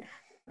playing in,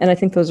 and I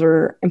think those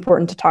are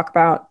important to talk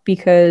about,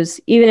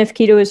 because even if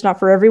keto is not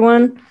for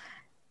everyone,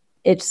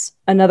 it's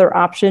another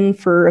option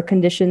for a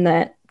condition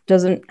that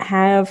doesn't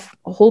have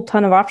a whole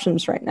ton of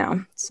options right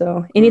now.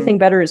 So anything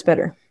better is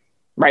better.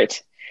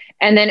 Right.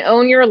 And then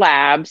Own Your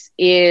Labs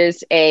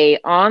is a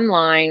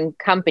online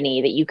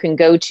company that you can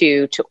go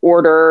to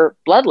order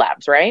blood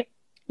labs, right?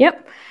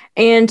 Yep.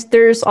 And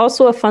there's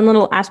also a fun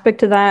little aspect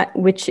to that,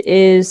 which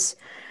is,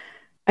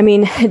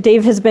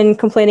 Dave has been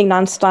complaining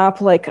nonstop,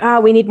 like,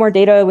 we need more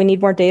data, we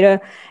need more data.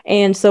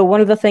 And so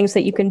one of the things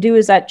that you can do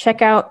is at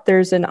checkout,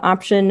 there's an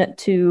option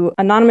to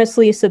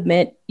anonymously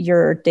submit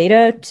your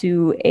data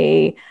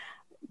to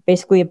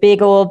basically a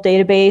big old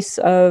database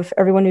of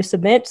everyone who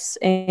submits,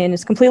 and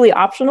it's completely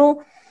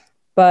optional,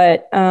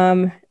 but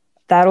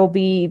that'll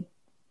be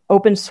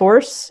open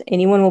source.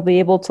 Anyone will be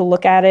able to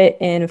look at it,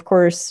 and of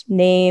course,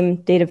 name,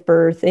 date of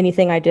birth,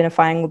 anything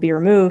identifying will be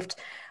removed.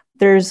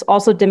 There's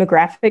also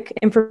demographic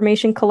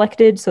information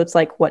collected, so it's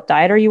like, what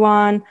diet are you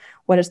on?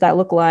 What does that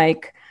look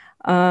like?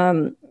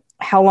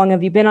 How long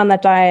have you been on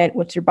that diet?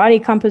 What's your body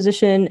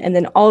composition? And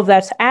then all of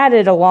that's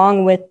added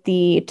along with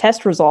the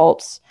test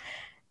results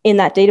in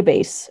that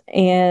database.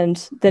 And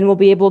then we'll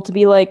be able to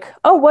be like,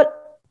 oh, what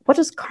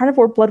does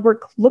carnivore blood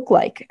work look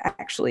like,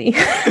 actually?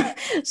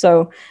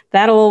 So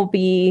that'll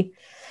be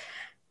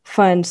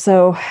fun.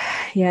 So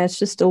yeah, it's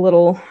just a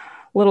little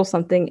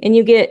something. And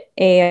you get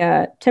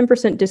a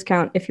 10%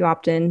 discount if you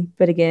opt in.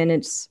 But again,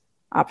 it's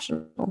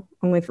optional,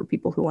 only for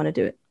people who want to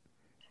do it.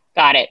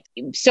 Got it.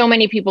 So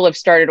many people have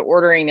started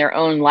ordering their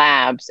own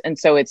labs. And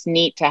so it's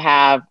neat to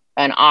have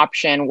an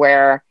option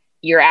where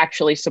you're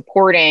actually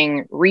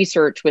supporting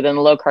research within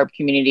the low carb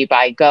community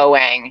by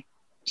going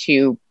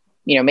to,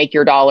 make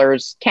your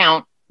dollars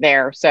count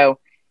there. So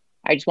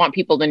I just want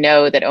people to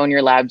know that Own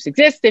Your Labs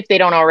exists if they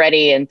don't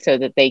already, and so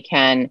that they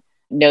can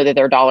know that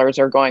their dollars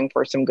are going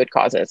for some good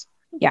causes.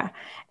 Yeah.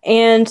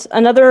 And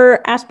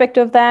another aspect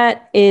of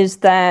that is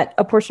that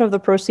a portion of the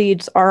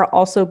proceeds are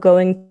also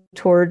going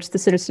towards the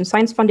Citizen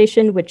Science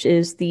Foundation, which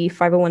is the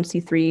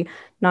 501c3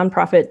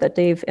 nonprofit that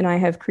Dave and I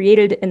have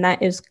created. And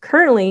that is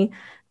currently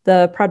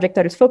the project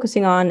that is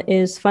focusing on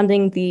is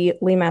funding the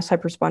lean mass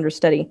hyperresponder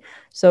study.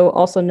 So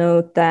also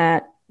note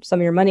that some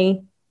of your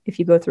money, if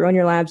you go through Own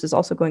Your Labs, is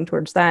also going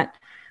towards that,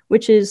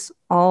 which is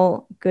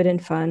all good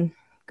and fun,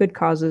 good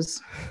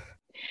causes.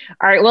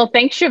 All right. Well,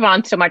 thanks,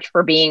 Siobhan, so much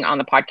for being on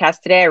the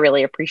podcast today. I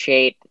really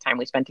appreciate the time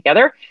we spent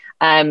together.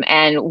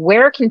 And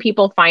where can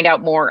people find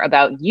out more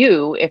about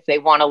you if they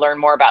want to learn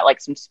more about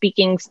like some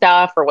speaking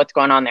stuff or what's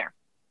going on there?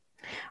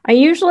 I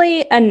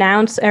usually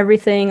announce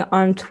everything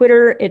on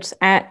Twitter. It's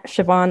at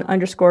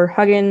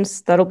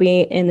Siobhan_Huggins. That'll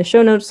be in the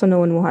show notes, so no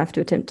one will have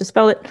to attempt to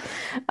spell it.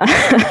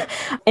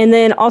 And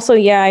then also,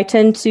 I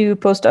tend to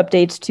post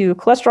updates to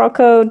Cholesterol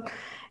Code.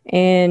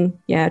 And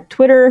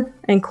Twitter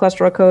and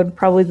Cholesterol Code,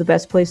 probably the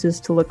best places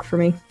to look for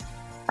me.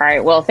 All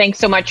right. Well, thanks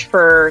so much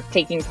for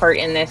taking part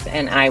in this,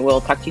 and I will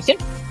talk to you soon.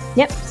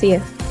 Yep. See ya.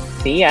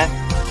 See ya.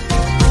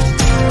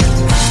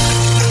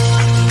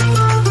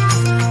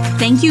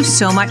 Thank you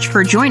so much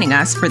for joining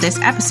us for this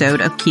episode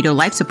of Keto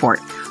Life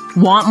Support.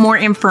 Want more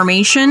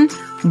information?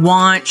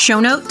 Want show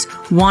notes?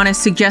 Want to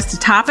suggest a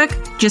topic?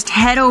 Just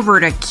head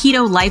over to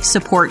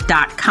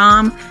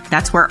ketolifesupport.com.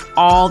 That's where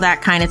all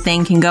that kind of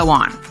thing can go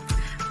on.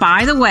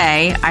 By the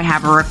way, I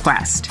have a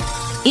request.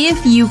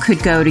 If you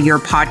could go to your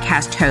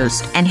podcast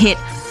host and hit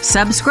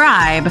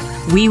subscribe,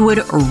 we would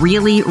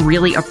really,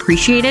 really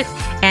appreciate it.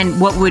 And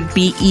what would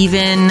be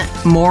even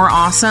more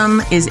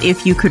awesome is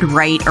if you could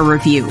write a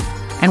review.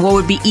 And what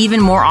would be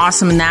even more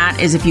awesome than that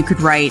is if you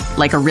could write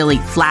like a really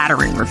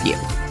flattering review.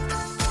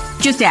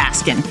 Just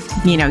asking,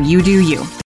 you do you.